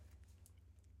 So,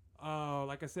 Okay.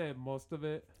 like I said, most of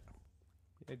it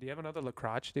Yeah, do you have another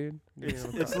LaCroix, dude?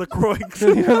 It's LaCroix.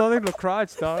 Dude, you have another LaCroix,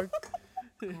 dog.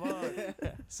 Come on.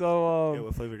 So, Yeah,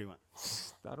 what flavor do you want?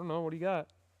 I don't know. What do you got?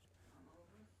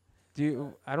 Do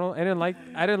you? I didn't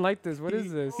like this. What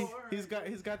is this? He's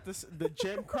got this the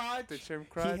gym crotch. The gym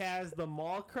crotch? He has the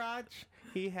mall crotch.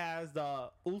 He has the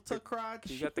ultra crotch.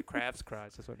 You got the crab's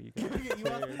crotch. That's what you got.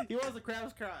 he wants the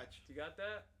crab's crotch. You got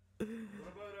that? What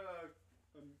about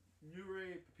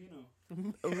Murray Pepino?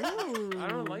 Ooh. I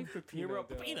don't like pepino. Hero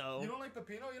though. Pepino. You don't like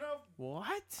pepino, you know?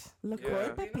 What?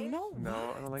 LaCroix Yeah. Pepino?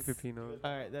 No, I don't like pepino.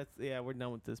 All right, we're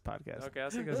done with this podcast. Okay,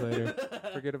 I'll see you guys later.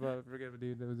 Forget about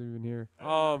dude that wasn't even here.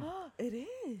 It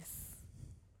is.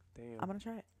 Damn. I'm gonna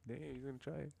try it. Damn, you're gonna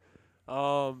try it.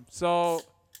 So,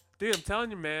 dude, I'm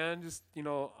telling you, man, just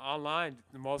online,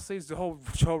 mostly it's the whole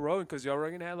Joe Rogan, because Joe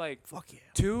Rogan had like Fuck yeah.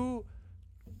 2.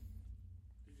 Did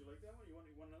you like that one? You want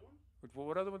another one?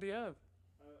 What other one do you have?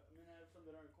 I have some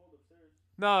that aren't cold upstairs.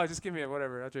 No, just give me it.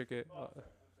 Whatever. I'll drink it. I'll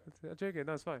drink it.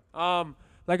 No, it's fine.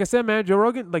 Like I said, man, Joe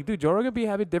Rogan, Joe Rogan be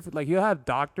having different, like, he'll have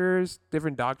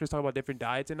different doctors talk about different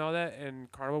diets and all that,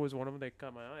 and Carnival was one of them that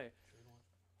caught my eye.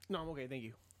 No, I'm okay. Thank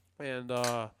you. And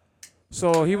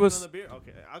so he was. Another beer?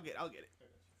 Okay, I'll get it.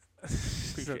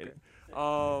 It's Appreciate okay. it.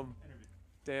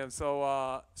 Damn.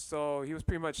 So he was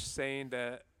pretty much saying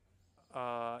that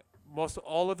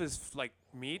all of his like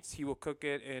meats, he will cook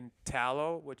it in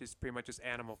tallow, which is pretty much just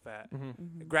animal fat,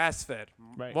 grass fed.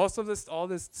 Right. Most of all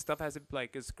this stuff has it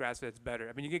like is grass fed. It's better.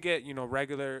 I mean, you could get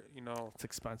regular, It's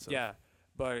expensive. yeah,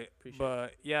 but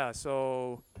Appreciate yeah.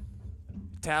 So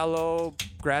tallow,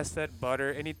 grass fed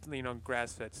butter, any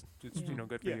grass fed's just Yeah.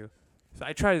 good for Yeah. you. So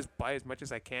I try to buy as much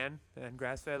as I can, and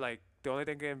grass fed, like, the only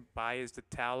thing I can buy is the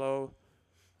tallow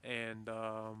and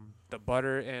the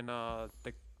butter and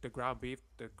the ground beef,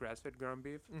 the grass fed ground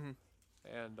beef. Mm-hmm.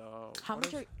 And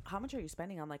How much are you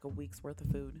spending on like a week's worth of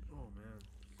food? oh man.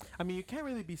 I mean, you can't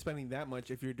really be spending that much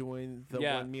if you're doing the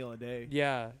Yeah. one meal a day.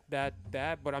 Yeah,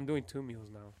 that but I'm doing 2 meals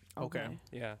now. Okay.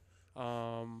 Yeah.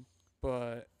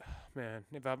 But man,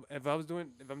 if I'm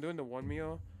doing the one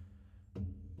meal,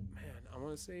 man, I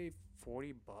want to say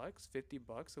 $40,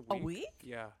 $50 a week. A week?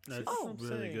 Yeah. That's Oh.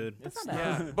 really good. That's It's not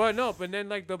Yeah, but then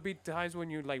like there'll be times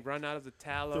when you like run out of the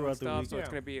tallow Throughout and the stuff, week. so it's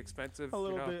Yeah. gonna be expensive. a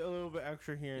little bit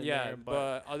extra here and Yeah, there.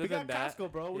 but other we than got that,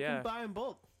 Costco, bro. We yeah. can buy in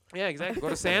bulk. yeah, exactly. Go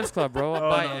to Sam's Club, bro. Oh,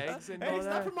 Buy no. eggs and Hey, all it's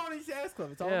not that. promoting Sam's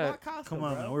Club. It's all Yeah. about Costco. Come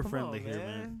on, bro. man. We're Come friendly on, here,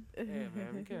 man. Yeah,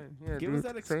 man, we can. Yeah, Give dude, us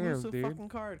that exclusive Sam's, dude. fucking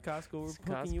card, Costco.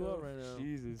 We're hooking you up right now.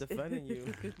 Jesus. Defending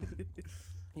you.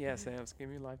 Yeah, Sam's, give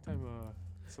me a lifetime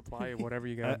supply of whatever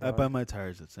you got. I buy my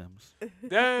tires at Sam's.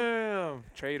 Damn,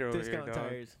 trader over Discount here, dog.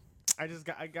 tires.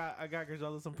 I got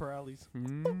Griselda some Pirellis.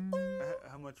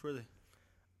 How much were they?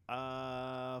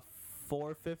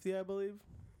 $450, I believe,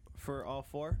 for all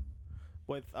four,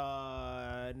 with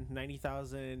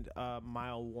 90,000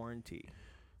 mile warranty.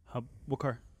 What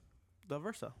car? The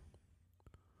Versa.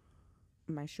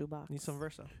 My shoebox. Need some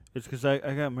Versa. It's because I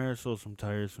got Marisol some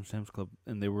tires from Sam's Club,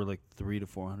 and they were like $300 to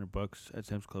 $400 at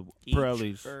Sam's Club.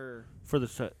 Pirellis Or, for the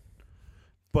set.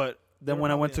 But then They're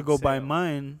when I went to probably go on buy sale.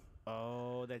 mine,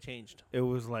 oh, that changed. it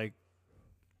was like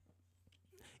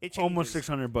It almost changes.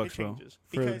 $600, It bro. changes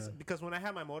for because when I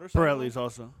had my motorcycle, Pirellis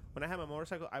also. when I had my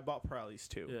motorcycle, I bought Pirellis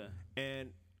too. Yeah. And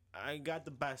I got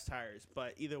the best tires.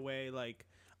 But either way, like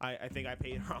I think I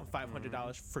paid around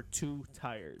 $500 for 2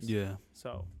 tires. Yeah.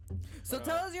 So So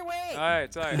tell us your weight. All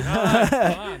right, sorry.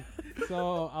 Come on.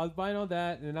 So I was buying all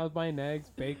that, and I was buying eggs,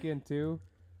 bacon too.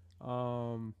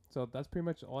 So that's pretty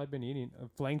much all I've been eating.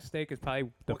 Flank steak is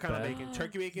probably the what kind of best. bacon?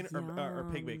 Turkey bacon or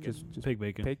pig Yum. bacon? Just Pig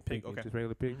bacon. pig Pig, bacon, okay. just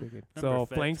regular pig bacon. Remember, So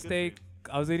fat, flank it's good for you. steak,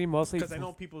 I was eating mostly. Because I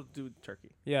know people do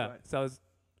turkey. Yeah, Right. so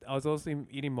I was also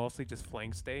eating mostly just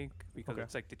flank steak because Okay.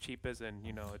 it's like the cheapest and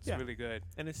it's Yeah. really good.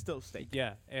 And it's still steak.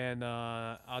 Yeah, and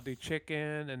I'll do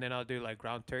chicken, and then I'll do like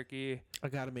ground turkey, I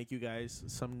gotta make you guys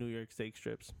some New York steak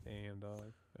strips. and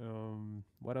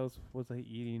what else was I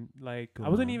eating? Like Go I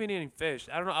wasn't on. even eating fish.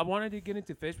 I don't know. I wanted to get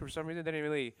into fish, but for some reason, it didn't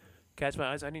really catch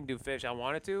my eyes. I didn't do fish. I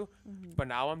wanted to, but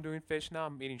now I'm doing fish now.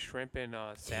 I'm eating shrimp and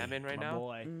salmon right My now.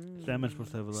 boy. Salmon's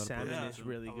supposed to have a lot Salmon of protein. is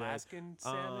really good. Alaskan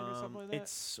salmon or something like that.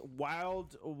 It's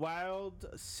wild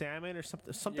salmon or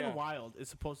something Yeah. wild. It's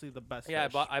supposedly the best. Yeah,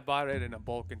 fish. I bought it in a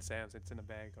bulk in Sam's. It's in a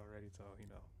bag already, so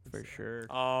for it's, sure.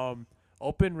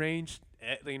 Open range,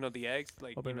 the eggs,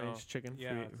 like Open range chicken.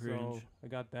 Yeah, free so range. I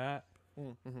got that.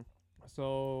 Mm-hmm.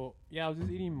 So yeah, I was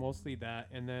just eating mostly that,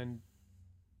 and then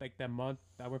like that month,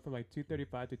 I went from like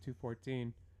 235 to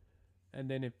 214, and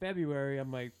then in February,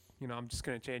 I'm like, I'm just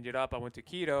gonna change it up. I went to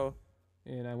keto,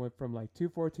 and I went from like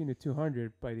 214 to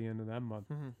 200 by the end of that month.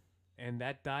 Mm-hmm. And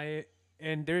that diet,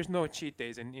 and there's no cheat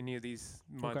days in any of these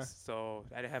months, so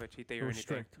I didn't have a cheat day It or was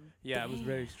anything. strict. Yeah, it was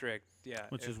very strict. Yeah,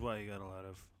 Which is why you got a lot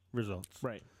of results.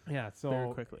 Right. Yeah, Very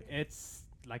so quickly. it's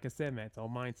like I said, man, it's all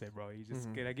mindset, bro. You just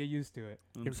Mhm. gotta get used to it.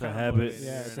 It's kinda a habit. motivated.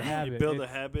 Yeah, it's a You habit. build a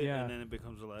It's- habit, yeah. and then it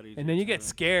becomes a lot easier. and then you to- get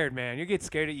scared, man. You get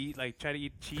scared to eat, like try to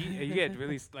eat cheat, and you get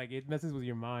really like it messes with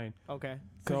your mind. Okay.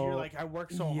 Because So you're like, I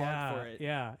worked so hard for it.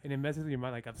 Yeah, and it messes with your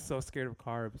mind. Like I'm so scared of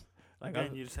carbs. Like Again,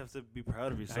 I'm- you just have to be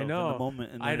proud of yourself in know. the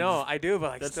moment. And I then know, just- I do,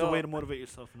 but like that's still, the way to motivate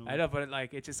yourself. In a I know, but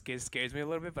like it just scares me a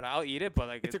little bit. But I'll eat it. But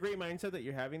like It's a great mindset that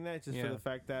you're having that, just for Yeah. the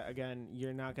fact that, again,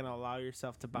 you're not going to allow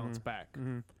yourself to bounce Mhm. back.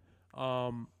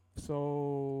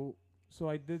 So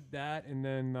I did that, and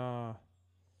then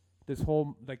this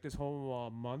whole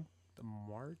month,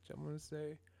 March, I'm gonna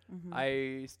say, Mm-hmm.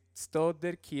 I still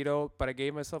did keto, but I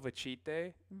gave myself a cheat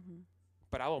day. Mm-hmm.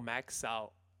 But I will max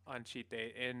out on cheat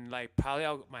day, and like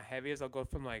probably my heaviest I'll go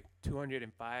from like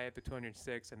 205 to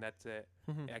 206, and that's it.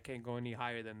 Mhm. I can't go any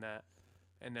higher than that,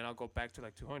 and then I'll go back to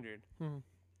like 200. Mhm.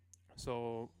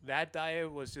 So that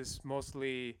diet was just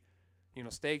mostly,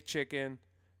 steak, chicken,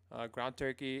 ground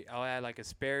turkey. I'll add like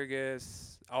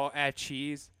asparagus. I'll add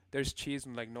cheese. There's cheese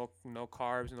with like no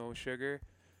carbs, no sugar.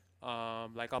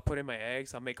 Like I'll put in my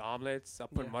eggs. I'll make omelets. I'll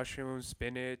put Yeah. mushrooms,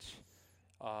 spinach.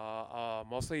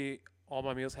 Mostly all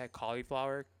my meals had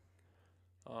cauliflower.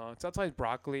 Sometimes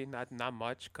broccoli, not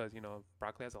much, cause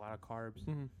broccoli has a lot of carbs.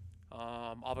 Mhm.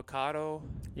 Avocado.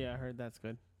 Yeah, I heard that's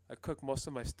good. I cook most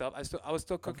of my stuff. I was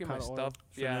still cooking my Avocado oil. stuff.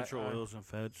 for Yeah, natural oils and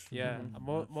fats. yeah.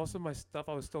 Mhm. Most of my stuff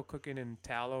I was still cooking in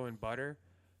tallow and butter,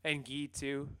 and ghee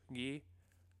too. Ghee.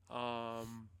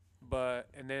 But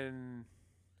and then,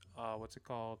 what's it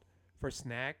called? For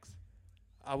snacks,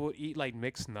 I would eat like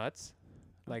mixed nuts.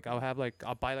 Like I'll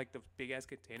buy like the big ass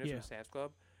containers Yeah. from Sam's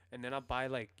Club, and then I'll buy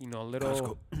like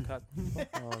little.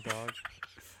 Oh dog.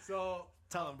 So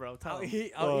Tell him, bro. Tell I'll him.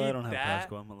 eat. I don't have that.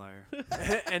 Costco. I'm a liar.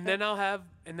 and then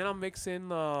I'll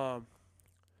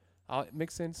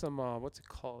mix in some what's it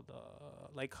called,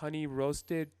 like honey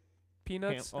roasted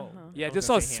peanuts. Ham. Oh, Uh-huh. Yeah, I was just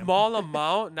gonna a say ham. small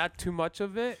amount, not too much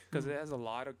of it, because it has a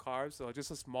lot of carbs. So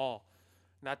just a small,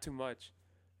 not too much.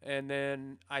 And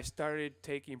then I started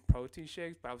taking protein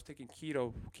shakes, but I was taking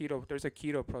keto. There's a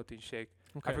keto protein shake.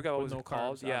 Okay, forgot what with was it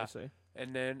called, carbs, yeah. obviously.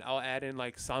 And then I'll add in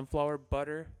like sunflower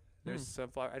butter. There's Mm.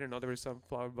 sunflower. I didn't know there was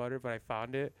sunflower butter, but I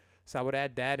found it. So I would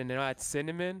add that, and then I'll add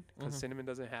cinnamon, because Mhm. cinnamon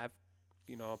doesn't have,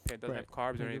 doesn't Right. have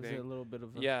carbs or It gives it anything. a little bit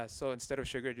of a Yeah. So instead of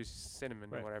sugar, just cinnamon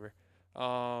Right. or whatever.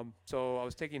 So I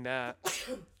was taking that. Bless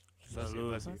you, Salud.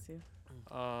 bless you. Bless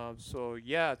you. So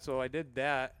yeah, so I did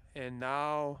that, and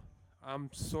now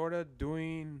I'm sort of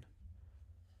doing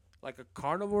like a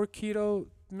carnivore keto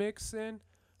mix in.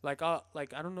 I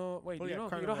don't know. Wait, Well, you yeah, don't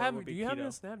carnivore have would do be you have it keto.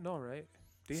 on Snap? No, right?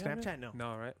 Do you have it? Snapchat. No,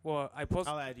 No, right? Well, I post.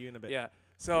 I'll add you in a bit. Yeah.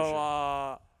 So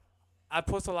sure. I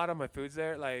post a lot of my foods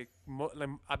there. Like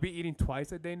I'll be eating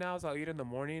twice a day now. So I'll eat in the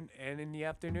morning and in the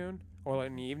afternoon, or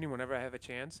in the evening whenever I have a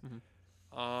chance.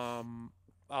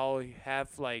 I'll have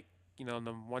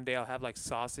the one day I'll have like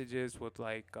sausages with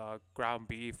like ground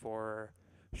beef or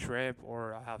shrimp,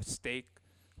 or I'll have steak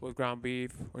with ground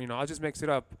beef, or I'll just mix it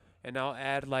up, and I'll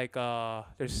add like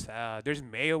there's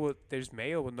mayo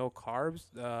with no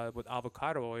carbs with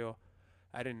avocado oil.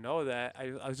 I didn't know that.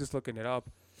 I was just looking it up,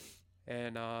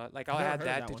 and I'll never add heard of that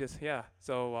that to one. just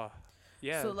So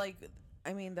yeah. So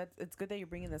it's good that you're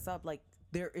bringing this up. Like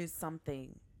there is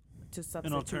something to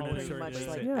substitute alternative. pretty much Yeah.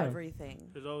 like Yeah. everything.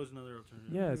 There's always another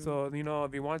alternative. Yeah, Mhm. so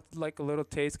if you want like a little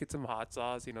taste, get some hot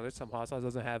sauce. There's some hot sauce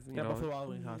doesn't have Yeah, Buffalo Wild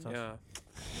Wings hot sauce. yeah.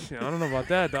 Yeah, I don't know about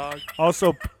that, dog.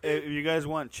 Also, if you guys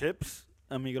want chips,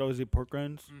 you could always eat pork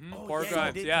rinds. Oh, Pork yeah, you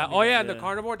rinds. did Yeah. tell me Oh that. yeah, and the Yeah.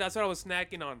 carnivore. That's what I was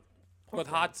snacking on with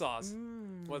hot sauce.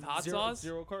 Mm. With hot Zero, sauce.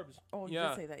 zero carbs. Oh, you Yeah.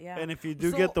 did say that, yeah. And if you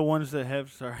do So- get the ones that have,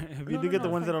 if you No, do no, get no, the it's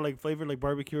ones that fine. are like flavored like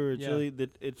barbecue or Yeah. chili,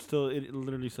 that it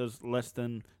literally says less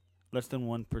than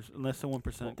 1%, less than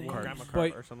 1% Damn. One carbs. gram of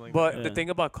But- carb or something like But that. the Yeah. thing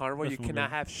about carnivore, That's you one cannot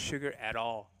good. have sugar at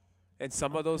all, and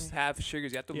some of those Okay. have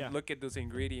sugars. You have to Yeah. look at those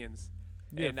ingredients.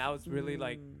 Yeah. And I was really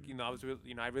like,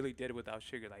 Mm. I really did it without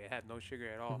sugar. Like it had no sugar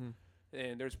at all. Mhm.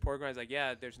 And there's pork rinds, like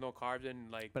there's no carbs and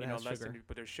like But it has less sugar.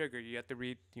 but there's sugar. You have to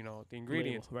read the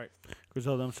ingredients. Label, right.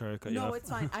 Griselda, I'm sorry I cut you No, off. it's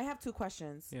fine. I have two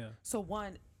questions. Yeah. So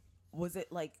one, was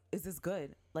it like, is this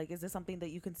good? Like, is this something that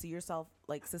you can see yourself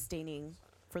like sustaining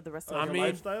for the rest of I your mean-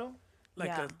 life? lifestyle. Like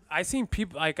Yeah. I seen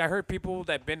people I heard people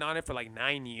that been on it for like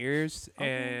 9 years,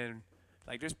 Okay. and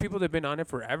like there's people that been on it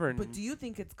forever. And But do you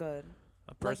think it's good?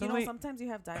 personally, Like, sometimes you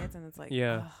have diets and it's like,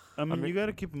 Yeah. ugh. I mean, mean- you got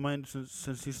to keep in mind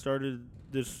since he started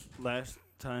this last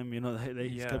time, that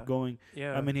he's Yeah. kept going.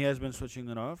 Yeah. I mean, he has been switching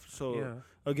it off. So yeah.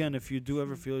 again, if you do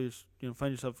ever feel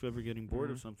find yourself ever getting bored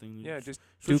of Mhm. something, Yeah, just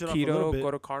switch do it off a little keto, bit.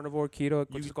 go to carnivore, keto,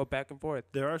 You- just go back and forth.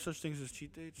 There are such things as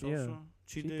cheat days. Yeah. Also,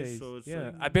 cheat days. So it's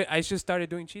yeah, like, I just started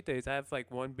doing cheat days. I have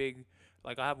like one big,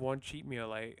 like I have one cheat meal.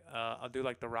 Like I'll do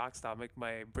like the rock style, make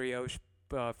my brioche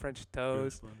French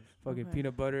toast, fucking Okay.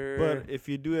 peanut butter. But if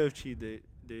you do have cheat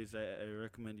days, I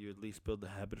recommend you at least build the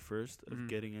habit first of Mhm.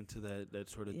 getting into that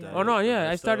sort of Yeah. diet. oh no, or yeah, I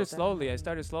lifestyle started Definitely. slowly. I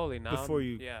started slowly now. before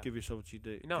you yeah. give yourself a cheat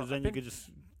day. No, Because then I've you been- could just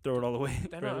throw it all away.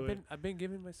 I right know, away. I've been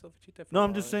giving myself a cheat day. For No, a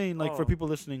I'm just while. saying, like, for people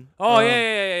listening. Oh um,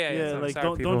 yeah. Yeah, Sorry, like sorry,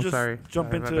 don't people. just Sorry. jump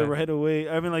Sorry, my into it bad. right away.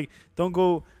 I mean, like, don't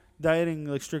go dieting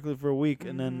like strictly for a week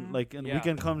and then Mhm. like and Yeah.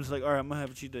 weekend comes like, all right, I'm gonna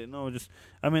have a cheat day. No, just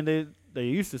I mean they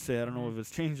used to say, I don't know Mhm. if it's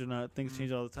changed or not. Things Mhm.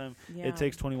 change all the time. Yeah. It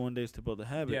takes 21 days to build a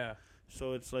habit. Yeah.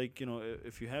 So it's like,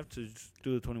 if you have to just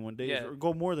do the 21 days Yeah. or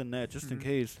go more than that, just in Mhm.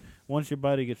 case. Once your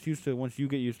body gets used to it, once you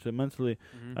get used to it mentally,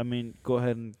 Mhm. I mean, go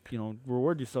ahead and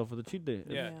reward yourself with a cheat day.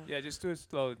 Yeah, Yeah. yeah, just do it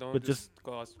slowly. Don't But just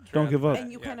go out straight don't out give the up. bat.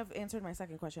 And you Yeah. kind of answered my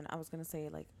second question. I was gonna say,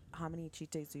 like, how many cheat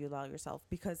days do you allow yourself?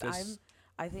 Because Just-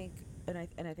 I think, and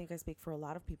I think I speak for a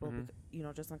lot of people,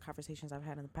 Mhm. just in conversations I've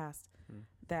had in the past, Mm.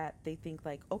 that they think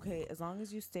like, okay, as long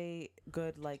as you stay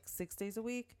good like 6 days a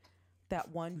week, that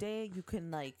one day you can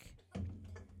like,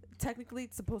 technically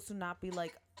it's supposed to not be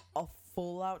like a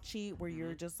full out cheat where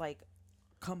you're just like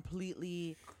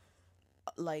completely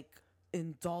like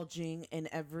indulging in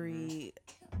every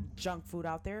junk food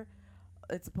out there.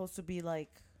 It's supposed to be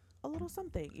like a little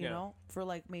something, you Yeah. know, for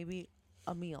like maybe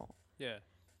a meal. Yeah.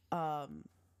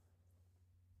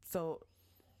 So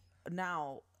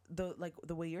now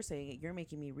the way you're saying it, you're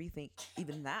making me rethink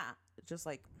even that. Just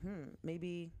like,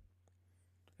 maybe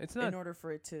It's in not. order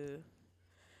for it to,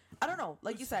 I don't know,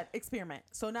 like you said, experiment.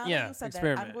 So now Yeah, that you said that,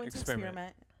 experiment, I'm going to experiment.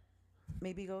 experiment.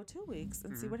 Maybe go 2 weeks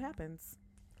and see Mhm. what happens.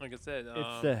 Like I said,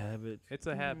 It's a habit. it's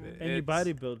a habit. And your It's-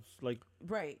 body builds like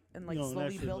Right, and like No,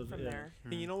 slowly naturally build does it, from yeah. there.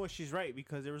 And you know what? She's right,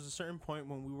 because there was a certain point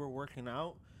when we were working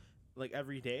out like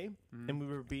every day, Mhm. and we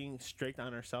were being strict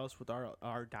on ourselves with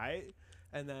our diet.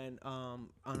 And then on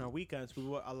our weekends, we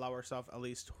would allow ourselves at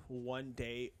least one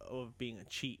day of being a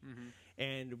cheat. Mhm.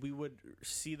 And we would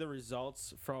see the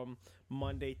results from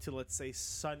Monday to, let's say,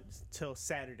 till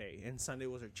Saturday, and Sunday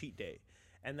was our cheat day.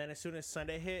 And then as soon as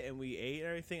Sunday hit and we ate and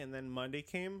everything, and then Monday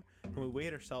came and we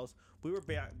weighed ourselves, we were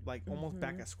back, like almost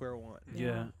back at square one.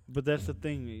 yeah. But that's the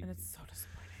thing. And it's so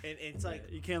disappointing. And it's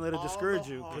like You can't let it all discourage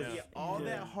the you. hard- 'cause- yeah, all Yeah.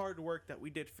 that hard work that we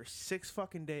did for 6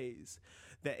 fucking days,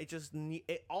 that it just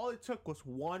all it took was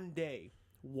one day,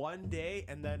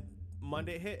 and then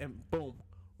Monday hit and boom,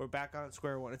 we're back on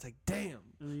square one. It's like, damn.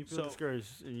 And you feel So- discourhed,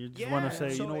 and you just want to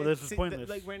say, so this it's- is see, pointless.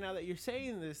 like right now that you're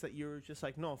saying this, that you're just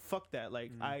like, no, fuck that.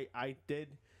 Like I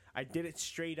did it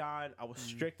straight on. I was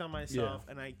strict on myself,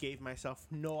 and I gave myself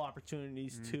no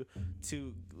opportunities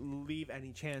to leave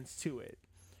any chance to it.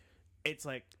 It's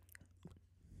like,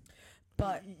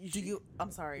 But do you?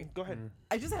 I'm sorry. go ahead,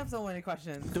 I just have so many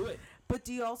questions. do it. But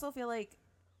do you also feel like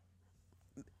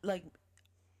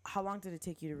how long did it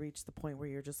take you to reach the point where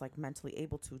you're just like mentally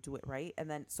able to do it right? And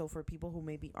then so for people who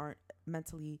maybe aren't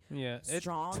mentally Yeah. It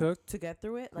strong took. to get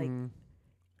through it, like Mhm.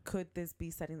 could this be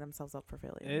setting themselves up for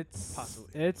failure? It's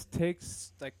Possibly. It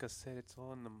takes, like I said, it's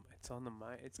on the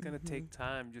mind. It's gonna Mhm. take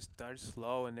time. Just start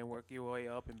slow and then work your way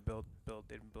up and build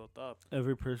up.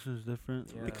 Every person is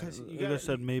different. Yeah. Because you like I gotta-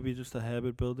 said, maybe just a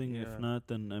habit building. Yeah. If not,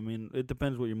 then I mean, it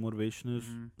depends what your motivation is.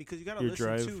 Mhm. Because you gotta Your listen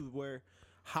drive. to where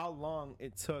how long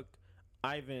it took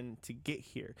Ivan to get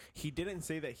here. He didn't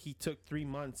say that he took 3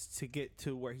 months to get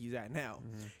to where he's at now.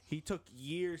 Mhm. He took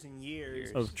years and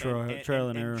years Of trial and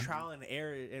error. trial and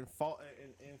error, and fault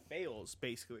and fails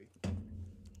basically.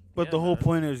 But Yeah, the whole man.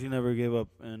 point is, you never gave up,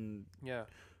 and Yeah.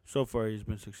 so far he's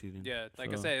been succeeding. Yeah.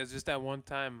 Like I So- said, it's just that one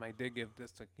time I did give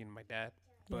this to my dad,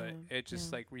 but Yeah, it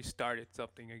just yeah. like restarted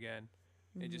something again.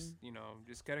 It just, Mhm.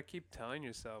 just gotta keep telling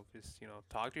yourself. Just,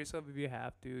 talk to yourself if you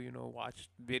have to. Watch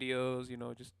videos.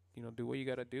 Just, do what you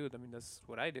gotta do. I mean, that's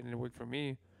what I did, and it worked for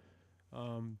me.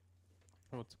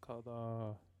 What's it called?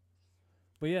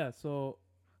 But yeah, so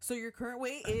So your current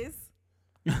weight is?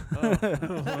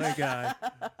 oh my god.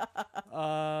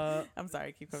 I'm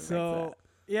sorry, keep coming back So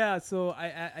to yeah, so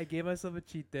I gave myself a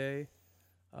cheat day.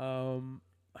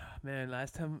 Man,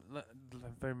 last time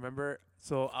if I remember,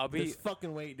 so I'll be. Just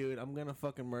fucking wait, dude. I'm gonna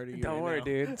fucking murder you. Don't right worry, now.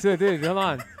 dude. So, dude, hold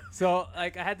on. So,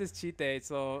 like, I had this cheat day.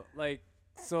 So, I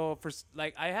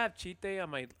have cheat day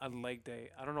on leg day.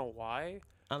 I don't know why.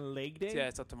 On leg day. Yeah.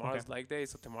 So tomorrow's Okay. leg day.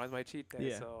 So tomorrow's my cheat day.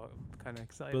 Yeah. So I'm kind of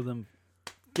excited. Build them.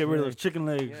 Get rid of Yeah. those chicken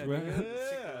legs, Yeah, right? dude. Yeah.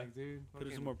 Chicken legs, dude. Put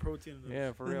Fucking- some more protein in them.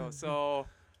 Yeah, for real. So,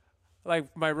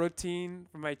 like my routine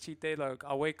for my cheat day, like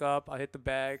I'll wake up, I'll hit the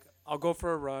bag, I'll go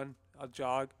for a run, I'll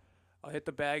jog, I'll hit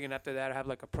the bag, and after that I have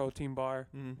like a protein bar,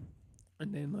 Mm.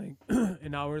 and then like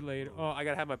an hour later, I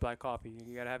gotta have my black coffee.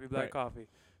 You gotta have your black Right. coffee.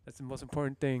 That's the most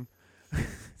important thing.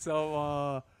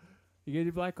 So you get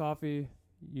your black coffee,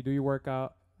 you do your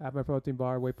workout, have my protein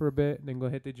bar, wait for a bit, then go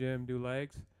hit the gym, do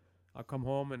legs. I'll come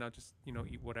home and I'll just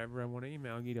eat whatever I want to eat.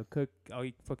 Man, I'll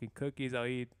eat fucking cookies. I'll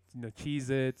eat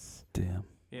Cheez-Its. Damn.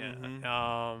 Yeah. Mhm.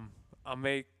 I'll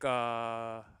make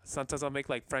sometimes I'll make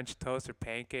like French toast or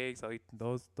pancakes. I'll eat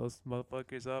those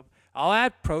motherfuckers up. I'll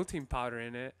add protein powder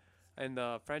in it, and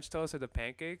the French toast or the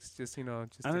pancakes. Just I know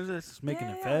to, that's making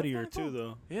it Yeah, that's fattier kinda too, cool.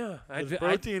 though. yeah. 'Cause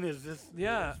protein is just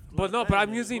yeah, it's but no, like but I'm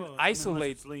fat as using well, unless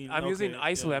isolate. it's lean. I'm using Okay,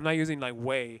 isolate. yeah. I'm not using like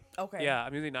whey. Okay. Yeah,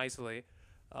 I'm using isolate.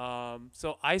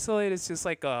 So isolate is just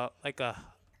like a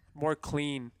more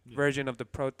clean Yeah. version of the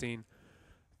protein,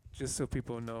 just so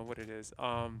people know what it is.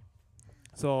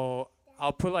 So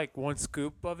I'll put like 1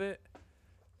 scoop of it,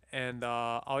 and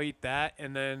I'll eat that,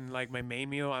 and then like my main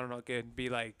meal, I don't know, it could be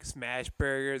like smash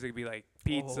burgers, it could be like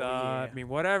pizza, yeah. I mean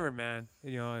whatever, man,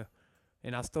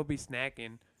 and I'll still be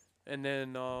snacking, and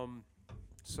then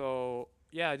so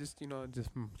yeah, just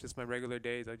just my regular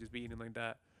days, I'll just be eating like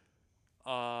that.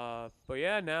 But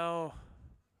yeah, now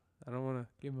I don't want to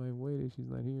give my weight if she's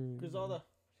not here. Griselda,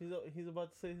 he's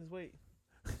about to say his weight.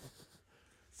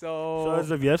 So as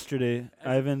So of yesterday,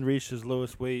 Ivan reached his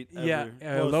lowest weight ever. yeah,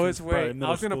 Well, lowest since probably weight. I middle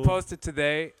was gonna school. post it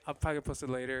today. I'll probably post it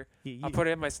later. He, I'll put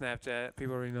it in my Snapchat.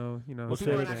 People already know. We'll say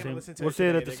people it are at not the gonna same- listen to we'll it say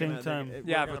it today. at the They're same gonna- time. we're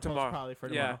Yeah, gonna for post tomorrow. Probably for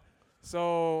Yeah. tomorrow.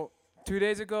 So 2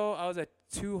 days ago, I was at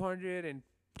 200.4.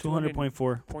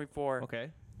 200.4.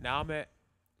 Okay. Now I'm at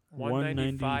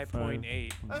 195.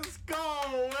 195.8. Let's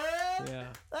go, man.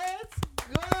 Yeah. Let's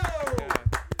go.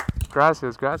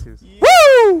 Gracias.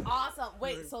 Awesome.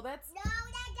 Wait, so that's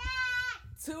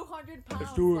 200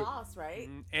 pounds do it. lost, right?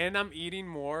 And I'm eating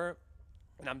more,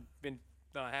 and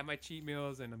I have my cheat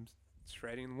meals, and I'm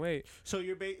shredding weight. So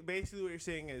you're basically what you're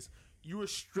saying is you were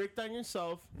strict on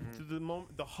yourself to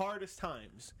the hardest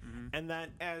times, and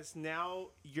then as now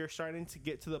you're starting to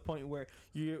get to the point where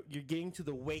you're getting to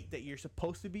the weight that you're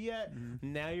supposed to be at.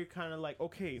 Now you're kind of like,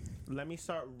 okay, let me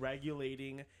start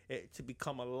regulating it to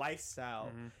become a lifestyle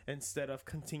instead of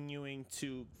continuing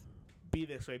to be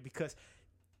this way, because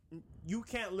you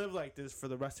can't live like this for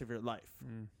the rest of your life.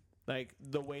 Like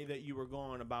the way that you were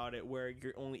going about it, where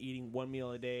you're only eating 1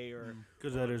 meal a day, or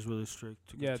Because that is really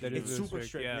strict. Yeah, that it's is super really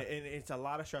strict, yeah. and it's a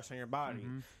lot of stress on your body.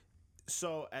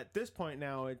 So at this point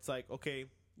now, it's like, okay,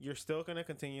 you're still gonna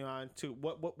continue on to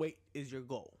what weight is your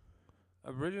goal?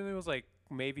 Originally it was like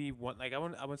maybe I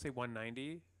wouldn't say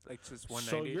 190, like just 190.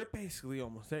 So you're basically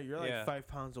almost there. You're like Yeah. 5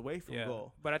 pounds away from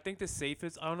goal. But I think the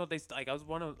safest, I don't know,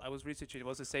 I was researching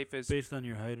what's the safest. Based on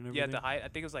your height and everything. Yeah, the height, I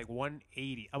think it was like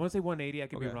 180. I want to say 180, I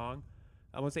could be Okay. wrong.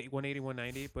 I want to say 180,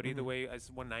 190, but either Mhm. way, it's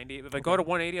 190. If I go to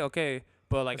 180, okay,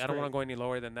 but like That's I don't want to great. go any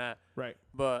lower than that. Right.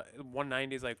 But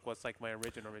 190 is like what's like my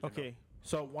original. Okay.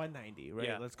 So 190, right?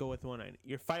 Yeah. Let's go with 190.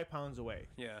 You're 5 pounds away.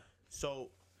 Yeah.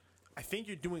 So I think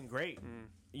you're doing great.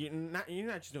 You're not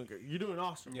just doing great. You're doing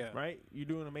awesome. Yeah. Right. You're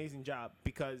doing an amazing job,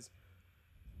 because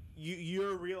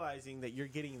you're realizing that you're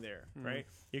getting there. Right.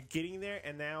 You're getting there,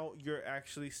 and now you're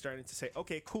actually starting to say,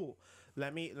 okay, cool.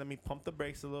 Let me pump the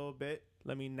brakes a little bit.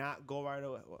 Let me not go right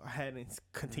ahead and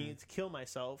continue to kill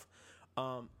myself.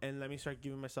 And let me start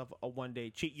giving myself a 1 day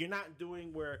cheat. You're not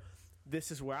doing where this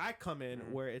is where I come in,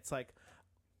 where it's like,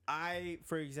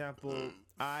 for example,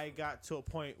 I got to a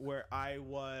point where I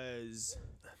was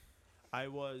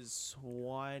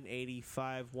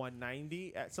 185,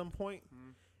 190 at some point,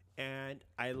 and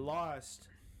I lost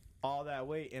all that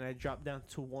weight, and I dropped down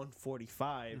to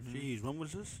 145 Jeez, when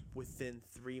was this? within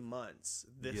 3 months.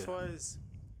 This Yeah. was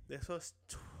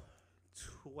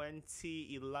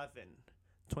 2011.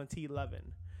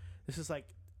 2011. This is like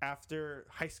after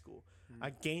high school. I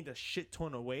gained a shit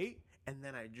ton of weight, and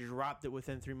then I dropped it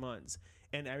within 3 months.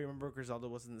 And I remember Griselda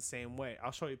wasn't the same way.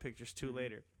 I'll show you pictures too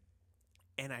later.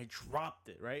 And I dropped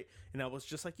it, right? And I was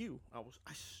just like you. I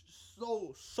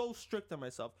so strict on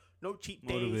myself. No cheat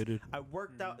days. Motivated. I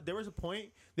worked out. There was a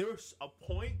point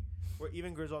where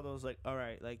even Griselda was like, "All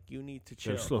right, like you need to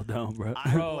chill." Gotta slow down, bro.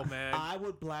 Bro, man. I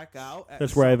would black out. At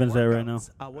That's where some Ivan's at right now. workouts.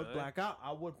 I would Really? black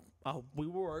out. We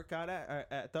would work out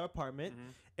at the apartment,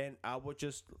 and I would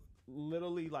just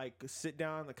literally like sit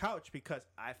down on the couch because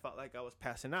I felt like I was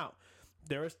passing out.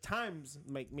 There was times,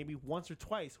 like maybe once or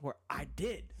twice, where I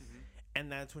did. And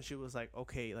that's when she was like,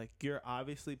 okay, like you're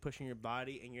obviously pushing your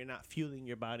body and you're not fueling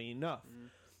your body enough.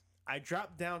 I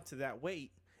dropped down to that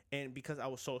weight, and because I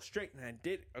was so strict and I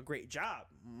did a great job,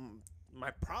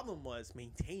 my problem was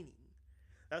maintaining.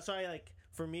 That's why, like,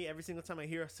 for me, every single time I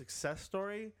hear a success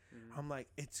story, I'm like,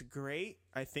 it's great.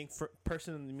 I think for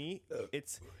personally me,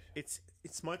 it's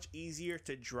much easier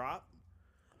to drop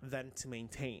than to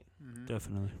maintain.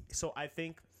 Definitely. So I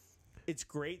think it's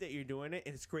great that you're doing it,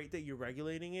 and it's great that you're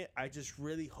regulating it. I just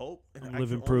really hope, and I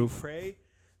living can proof. only pray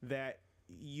that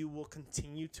you will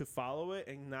continue to follow it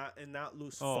and not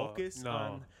lose Oh, focus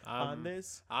no. on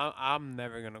this. I'm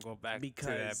never gonna go back to that,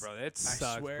 Because bro. It I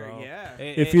sucks, swear, bro. yeah.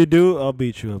 If you do, I'll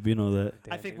beat you up. You know that.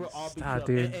 I think we'll all be Stop, up.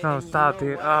 dude. And No, you stop, know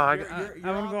dude. what? Oh, I You're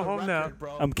wanna on go the home now. record,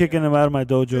 bro. I'm kicking him out of my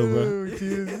dojo,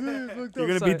 bro. You're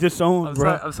gonna be disowned,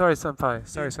 bro. I'm sorry, senpai.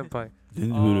 Sorry, senpai.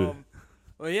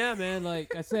 Well, yeah, man.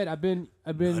 Like I said, I've been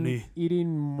Honey.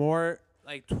 eating more,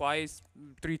 like twice,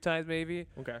 3 times maybe.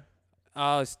 Okay.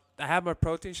 I have my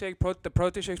protein shake. The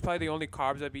protein shake's probably the only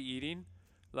carbs I'd be eating.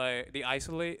 Like the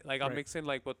isolate, like I'll Right. mix in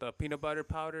like with the peanut butter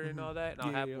powder and all that, and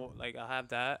I'll Yeah, have yeah. more, like I'll have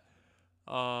that.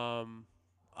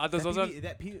 Those are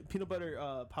That peanut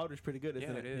butter powder is pretty good, isn't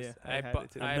Yeah, it? it is. Yeah, I had bu-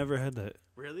 it too. I've never had that.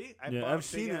 Really? Yeah, bought I've a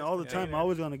seen big it ass all the container. time. I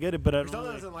always want to get it, but I don't. Rizal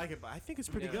Really, doesn't like it, but I think it's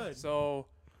pretty yeah. good. So,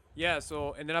 yeah.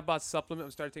 So and then I bought supplement.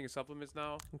 I'm starting taking supplements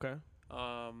now. Okay.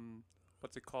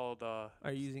 What's it called? Are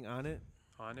you using On It?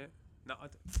 On it? No,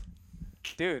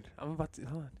 dude. I'm about to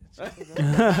hold on.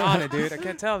 On it, dude. I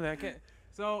can't tell, man. I can't.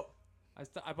 So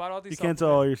I bought all these. you can't tell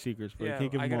all your secrets, but Yeah, you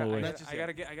can't give them all away. Not I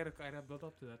gotta build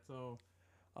up to that. So,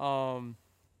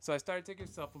 so I started taking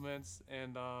supplements,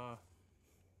 and I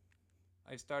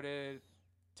started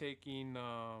taking.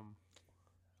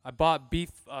 I bought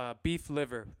beef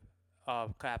liver,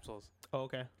 capsules. Oh,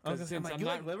 okay. 'Cause I'm since like, I'm you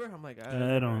not- like liver? I'm like,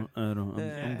 I don't. I'm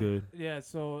Yeah. good. Yeah.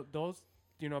 So those,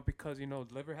 because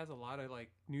liver has a lot of like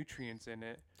nutrients in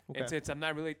it. Okay. It's I'm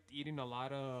not really eating a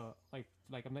lot of like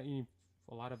I'm not eating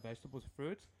a lot of vegetables,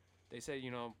 fruits. They say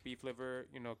beef liver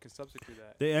can substitute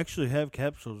that. They actually have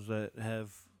capsules that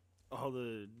have all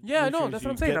the. Yeah, no, nutrients that's you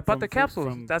what I'm saying. get About the from fruit- capsules.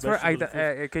 from That's where I. vegetables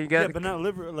and fruit. Can you Yeah, get? but not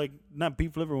liver, like not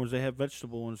beef liver ones. They have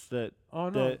vegetable ones that. Oh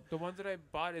no, that- the ones that I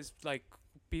bought is like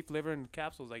beef liver and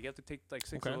capsules. Like you have to take like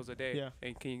 6 Okay. of those a day. Yeah.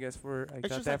 And can you guess where I It's got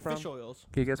just that like from? fish oils.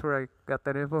 Can you guess where I got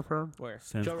that info from? Where?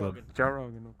 Sam's Joe Club. Rogan. Joe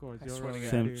Rogan, of course. I Joe swear to Rogan. God.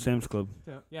 Sam, dude. Sam's Club.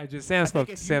 Yeah, just I Sam's think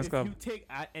Club. if Sam's you Club. take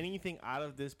anything out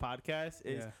of this podcast,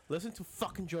 is Yeah. listen to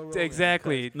fucking Joe Rogan.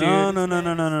 Exactly, dude. No, no, this no, man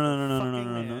no, no, is no, the no, no, no, fucking no,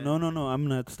 no, man. no, no, no. I'm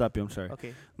gonna have to stop you. I'm sorry.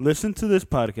 Okay. Listen to this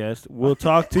podcast. We'll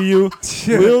talk to you.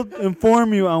 We'll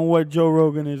inform you on what Joe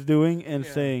Rogan is doing and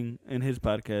Yeah. saying in his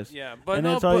podcast. Yeah, but And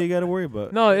no, that's all but- you got to worry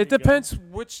about. No, There it you go. depends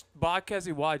which podcast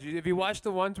you watch. If you watch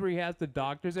the ones where he has the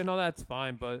doctors and all, that's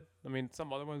fine. But I mean,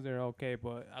 some other ones are okay.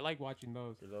 But I like watching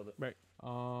those. Right.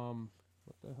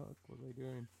 What the heck was I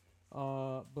doing?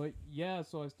 But yeah,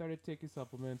 so I started taking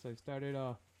supplements. I started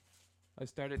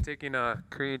taking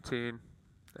creatine.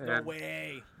 No and-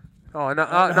 way. Oh no, No,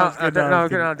 I was kidding, I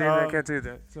was no, kidding. I can't do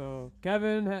that. So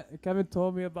Kevin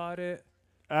told me about it.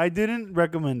 I didn't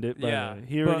recommend it. By the Yeah, way.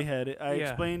 He already but- had it. I yeah.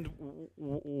 explained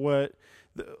what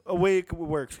a way it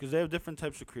works because they have different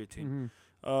types of creatine.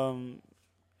 Mm-hmm.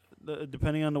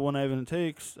 Depending on the one Ivan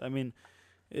takes, I mean,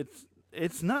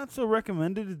 it's not so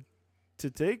recommended to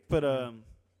take, but I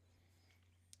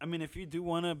mean, if you do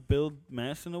want to build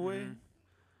mass in a way,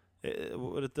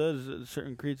 what it does,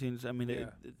 certain creatines, I mean, Yeah.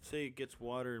 it say it gets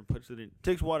water and puts it in,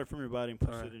 takes water from your body and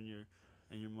puts Alright. it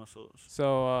in your muscles,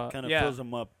 So kind of yeah. fills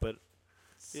them up, but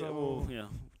So yeah.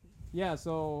 yeah,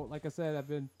 so like I said, I've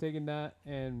been taking that,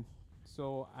 and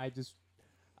so I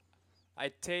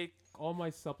take all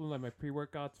my supplements, like my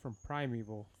pre-workouts from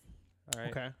Primeval. All right.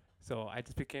 Okay. So I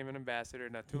just became an ambassador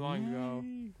not too long ago.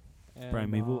 And,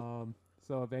 Primeval.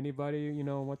 So if anybody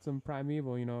wants some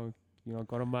Primeval,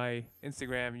 go to my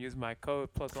Instagram, use my code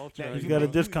plus ultra. Now, You got a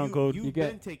you- discount code. You've You get-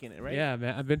 been taking it, right? Yeah,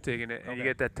 man, I've been taking it, and you Okay.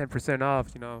 get that 10% off.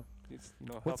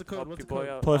 What's the code? Help What's your the boy code?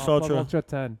 out. Plus Ultra. Ultra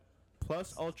 10.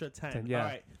 Plus Ultra 10. 10, yeah. All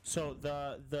right. So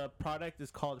the product is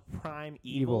called Prime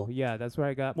Evil. Evil. Yeah, that's where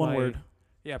I got One my word.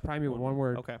 Yeah, Primeval, One one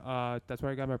word. Okay. That's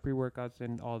where I got my pre-workouts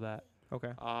and all that. Okay.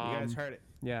 You guys heard it.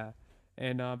 Yeah.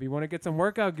 And if you want to get some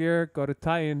workout gear, go to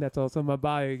Titan. That's also in my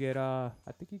bio. You get I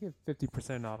think you get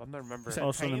 50% off. I'm not remembering. Is that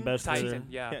Also an Titan? ambassador. Titan,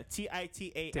 yeah. Yeah.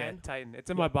 TITAN. Yeah, Titan. It's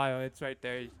in my bio. It's right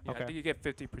there. Yeah, Okay. I think you get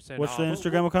 50% What's off. the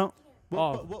Instagram account?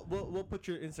 We'll put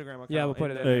your Instagram account. Yeah, we'll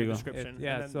put in it the there you go. description.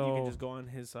 Yeah, and then you so- can just go on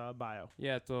his bio.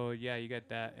 Yeah, so yeah, you get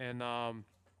that. And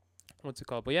what's it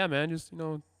called? But yeah, man, just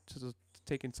just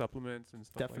taking supplements and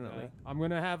stuff like Definitely. that. I'm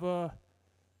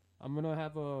gonna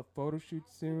have a photo shoot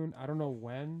soon. I don't know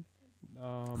when.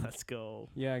 Let's go.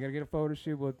 Yeah, I gotta get a photo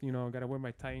shoot with gotta wear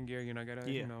my Titan gear.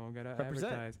 Gotta Yeah. gotta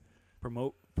Represent. advertise,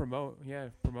 Promote. promote.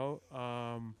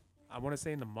 I want to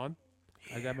say in the month.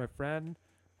 I got my friend.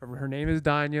 Her name is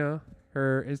Danya.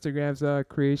 Her Instagram's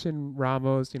Creation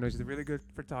Ramos. You know, she's a really good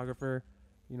photographer.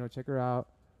 You know, check her out.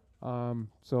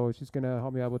 So she's gonna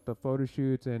help me out with the photo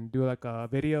shoots and do like a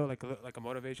video, like a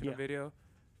motivational Yeah. video.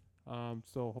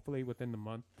 So hopefully within the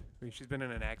month. I mean, she's been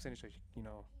in an accident, so she, you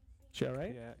know. She all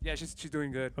right? Yeah, she's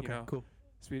doing good. Okay, You know, cool.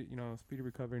 speedy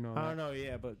recovery and all I that. don't know,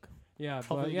 yeah, but Yeah,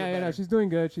 Hopefully but you yeah, get no, better. she's doing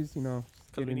good. She's she's because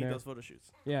we getting need there. those photo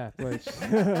shoots. Yeah, but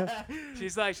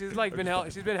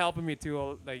she's been helping me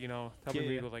too, like, you know, helping Yeah,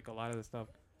 me yeah. with like a lot of the stuff.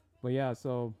 But yeah,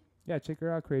 so yeah, check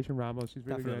her out, Creation Ramos. She's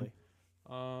really Definitely.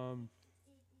 good.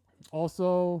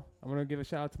 Also, I'm gonna give a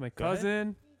shout out to my Go ahead.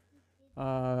 cousin.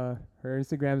 Her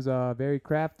Instagram's very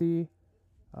crafty.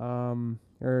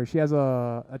 Or she has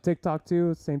a TikTok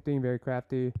too. Same thing, very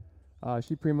crafty.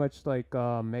 She pretty much like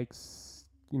makes,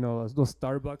 you know, those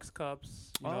Starbucks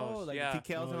cups. You know, Oh, like yeah.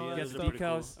 decals and Oh, all yeah, that Yes, those are the stuff. pretty cool.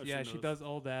 decals. I've Yeah, seen she those. does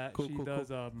all that. Cool, she cool,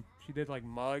 does she did like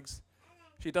mugs.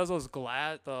 She does those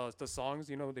glass the songs,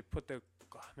 you know, they put the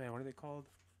man, what are they called?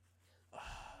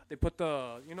 They put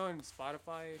the, you know, in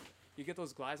Spotify, you get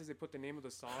those glasses, they put the name of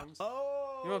the songs.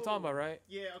 Oh. You know what I'm talking about, right?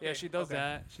 Yeah, okay. Yeah, she does okay.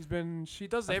 that. She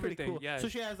does That's pretty everything. cool. Yeah. So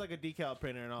she has like a decal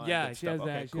printer and all that. Yeah, good she stuff. has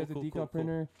Okay, that. She has a cool, decal cool, cool.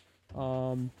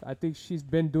 printer. I think she's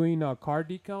been doing car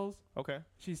decals. Okay.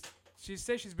 She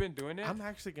says she's been doing it. I'm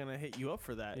actually gonna hit you up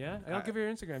for that. Yeah, and I'll give her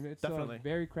your Instagram. It's Definitely.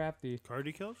 very crafty. Car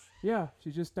decals? Yeah,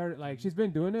 she just started she's been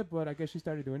doing it, but I guess she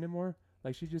started doing it more.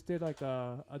 Like she just did like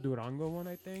a Durango one,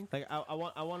 I think. Like I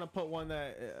want to put one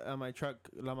that on my truck,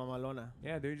 La Mamalona.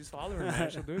 Yeah, dude, just follow her,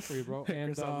 man. She'll do it for you, bro.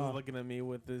 And Chris looking at me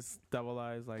with this double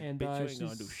eyes, like, and bitch, you ain't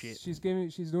gonna do shit. she's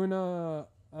doing a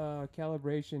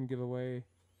calibration giveaway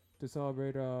to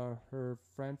celebrate her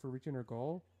friend for reaching her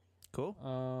goal. Cool.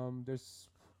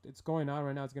 It's going on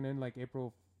right now. It's gonna end like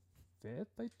April 5th,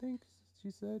 I think. She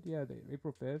said, yeah,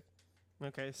 April 5th.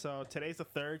 Okay, so today's the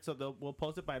 3rd, so we'll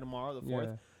post it by tomorrow, the 4th.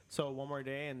 Yeah. So one more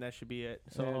day, and that should be it.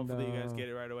 So And, hopefully you guys get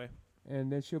it right away.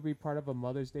 And then she'll be part of a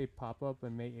Mother's Day pop up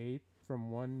on May 8th from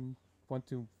 1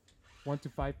 to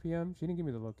 5 p.m. She didn't give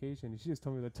me the location. She just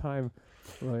told me the time.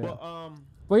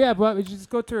 But yeah, but you just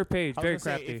go to her page. I Very was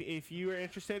gonna say, crafty. if you are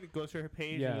interested, go to her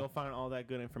page Yeah. and you'll find all that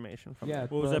good information from Yeah. her.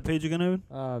 What was that page again,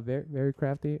 Evan? Very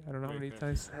crafty. I don't know how Very many crafty.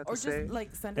 times I have Or to say. just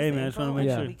like send us Hey, the man, I just wanna info make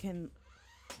and sure. we can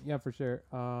Yeah, for sure.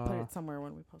 put it somewhere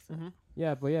when we post it. Mm-hmm.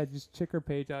 Yeah, but yeah, just check her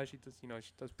page out. She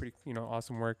does pretty,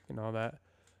 awesome work and all that.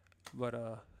 But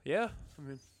yeah, I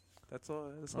mean, that's all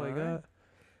I All right. got.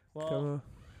 Well, Come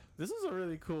this is a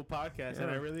really cool podcast, and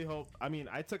I Yeah. really hope. I mean,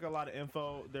 I took a lot of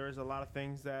info. There was a lot of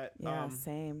things that Yeah,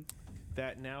 same.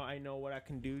 that now I know what I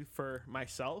can do for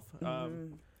myself.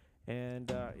 Mhm.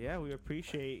 And yeah, we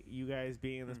appreciate you guys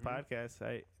being in this podcast.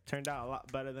 It turned out a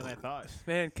lot better than I thought.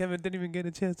 Man, Kevin didn't even get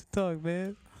a chance to talk,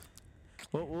 man.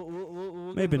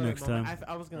 We'll Maybe give it a next moment. time.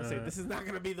 I was gonna say Alright. this is not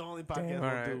gonna be the only podcast Damn. we'll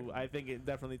Alright. do. I think it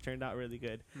definitely turned out really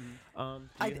good. Do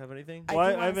I you d- have anything? I Well, do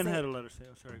I wanna haven't say- had a lot to say.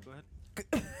 I'm sorry. Go ahead.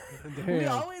 We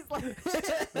Damn. always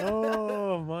like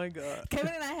Oh my god.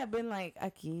 Kevin and I have been like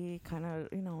aquí, kind of,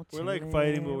 We're, like, chilling,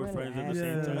 fighting, but we're friends at the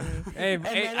same time. relaxing. Hey, And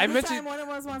hey, then I every mentioned. time one of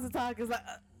us wants to talk, it's like,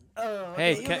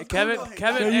 Hey, okay, you Kevin, go ahead.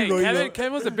 Kevin, Yeah, hey, you go, you Kevin, go.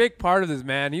 Kevin was a big part of this,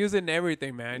 man. He was in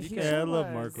everything, man. You He can't. Yeah, I love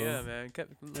was. Marco. Yeah, man.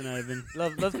 And Ivan.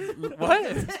 Love.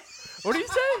 What? What do you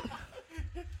say?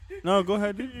 No, go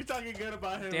ahead, dude. You're talking good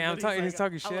about him. Damn, but he's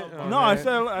talking I shit. love Oh, Mark. No, I man.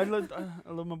 said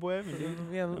I love my boy Ivan, dude.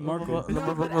 Yeah, Marco.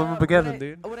 No, but, Kevin, what I-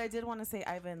 dude. What I did want to say,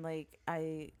 Ivan, like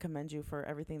I commend you for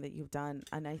everything that you've done,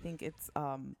 and I think it's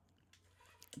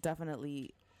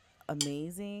definitely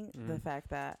amazing the fact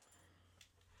that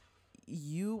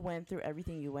you went through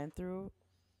everything you went through,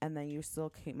 and then you still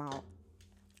came out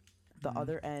the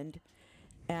other end,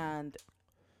 and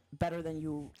better than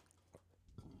you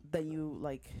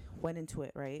like went into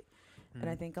it, right? And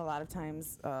I think a lot of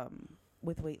times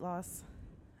with weight loss,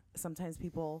 sometimes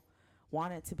people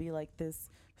want it to be like this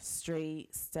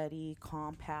straight, steady,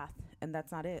 calm path, and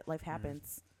that's not it. Life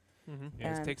happens. Yeah,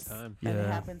 it And takes time. And it Yeah.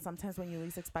 happens sometimes when you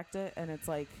least expect it, and it's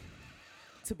like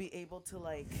to be able to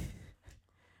like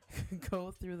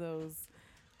go through those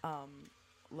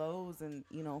lows and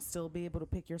still be able to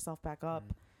pick yourself back up.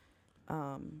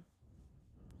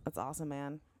 That's awesome,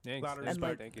 man. Thanks. Lot of Thanks,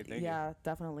 respect. Thank you. Yeah,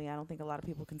 definitely. I don't think a lot of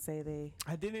people can say they.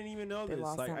 I didn't even know They this.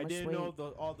 lost Like that I much didn't know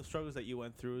weight. all the struggles that you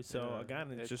went through. So Yeah. again,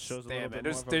 it It's- just shows a damn, little man,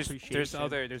 bit more of there's appreciation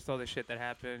there's other shit that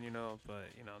happened, but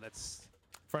that's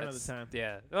for another that's- time.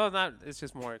 Yeah. Well, not. It's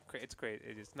just more. It's great.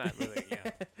 It's not really.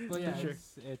 Yeah. But yeah, Sure.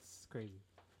 it's crazy.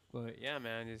 But yeah,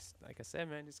 man, just like I said,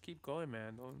 man, just keep going,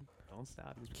 man. Don't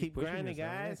stop. Just Keep pushing grinding,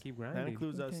 yourself. Yeah, guys. keep That grinding.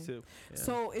 includes us Okay. too. Yeah.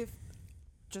 So if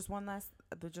just one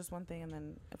thing, and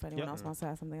then if anyone Yep. else wants to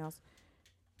ask something else,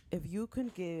 if you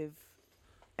could give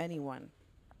anyone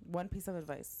one piece of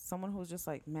advice, someone who's just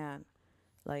like, man,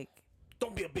 like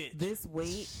Don't be a bitch. This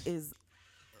weight is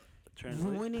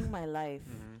Translate. ruining my life.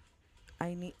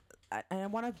 Mm-hmm. I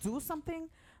want to do something,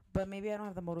 but maybe I don't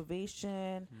have the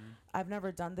motivation. I've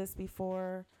never done this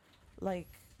before. Like,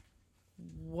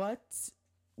 what's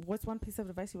one piece of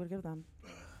advice you would give them?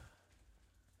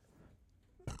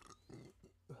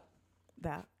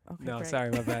 That. Okay, No, great.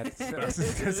 sorry, my bad. I was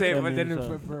just gonna say it, That but then means,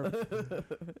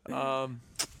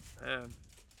 man,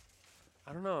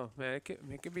 I don't know, man.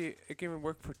 It can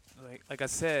work for like I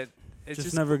said. It's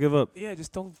Just never give up. Yeah,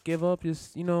 just don't give up.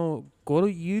 Just go to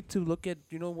YouTube. Look at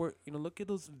look at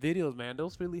those videos, man.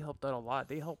 Those really helped out a lot.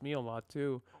 They helped me a lot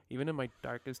too, even in my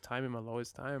darkest time, in my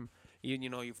lowest time.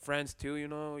 Your friends too.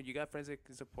 You got friends that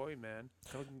can support you, man.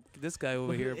 This guy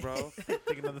over here, bro.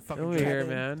 Take another fucking Over drink. here,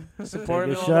 man. Support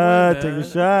me Take a all shot. the way, Take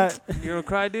a man. shot. You gonna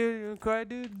cry, dude? You gonna cry,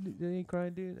 dude? You ain't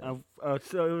crying, dude?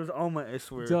 So it was all my. I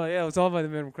swear. So yeah, it's all about the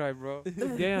men cry, bro.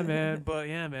 Yeah, man. But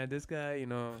yeah, man, this guy,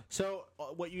 So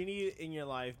what you need in your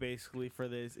life basically for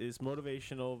this is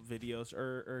motivational videos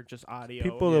or just audio.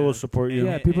 People that will support you.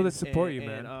 Yeah, people that support you,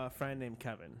 and man. a friend named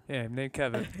Kevin. Yeah, named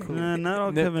Kevin. Cool. Nah, not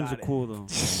all Nip Kevins got are it. cool though.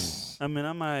 I mean,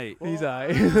 I might. He's alright.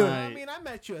 I mean, I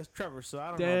met you as Trevor, so I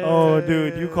don't Damn. know. Oh,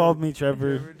 dude, you called me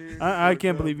Trevor. dude, I fucked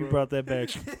can't up, believe you bro. brought that back.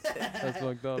 That's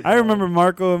fucked up. I bro. remember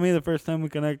Marco and me the first time we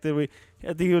connected. I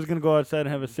think he was gonna go outside and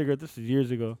have a cigarette. This is years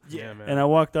ago. Yeah, man. And I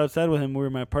walked outside with him. We were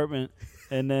in my apartment,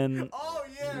 and then Oh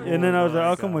yeah. and then I was like, my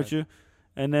 "I'll come with God. you."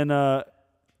 And then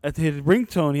at his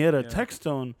ringtone, he had a Yeah. text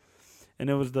tone, and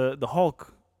it was the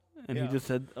Hulk, and Yeah. he just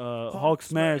said Hulk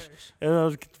smash. And I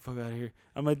was get the fuck out of here.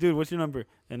 I'm like, dude, what's your number?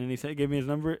 And then he said, gave me his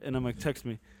number, and I'm like, text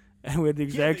me. And we had the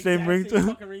exact same ringtone.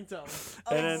 Fucking ringtone.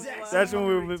 And then Exact that's same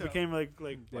when we ringtone. became like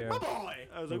Yeah. My boy.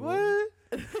 I was like, Mhm.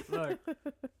 what? Look,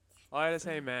 all I gotta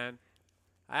say, man,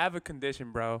 I have a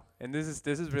condition, bro, and this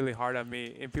is really hard on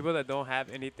me. And people that don't have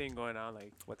anything going on,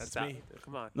 like, what's That's that? me.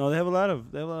 Come on. No, they have a lot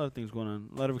of things going on.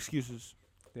 A lot of excuses.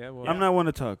 Yeah, well. I'm not one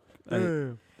to talk.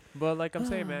 But like I'm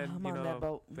saying, man, I'm on that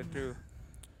boat. been through,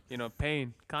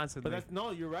 pain constantly. But that's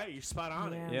no, you're right. You're spot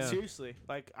on it. Yeah. Seriously,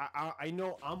 like I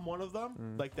know I'm one of them.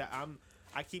 Mm. Like that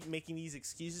I keep making these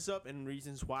excuses up and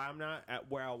reasons why I'm not at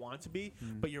where I want to be.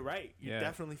 But you're right. You're Yeah.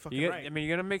 definitely fucking You right. I mean,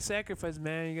 you're gonna make sacrifices,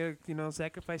 man. You gotta,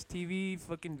 sacrifice TV,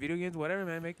 fucking video games, whatever,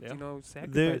 man. Make, Yeah.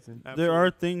 sacrificing. There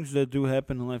are things that do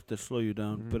happen in life that slow you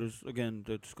down, Mhm. but it's, again,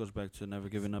 that just goes back to never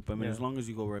giving up. I mean, Yeah. as long as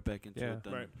you go right back into Yeah. it,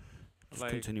 then Right. just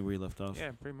Like- continue where you left off.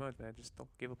 Yeah, pretty much, man. Just don't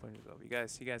give up on yourself. You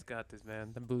guys got this,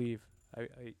 man. I believe. I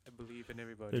believe in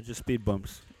everybody. They're just speed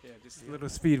bumps. Yeah, just little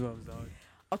speed bumps, dog.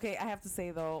 Okay, I have to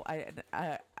say though, I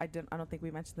don't think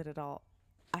we mentioned it at all.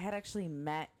 I had actually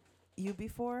met you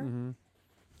before, Mm-hmm.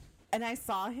 and I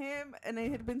saw him, and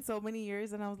it had been so many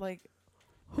years, and I was like,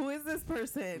 "Who is this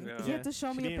person?" Yeah. You had to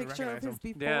show She me a didn't picture of recognize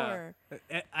his Yeah.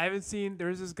 before. I haven't seen. There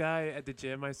was this guy at the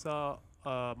gym I saw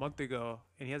a month ago,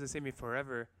 and he hasn't seen me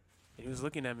forever. And he was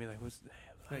looking at me like, "Who's?"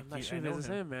 Like, I'm not you- sure I if know this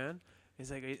is him. him, man. He's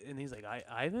like,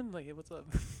 Ivan, like, hey, what's up?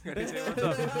 I didn't say, what's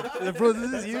up? I said, bro, this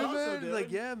is That's you, awesome, man. He's dude.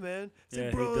 like, yeah, man. I said, Yeah,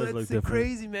 he bro, does look that's different.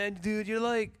 crazy, man, dude. You're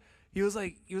like. He was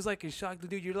like in shock,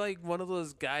 dude. You're like one of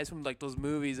those guys from like those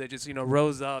movies that just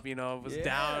rose up, was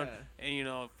down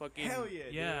and fucking Hell yeah,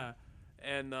 dude. yeah.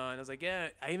 And I was like, yeah.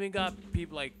 I even got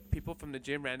people from the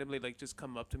gym randomly like just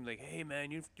come up to me like, hey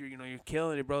man, you're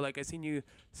killing it, bro. Like I seen you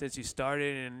since you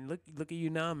started, and look at you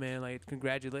now, man. Like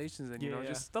congratulations, and Yeah.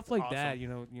 just stuff like that.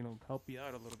 Awesome. Help you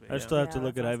out a little bit. I still have Yeah, to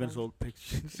look at that's Ivan's awesome. old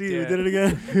picture. See, Yeah. we did it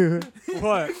again.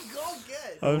 What, Go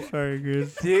get. I'm sorry,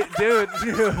 guys. dude.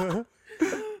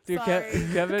 Dude, Sorry.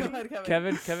 Kevin, Go ahead,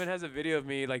 Kevin. Kevin has a video of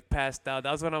me like passed out.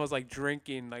 That was when I was like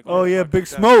drinking. Like Oh yeah, fuck Big like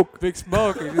that. Smoke. Big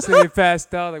Smoke. You just see me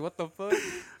passed out. Like what the fuck?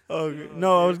 Okay.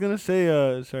 No, I was gonna say,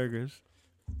 sorry, Chris.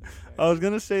 I was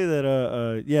gonna say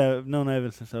that, yeah, I've known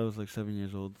Ivan since I was like 7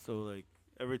 years old. So like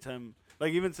every time,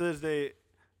 like even to this day,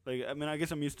 like I mean, I guess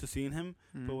I'm used to seeing him,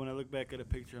 but when I look back at a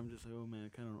picture, I'm just like, oh man,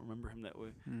 I kind of don't remember him that way.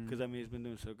 Because I mean, he's been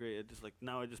doing so great. It just like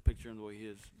now I just picture him the way he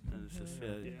is, and it's just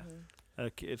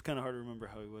it's kind of hard to remember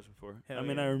how he was before. Hell I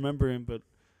mean, yeah. I remember him, but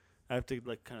I have to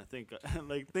like kind of think,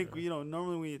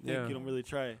 normally when you think, Yeah. you don't really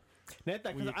try. Neta,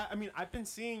 When because you- I mean, I've been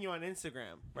seeing you on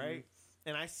Instagram, right?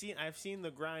 And I've seen the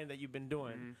grind that you've been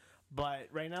doing. But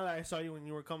right now that I saw you when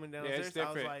you were coming Yeah, downstairs, it's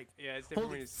different. I was like, yeah, it's different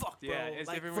holy when you fuck, yeah, bro. it's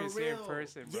Like, different when you for see it in real.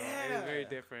 person, bro. It's very Yeah.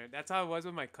 different. That's how it was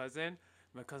with my cousin.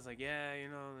 My cousin's like, yeah,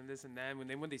 and this and that.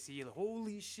 When they see you, like,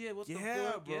 holy shit, what the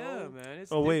Yeah, fuck? bro. Yeah, man.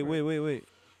 It's Oh wait. different.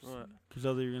 What?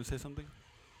 Griselda, you're gonna say something?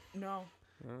 No,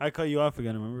 I cut you off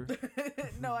again. Remember?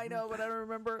 no, I know, but I don't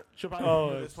remember. she'll probably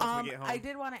Oh, do this once we get home. I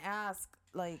did want to ask,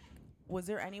 like, was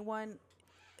there anyone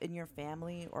in your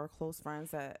family or close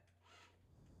friends that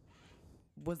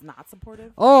was not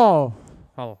supportive? Oh,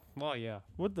 Oh, well, yeah.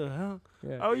 What the hell?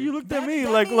 Yeah. Oh, you looked at That- me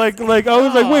that like means- I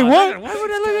was like, wait, what? Why would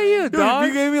I look at you, Dude, dog?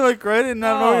 you gave me like credit, and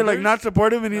now No, you're like there's- not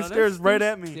supportive, and he No, stares right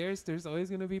at me. There's always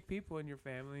gonna be people in your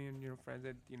family and your friends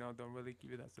that don't really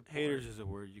give you that support. Haters is a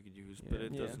word you could use, but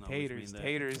it Yeah. doesn't always mean Haters, that.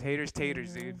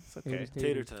 haters, dude. It's okay. Haters, Tater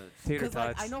haters. tots. Tater Because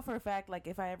like tots. I know for a fact, like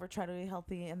if I ever try to be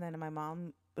healthy, and then my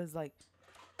mom was like,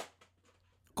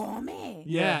 "Come." Yeah,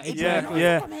 Yeah, exactly.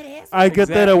 yeah. I get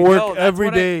that at Exactly. work No, that's every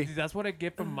what day. That's what I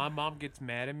get from my mom. Gets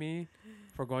mad at me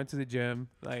for going to the gym.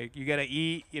 Like, you gotta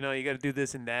eat. You gotta do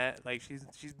this and that. Like,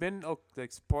 she's been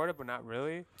like supportive, but not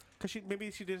really. Because maybe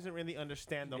she doesn't really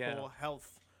understand the Yeah. whole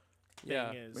health thing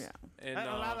Yeah. is. Yeah. And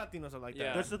A lot of Latinos are like yeah.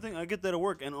 that. That's the thing. I get that at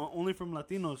work, and only from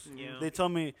Latinos. Yeah. They tell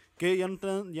me, "¿Qué? ¿Ya no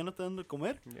te dan de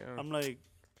comer?" yeah. I'm like,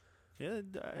 "Yeah,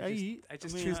 I eat." I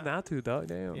just mean, choose not to, dog.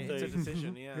 Damn. Yeah, it's a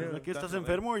decision. Yeah. Like, ¿estás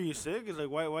definitely. enfermo? Are you sick? It's like,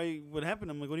 why? What happened?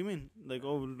 I'm like, what do you mean? Like,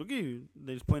 oh, look at you.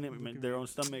 They just point at their own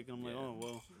stomach, and I'm like, Yeah. oh,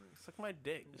 well. Suck my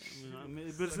dick. I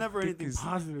mean, but it's never anything is-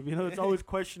 positive, It's always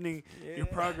questioning your Yeah,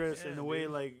 progress yeah, in a way,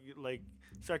 dude. like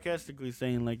sarcastically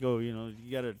saying, like, oh, you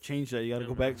gotta change that. You gotta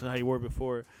go back to how you were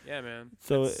before. Yeah, man.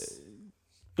 So That's-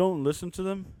 don't listen to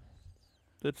them.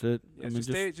 That's it.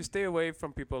 Yeah, just stay away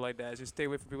from people like that. Just stay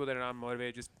away from people that are not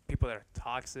motivated. Just people that are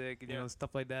toxic, Yeah.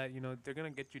 stuff like that. They're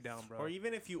gonna get you down, bro. Or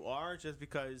even if you are, just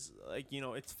because, like,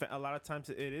 it's a lot of times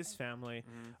it is family.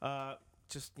 Mhm.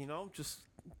 Just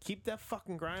keep that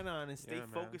fucking grind on and stay Yeah,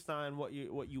 man. focused on what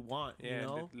you want. Yeah, you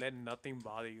know, let nothing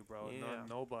bother you, bro. Yeah.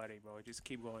 Nobody, bro. Just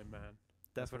keep going, man.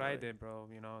 That's what I did, bro.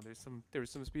 There were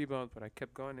some speed bumps, but I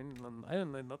kept going, and I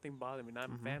didn't let nothing bother me. Not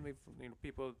my Mhm. family,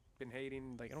 people been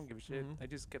hating. Like, I don't give a shit. Mhm. I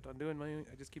just kept on doing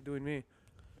I just keep doing me.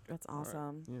 That's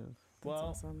awesome. Yeah. That's Well,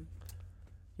 awesome.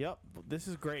 Yep, this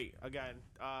is great. Again,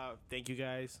 thank you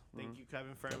guys. Thank Mhm. you,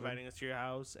 Kevin, for Kevin. inviting us to your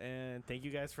house, and thank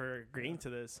you guys for agreeing to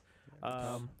this.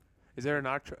 Is there an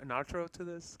outro to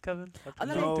this, Kevin? Oh,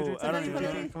 no, No, no, I don't no, even no,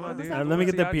 know. no, Come on, no, dude. no, let no, me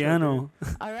What's get the the outro, piano.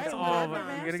 All right, Oh, whatever, man,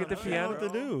 man. you gotta get the I I don't know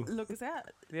piano. what to do. Look at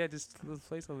that. Yeah, just let's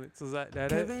play something. So is that it?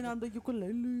 Kevin on the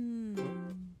ukulele.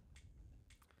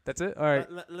 That's it. All right.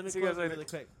 Let me See you close guys it later. really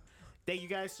quick. Thank you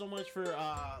guys so much for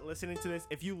listening to this.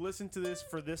 If you listen to this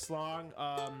for this long,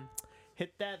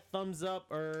 hit that thumbs up,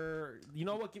 or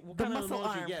what The kind of muscle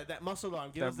emoji? arm. Yeah, that muscle arm.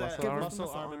 Give That us that muscle arm. muscle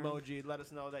Muscle arm arm. emoji. Let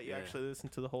us know that you Yeah. actually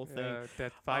listened to the whole thing.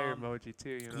 That fire Um, emoji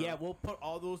too. Yeah, we'll put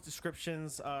all those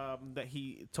descriptions that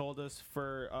he told us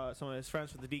for some of his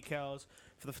friends, for the decals,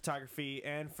 for the photography,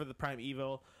 and for the Prime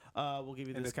Evil. We'll give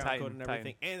you the And the discount Titan, code and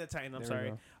everything, and the Titan. I'm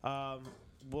There we sorry.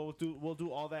 We'll do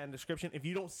all that in the description. If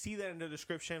you don't see that in the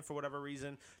description for whatever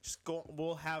reason, just go.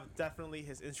 We'll have definitely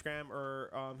his Instagram or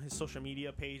his social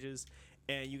media pages,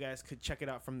 and you guys could check it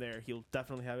out from there. He'll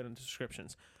definitely have it in the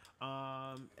descriptions.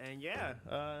 And yeah,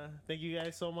 thank you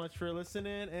guys so much for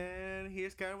listening. And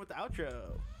here's Karen with the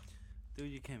outro. Dude,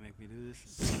 you can't make me do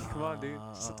this. Come on, dude.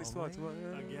 Something small. Come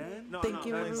on. Again? No, Thank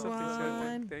you, Nice, something small.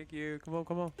 everyone. Thank you. Come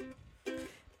on.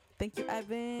 Thank you,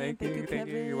 Evan. Thank you.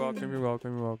 Kevin. You're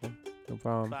welcome. No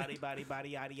problem. Body, yaddy,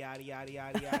 yaddy, yaddy, yaddy,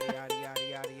 yaddy, yaddy,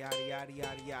 yaddy, yaddy, yaddy,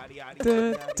 yaddy, yaddy, yaddy,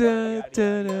 Da, da,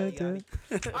 da, da,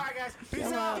 yaddy. All right, guys. Peace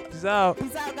out. Peace out.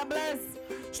 Peace out. God bless.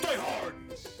 Stay hard.